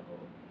goes the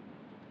whole.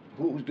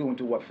 Who's doing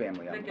to what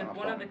family? Like if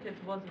one of the kids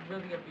was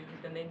really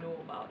abused and they knew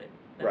about it,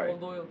 that Right.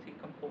 whole loyalty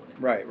component.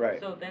 Right, right.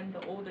 So then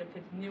the older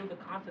kids knew the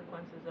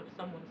consequences of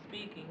someone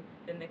speaking,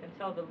 then they can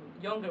tell the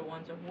younger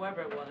ones or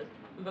whoever it was,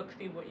 look,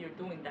 see what you're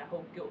doing, that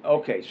whole guilt.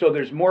 Okay, so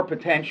there's more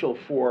potential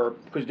for,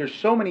 because there's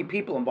so many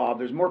people involved,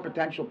 there's more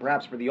potential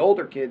perhaps for the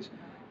older kids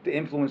to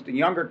influence the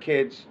younger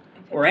kids,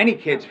 or any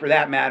kids for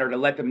that matter, to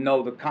let them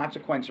know the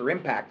consequence or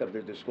impact of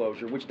their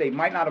disclosure, which they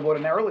might not have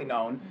ordinarily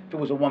known if it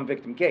was a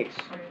one-victim case.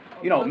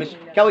 You know, Miss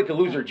Kelly could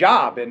lose her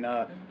job, and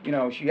you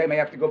know, she may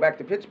have to go back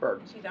to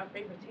Pittsburgh. She's our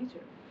favorite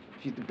teacher.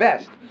 She's the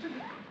best.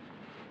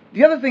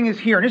 The other thing is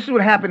here, and this is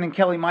what happened in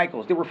Kelly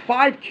Michaels. There were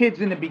 5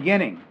 kids in the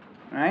beginning,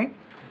 right?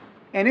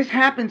 And this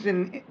happens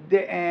in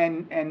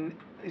and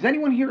is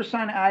anyone here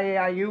assigned to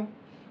IAIU?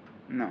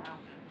 No.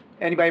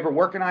 Anybody ever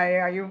work in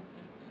IAIU?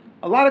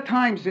 A lot of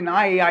times in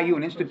IAIU,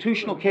 in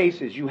institutional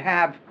cases, you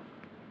have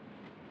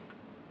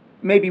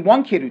maybe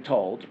 1 kid who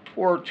told,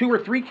 or 2 or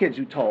 3 kids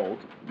who told,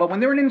 but when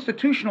they're in an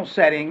institutional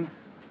setting,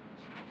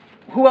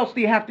 who else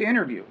do you have to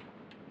interview?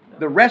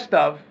 The rest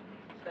of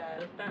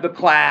the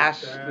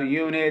class, the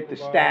unit, the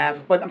staff,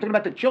 but I'm talking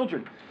about the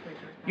children.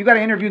 You got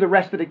to interview the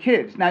rest of the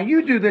kids. Now,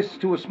 you do this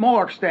to a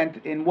smaller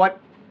extent in what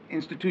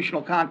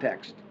institutional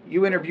context?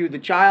 You interview the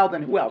child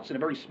and who else in a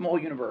very small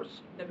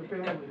universe?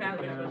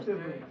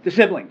 The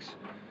siblings.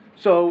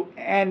 So,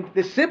 and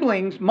the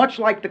siblings, much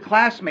like the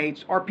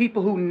classmates, are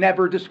people who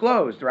never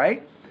disclosed,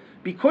 right?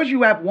 Because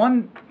you have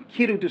one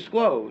kid who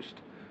disclosed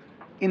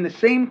in the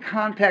same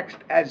context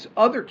as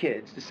other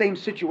kids, the same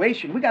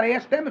situation, we got to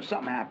ask them if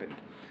something happened.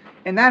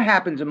 And that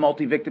happens in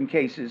multi-victim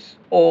cases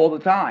all the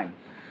time.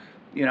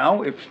 You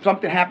know, if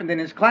something happened in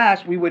his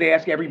class, we would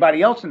ask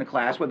everybody else in the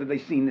class whether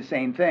they've seen the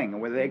same thing or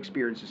whether they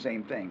experienced the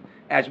same thing,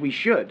 as we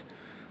should.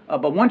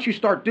 But once you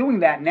start doing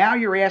that, now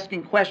you're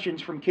asking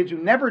questions from kids who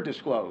never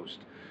disclosed.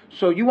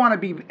 So you want to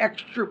be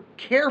extra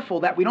careful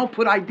that we don't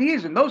put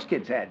ideas in those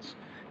kids' heads.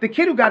 The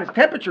kid who got his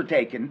temperature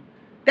taken,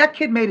 that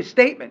kid made a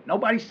statement.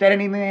 Nobody said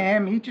anything to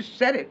him. He just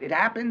said it. It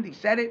happened. He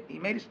said it. He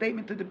made a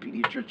statement to the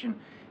pediatrician.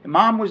 And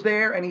mom was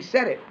there, and he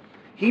said it.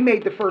 He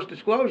made the first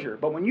disclosure.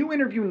 But when you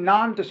interview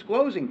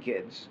non-disclosing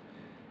kids,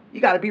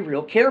 you got to be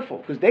real careful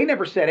because they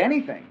never said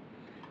anything.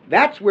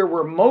 That's where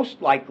we're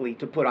most likely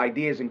to put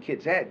ideas in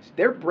kids' heads.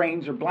 Their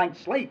brains are blank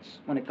slates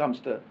when it comes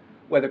to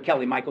whether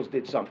Kelly Michaels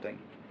did something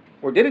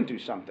or didn't do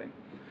something.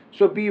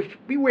 So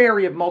be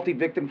wary of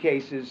multi-victim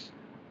cases.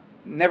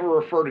 Never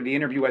refer to the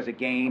interview as a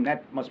game.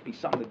 That must be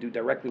something to do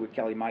directly with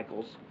Kelly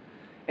Michaels.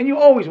 And you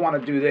always want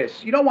to do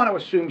this. You don't want to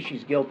assume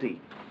she's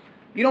guilty.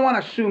 You don't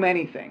want to assume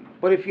anything.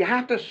 But if you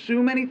have to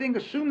assume anything,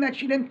 assume that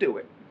she didn't do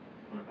it.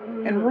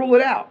 And rule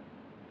it out.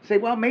 Say,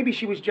 well, maybe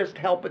she was just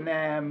helping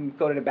them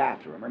go to the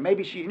bathroom. Or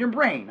maybe she, in your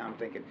brain, I'm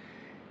thinking.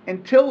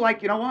 Until,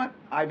 like, you know what?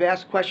 I've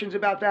asked questions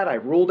about that. I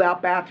ruled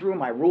out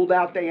bathroom. I ruled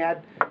out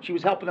she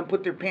was helping them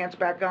put their pants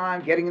back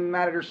on, getting them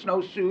out of their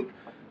snowsuit.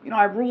 You know,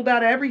 I ruled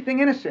out everything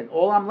innocent.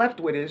 All I'm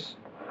left with is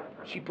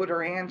she put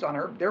her hands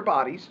on their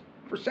bodies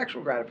for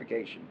sexual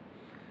gratification.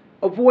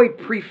 Avoid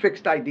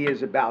prefixed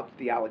ideas about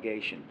the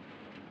allegation.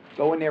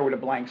 Go in there with a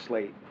blank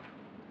slate.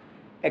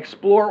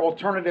 Explore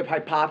alternative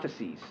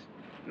hypotheses.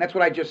 And that's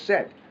what I just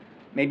said.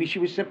 Maybe she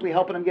was simply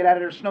helping them get out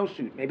of their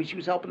snowsuit. Maybe she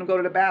was helping them go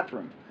to the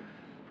bathroom.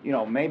 You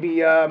know,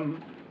 maybe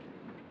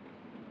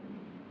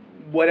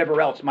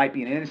whatever else might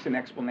be an innocent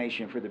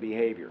explanation for the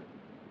behavior.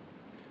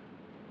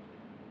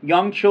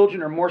 Young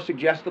children are more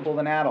suggestible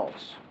than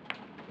adults.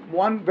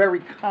 One very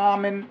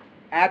common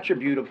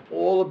attribute of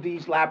all of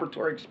these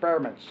laboratory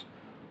experiments.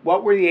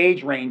 What were the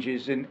age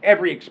ranges in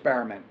every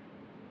experiment?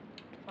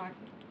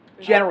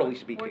 Generally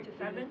speaking. 4 to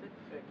 7?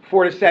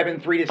 4 to 7,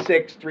 3 to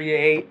 6, 3 to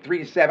 8, 3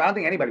 to 7. I don't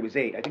think anybody was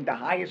 8. I think the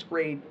highest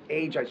grade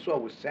age I saw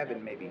was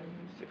 7, maybe.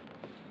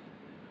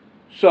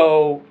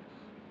 So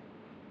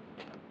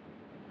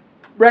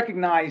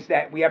recognize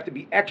that we have to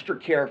be extra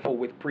careful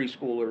with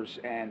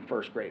preschoolers and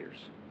first graders.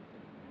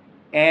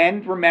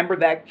 And remember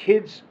that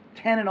kids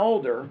 10 and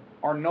older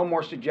are no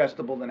more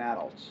suggestible than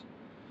adults.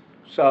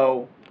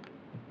 So,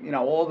 you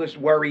know, all this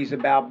worries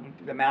about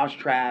the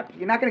mousetrap,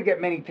 you're not going to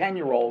get many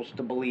 10-year-olds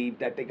to believe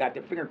that they got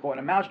their finger caught in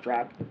a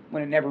mousetrap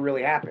when it never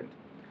really happened.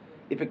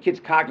 If a kid's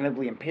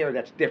cognitively impaired,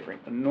 that's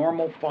different. A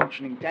normal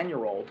functioning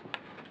 10-year-old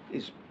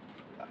is,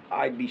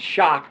 I'd be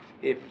shocked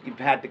if you've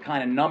had the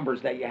kind of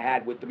numbers that you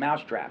had with the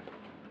mousetrap.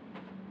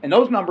 And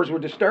those numbers were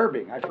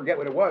disturbing. I forget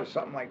what it was,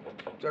 something like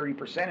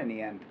 30% in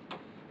the end.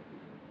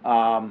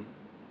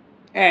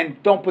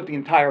 And don't put the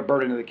entire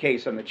burden of the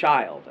case on the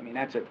child. I mean,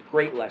 that's a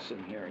great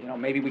lesson here. You know,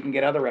 maybe we can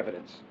get other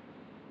evidence.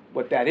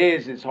 What that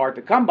is hard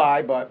to come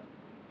by, but,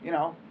 you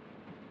know,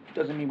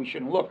 doesn't mean we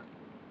shouldn't look.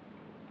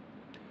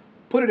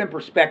 Put it in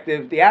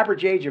perspective, the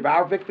average age of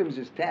our victims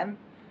is 10.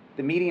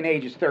 The median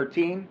age is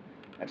 13.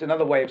 That's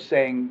another way of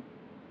saying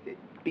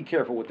be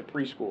careful with the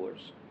preschoolers.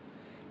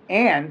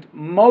 And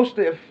most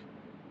of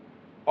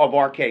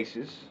our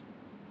cases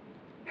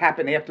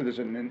happen after there's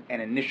an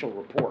initial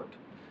report.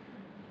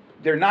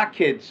 They're not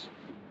kids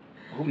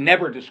who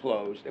never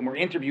disclosed, and we're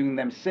interviewing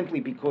them simply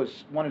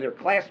because one of their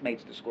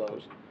classmates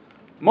disclosed.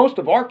 Most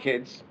of our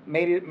kids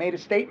made a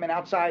statement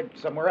outside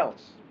somewhere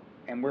else,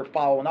 and we're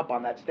following up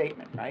on that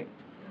statement, right?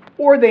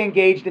 Or they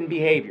engaged in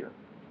behavior.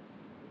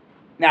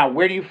 Now,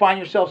 where do you find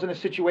yourselves in a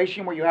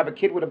situation where you have a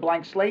kid with a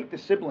blank slate? The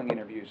sibling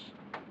interviews.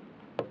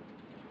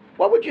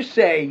 What would you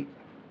say?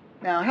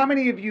 Now, how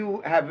many of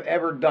you have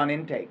ever done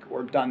intake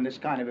or done this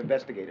kind of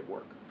investigative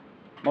work?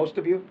 Most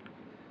of you?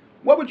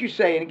 What would you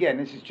say, and again,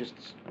 this is just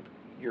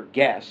your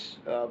guess,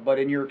 but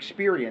in your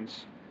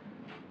experience,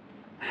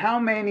 how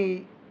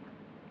many,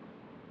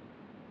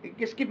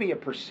 just give me a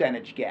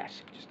percentage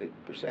guess, just a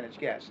percentage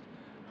guess.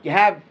 You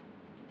have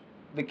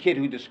the kid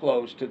who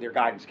disclosed to their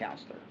guidance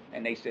counselor,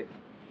 and they said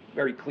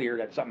very clear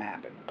that something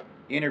happened.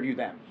 You interview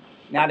them.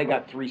 Now they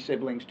got 3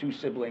 siblings, 2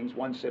 siblings,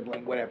 1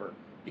 sibling, whatever.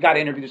 You got to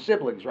interview the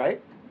siblings,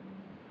 right?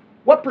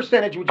 What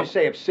percentage would you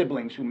say of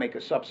siblings who make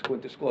a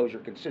subsequent disclosure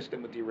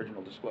consistent with the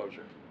original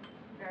disclosure?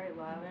 Very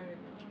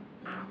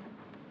low.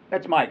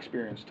 That's my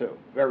experience too.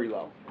 Very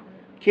low.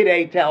 Kid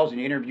A tells, and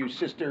you interview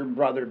sister and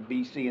brother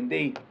B, C, and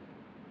D.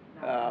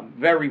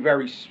 Very,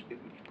 very,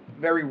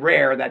 very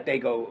rare that they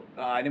go,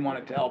 I didn't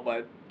want to tell,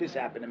 but this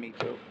happened to me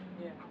too.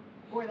 Yeah.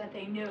 Or that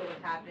they knew it was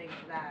happening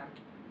to them.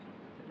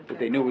 That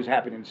they knew it was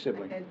happening to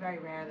siblings. It's very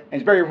rare that.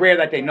 And it's very rare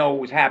that they know it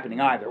was happening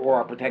either, or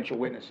are potential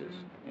witnesses.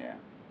 Yeah.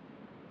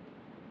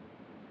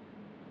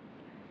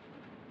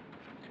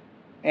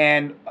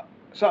 And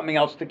something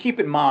else to keep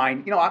in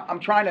mind, you know, I'm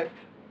trying to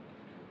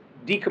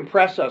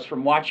decompress us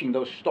from watching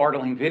those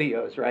startling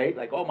videos, right?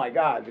 Like, oh my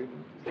God, is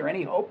there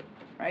any hope?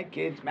 Right?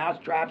 Kids, mouse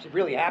traps, it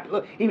really happened.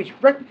 Look, he was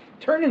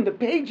turning the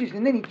pages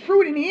and then he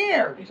threw it in the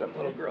air. Some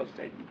little girl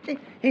said,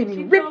 and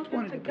he ripped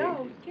one of the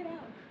pages. Get out.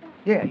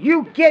 Yeah,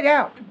 you get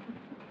out.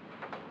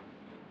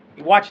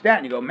 You watch that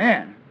and you go,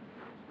 man,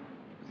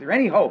 is there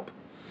any hope?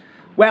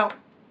 Well,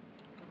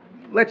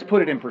 let's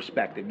put it in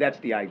perspective. That's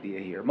the idea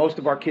here. Most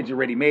of our kids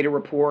already made a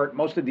report.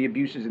 Most of the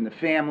abuse is in the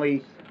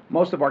family.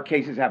 Most of our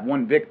cases have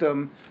one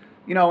victim.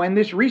 You know, and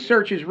this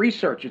research is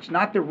research. It's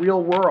not the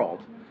real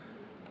world.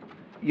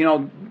 You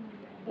know,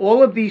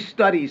 all of these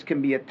studies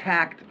can be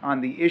attacked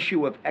on the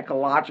issue of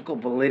ecological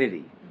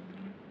validity.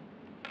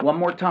 One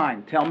more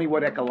time, tell me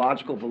what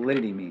ecological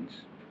validity means.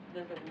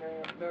 Does it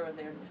mirror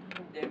their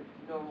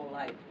normal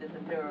life? Does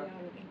it mirror?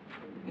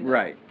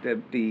 Right.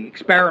 The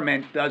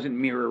experiment doesn't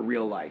mirror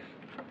real life.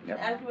 Yep.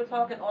 As you were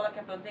talking, all I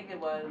kept on thinking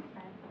was,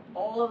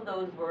 all of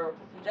those were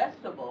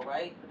suggestible,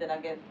 right? But then I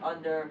guess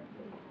under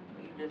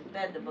what you just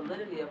said, the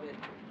validity of it,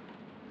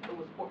 it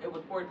was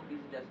for it to be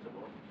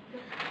suggestible.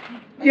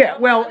 Yeah,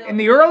 well, in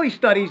the early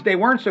studies, they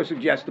weren't so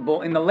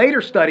suggestible. In the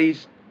later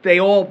studies,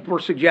 they all were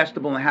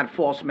suggestible and had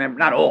false memory.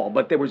 Not all,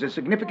 but there was a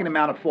significant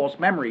amount of false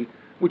memory,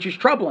 which is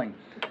troubling.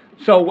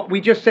 So what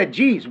we just said,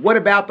 geez, what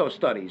about those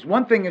studies?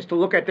 One thing is to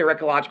look at their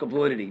ecological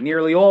validity.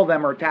 Nearly all of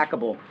them are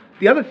attackable.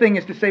 The other thing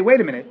is to say, wait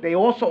a minute, they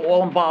also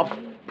all involve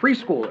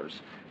preschoolers.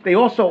 They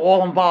also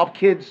all involve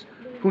kids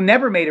who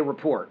never made a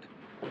report.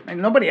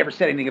 And nobody ever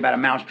said anything about a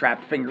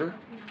mousetrap finger.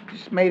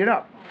 Just made it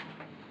up.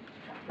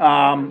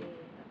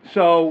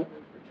 So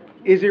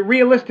is it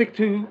realistic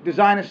to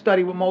design a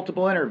study with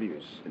multiple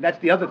interviews? That's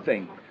the other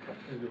thing.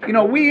 You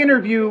know, we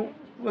interview,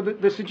 well,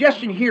 the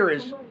suggestion here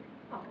is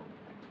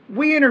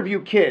we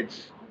interview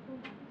kids.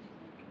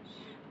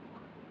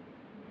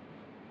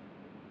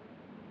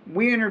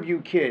 We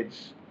interview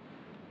kids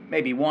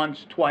maybe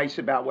once, twice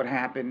about what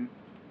happened,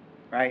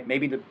 right?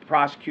 Maybe the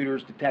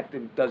prosecutor's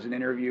detective does an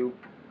interview.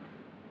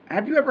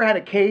 Have you ever had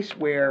a case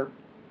where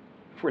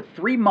for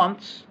 3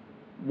 months,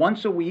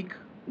 once a week,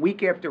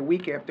 week after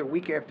week after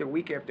week after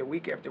week after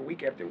week after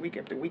week after week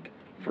after week,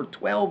 for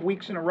 12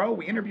 weeks in a row,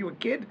 we interview a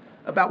kid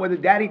about whether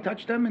daddy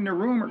touched them in their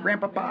room or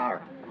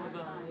grandpapa?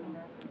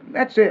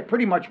 That's it,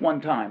 pretty much one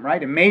time,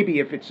 right? And maybe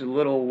if it's a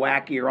little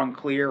wacky or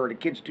unclear or the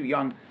kid's too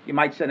young, you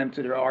might send them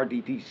to their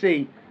RDTC,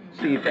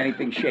 see if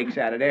anything shakes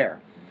out of there.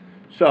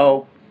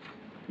 So,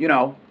 you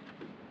know,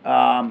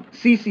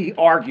 Cece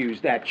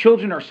argues that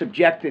children are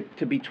subjected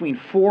to between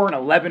 4 and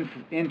 11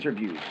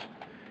 interviews.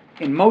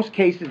 In most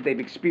cases, they've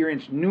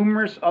experienced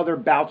numerous other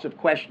bouts of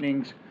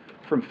questionings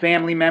from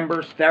family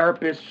members,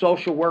 therapists,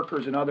 social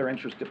workers, and other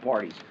interested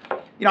parties.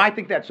 You know, I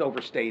think that's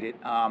overstated.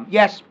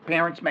 Yes,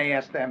 parents may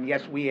ask them.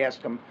 Yes, we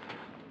ask them.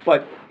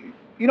 But,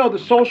 you know, the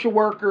social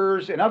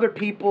workers and other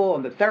people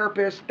and the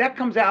therapists, that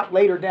comes out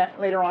later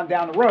on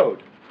down the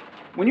road.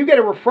 When you get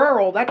a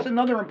referral, that's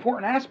another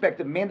important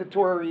aspect of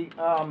mandatory,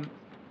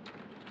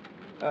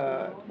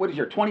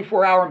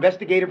 24-hour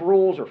investigative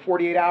rules or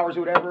 48 hours or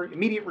whatever,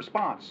 immediate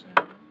response.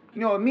 You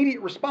know,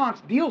 immediate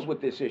response deals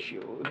with this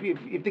issue.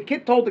 If the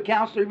kid told the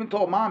counselor, even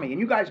told mommy, and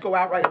you guys go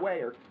out right away,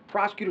 or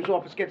prosecutor's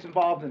office gets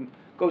involved and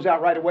goes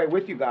out right away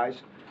with you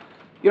guys,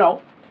 you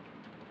know,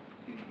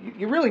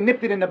 you really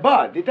nipped it in the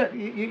bud.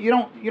 You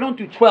don't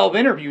do 12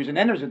 interviews and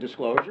then there's a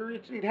disclosure.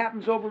 It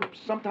happens over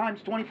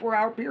sometimes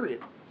 24-hour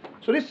period.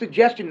 So this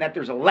suggestion that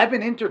there's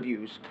 11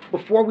 interviews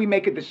before we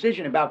make a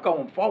decision about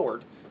going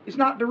forward is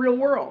not the real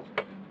world.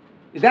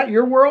 Is that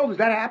your world? Does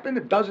that happen?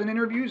 A dozen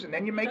interviews and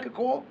then you make a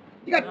call?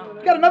 You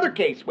got another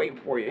case waiting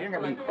for you.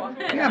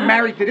 You're not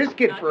married to this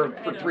kid for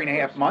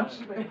 3.5 months.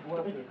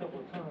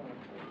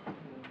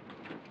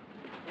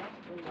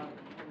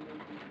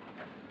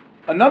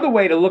 Another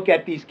way to look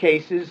at these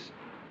cases,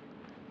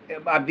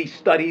 of these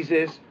studies,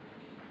 is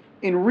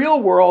in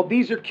real world,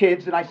 these are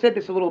kids, and I said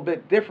this a little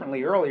bit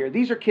differently earlier,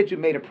 these are kids who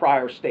made a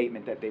prior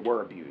statement that they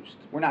were abused.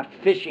 We're not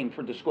fishing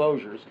for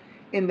disclosures.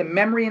 In the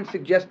memory and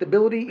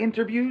suggestibility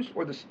interviews,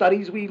 or the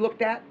studies we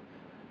looked at,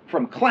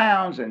 from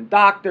clowns and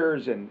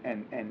doctors and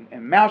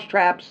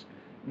mousetraps,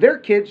 they're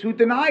kids who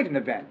denied an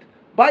event.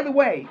 By the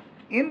way,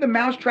 in the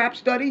mousetrap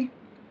study,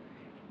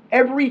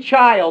 every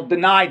child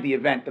denied the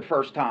event the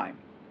first time.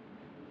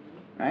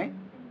 Right?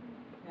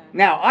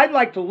 Now, I'd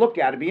like to look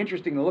at, it'd be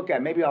interesting to look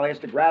at, maybe I'll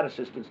ask the grad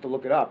assistants to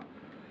look it up.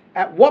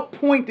 At what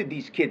point did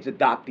these kids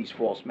adopt these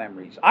false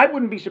memories? I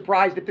wouldn't be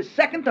surprised if the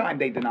second time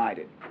they denied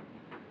it.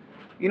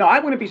 You know, I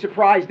wouldn't be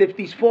surprised if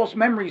these false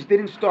memories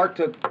didn't start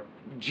to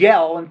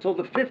gel until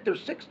the 5th or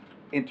 6th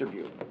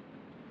interview.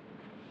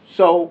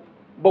 So,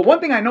 but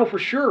one thing I know for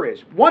sure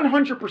is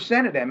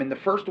 100% of them in the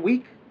first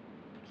week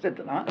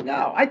said,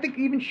 no, I think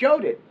he even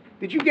showed it.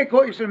 Did you get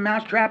caught in a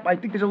mousetrap? I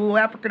think there's a little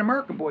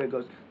African-American boy that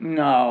goes,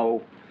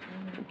 no.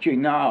 Okay,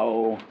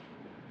 no.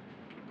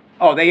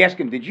 Oh, they asked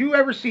him, did you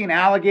ever see an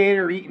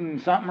alligator eating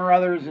something or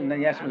others? And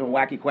they asked him a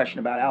wacky question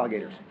about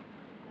alligators.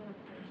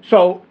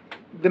 So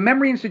the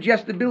memory and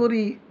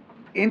suggestibility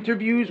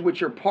interviews,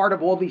 which are part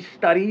of all these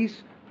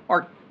studies,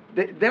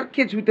 they're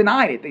kids who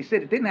denied it. They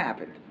said it didn't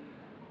happen.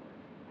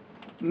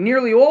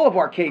 Nearly all of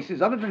our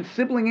cases, other than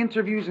sibling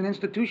interviews and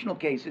institutional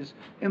cases,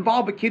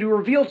 involve a kid who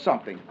revealed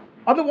something.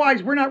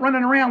 Otherwise, we're not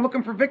running around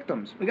looking for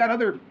victims. We got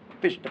other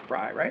fish to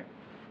fry, right?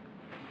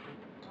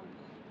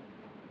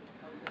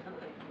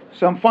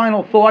 Some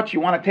final thoughts. You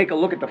want to take a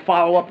look at the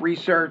follow-up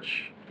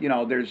research. You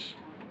know, there's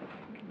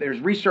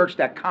research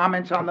that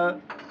comments on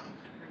the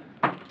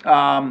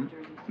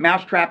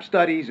mousetrap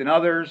studies and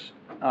others.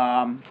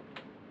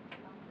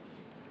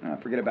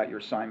 Forget about your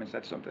assignments.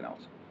 That's something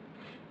else.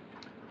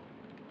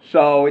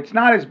 So it's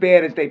not as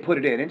bad as they put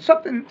it in. And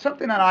something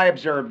that I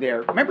observed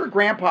there. Remember,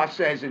 Grandpa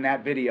says in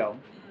that video.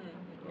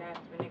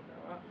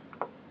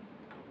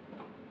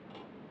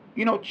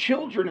 You know,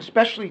 children,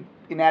 especially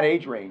in that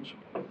age range,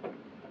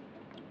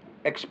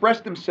 express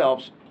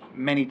themselves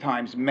many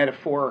times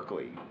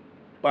metaphorically.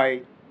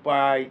 By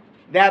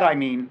that I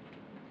mean,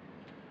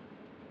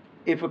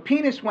 if a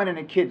penis went in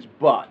a kid's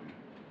butt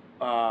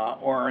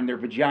or in their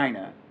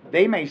vagina,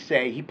 they may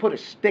say, he put a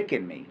stick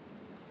in me.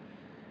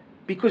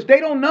 Because they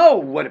don't know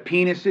what a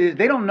penis is.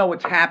 They don't know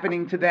what's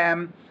happening to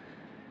them.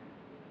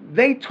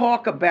 They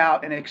talk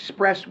about and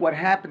express what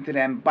happened to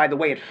them by the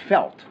way it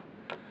felt.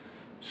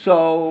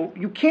 So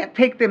you can't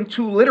take them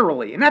too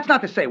literally. And that's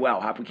not to say,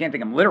 well, if we can't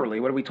take them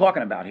literally, what are we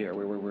talking about here?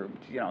 We're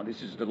you know,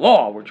 this is the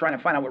law. We're trying to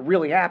find out what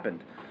really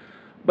happened.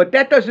 But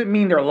that doesn't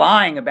mean they're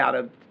lying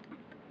about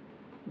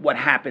what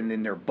happened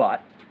in their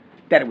butt,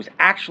 that it was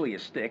actually a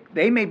stick.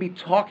 They may be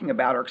talking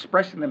about or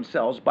expressing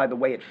themselves by the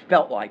way it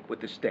felt like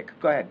with the stick.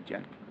 Go ahead,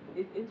 Jen.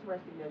 It's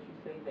interesting that you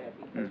say that,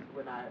 because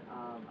when I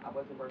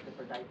wasn't working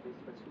for diapers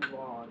for too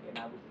long, and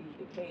I received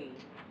the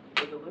case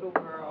where the little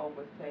girl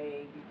was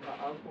saying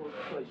her uncle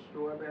put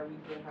strawberries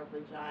in her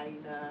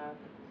vagina,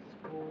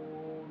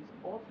 spoons,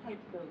 all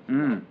types of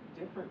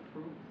different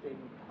fruits and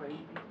crazy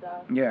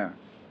stuff. Yeah.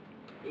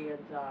 And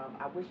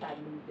I wish I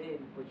knew then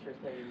what you're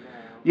saying now.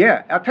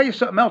 Yeah, I'll tell you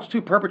something else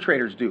too.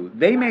 Perpetrators do.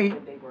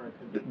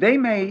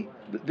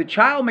 The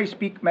child may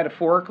speak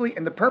metaphorically,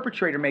 and the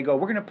perpetrator may go,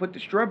 "We're going to put the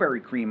strawberry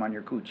cream on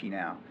your coochie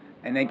now,"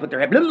 and they put their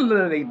head. Blah, blah,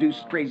 blah, they do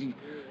crazy,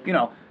 you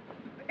know.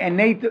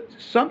 And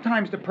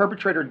sometimes the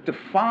perpetrator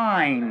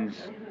define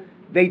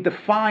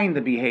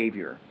the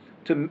behavior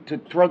to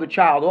throw the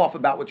child off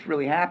about what's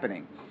really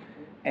happening.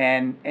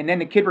 And then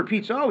the kid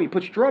repeats, oh, he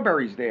put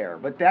strawberries there.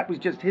 But that was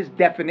just his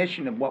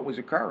definition of what was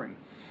occurring.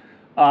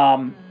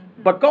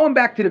 But going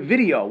back to the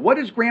video, what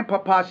does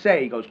Grandpapa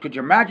say? He goes, could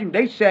you imagine?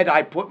 They said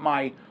I put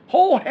my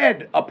whole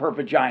head up her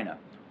vagina.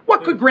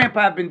 What could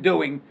Grandpa have been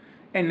doing?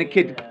 And the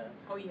kid...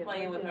 Oh, yeah,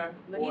 playing with her.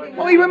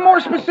 Well, even more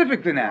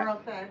specific than that.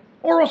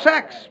 Oral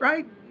sex,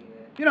 right?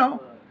 You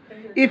know,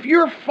 if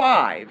you're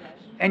 5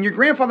 and your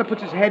grandfather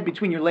puts his head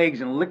between your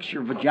legs and licks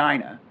your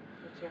vagina,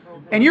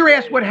 and you're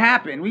asked what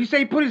happened, well, you say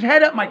he put his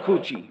head up my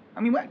coochie.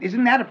 I mean,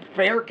 isn't that a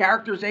fair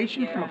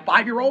characterization from a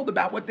 5-year-old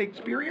about what they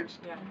experienced?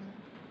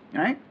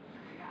 Right?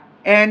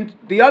 And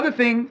the other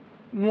thing,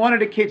 one of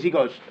the kids, he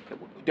goes,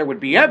 there would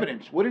be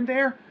evidence, wouldn't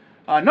there?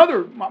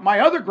 My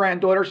other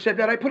granddaughter said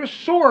that I put a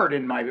sword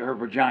in her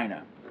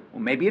vagina.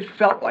 Well, maybe it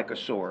felt like a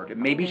sword,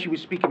 and maybe she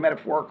was speaking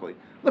metaphorically.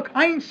 Look,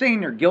 I ain't saying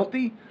they're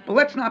guilty, but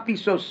let's not be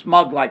so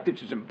smug like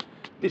this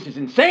is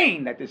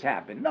insane that this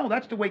happened. No,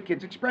 that's the way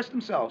kids express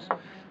themselves.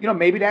 You know,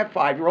 maybe that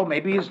 5-year-old,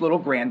 maybe his little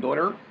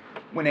granddaughter,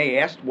 when they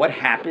asked what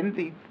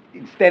happened,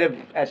 instead of,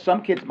 as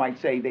some kids might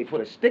say, they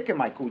put a stick in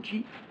my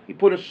coochie, he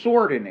put a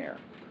sword in there.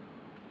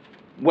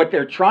 What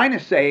they're trying to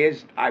say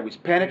is, I was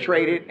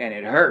penetrated and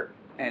it hurt,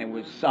 and it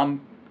was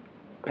some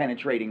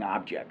penetrating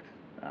object.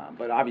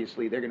 But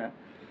obviously they're going to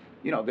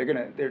you know,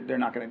 they're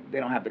not gonna, they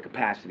don't have the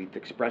capacity to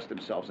express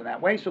themselves in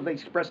that way, so they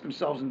express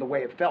themselves in the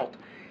way it felt.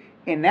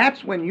 And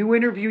that's when you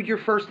interviewed your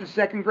first and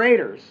second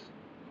graders.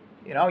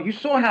 You know, you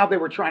saw how they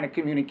were trying to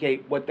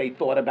communicate what they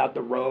thought about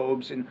the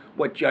robes and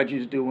what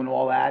judges do and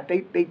all that.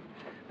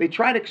 They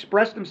try to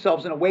express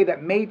themselves in a way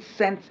that made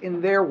sense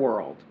in their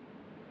world.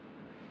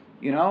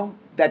 You know,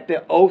 that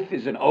the oath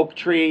is an oak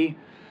tree,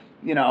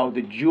 you know,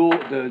 the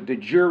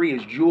jury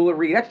is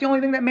jewelry. That's the only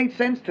thing that made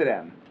sense to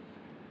them.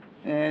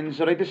 And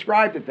so they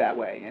described it that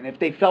way. And if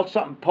they felt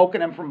something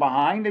poking them from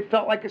behind, it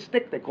felt like a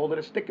stick. They called it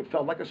a stick. It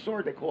felt like a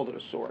sword. They called it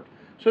a sword.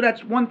 So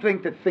that's one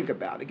thing to think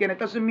about. Again, it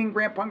doesn't mean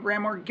Grandpa and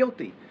Grandma are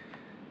guilty.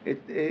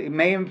 It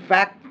may, in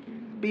fact,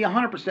 be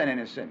 100%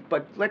 innocent.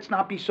 But let's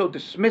not be so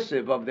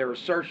dismissive of their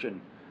assertion.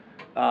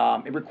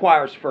 It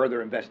requires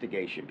further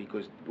investigation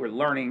because we're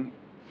learning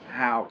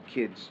how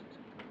kids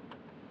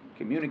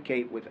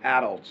communicate with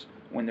adults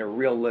when they're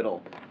real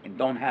little and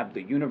don't have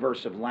the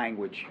universe of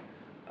language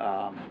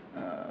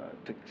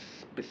to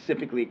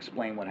specifically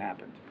explain what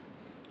happened.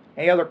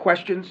 Any other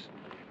questions?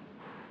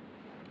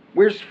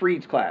 Where's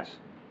Freed's class?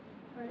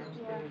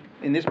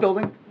 In this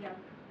building? Yeah.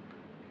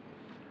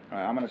 All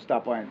right, I'm going to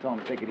stop by and tell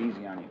him to take it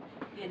easy on you.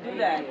 Yeah, do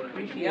that.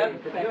 Appreciate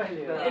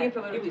it.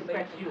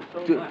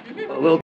 A little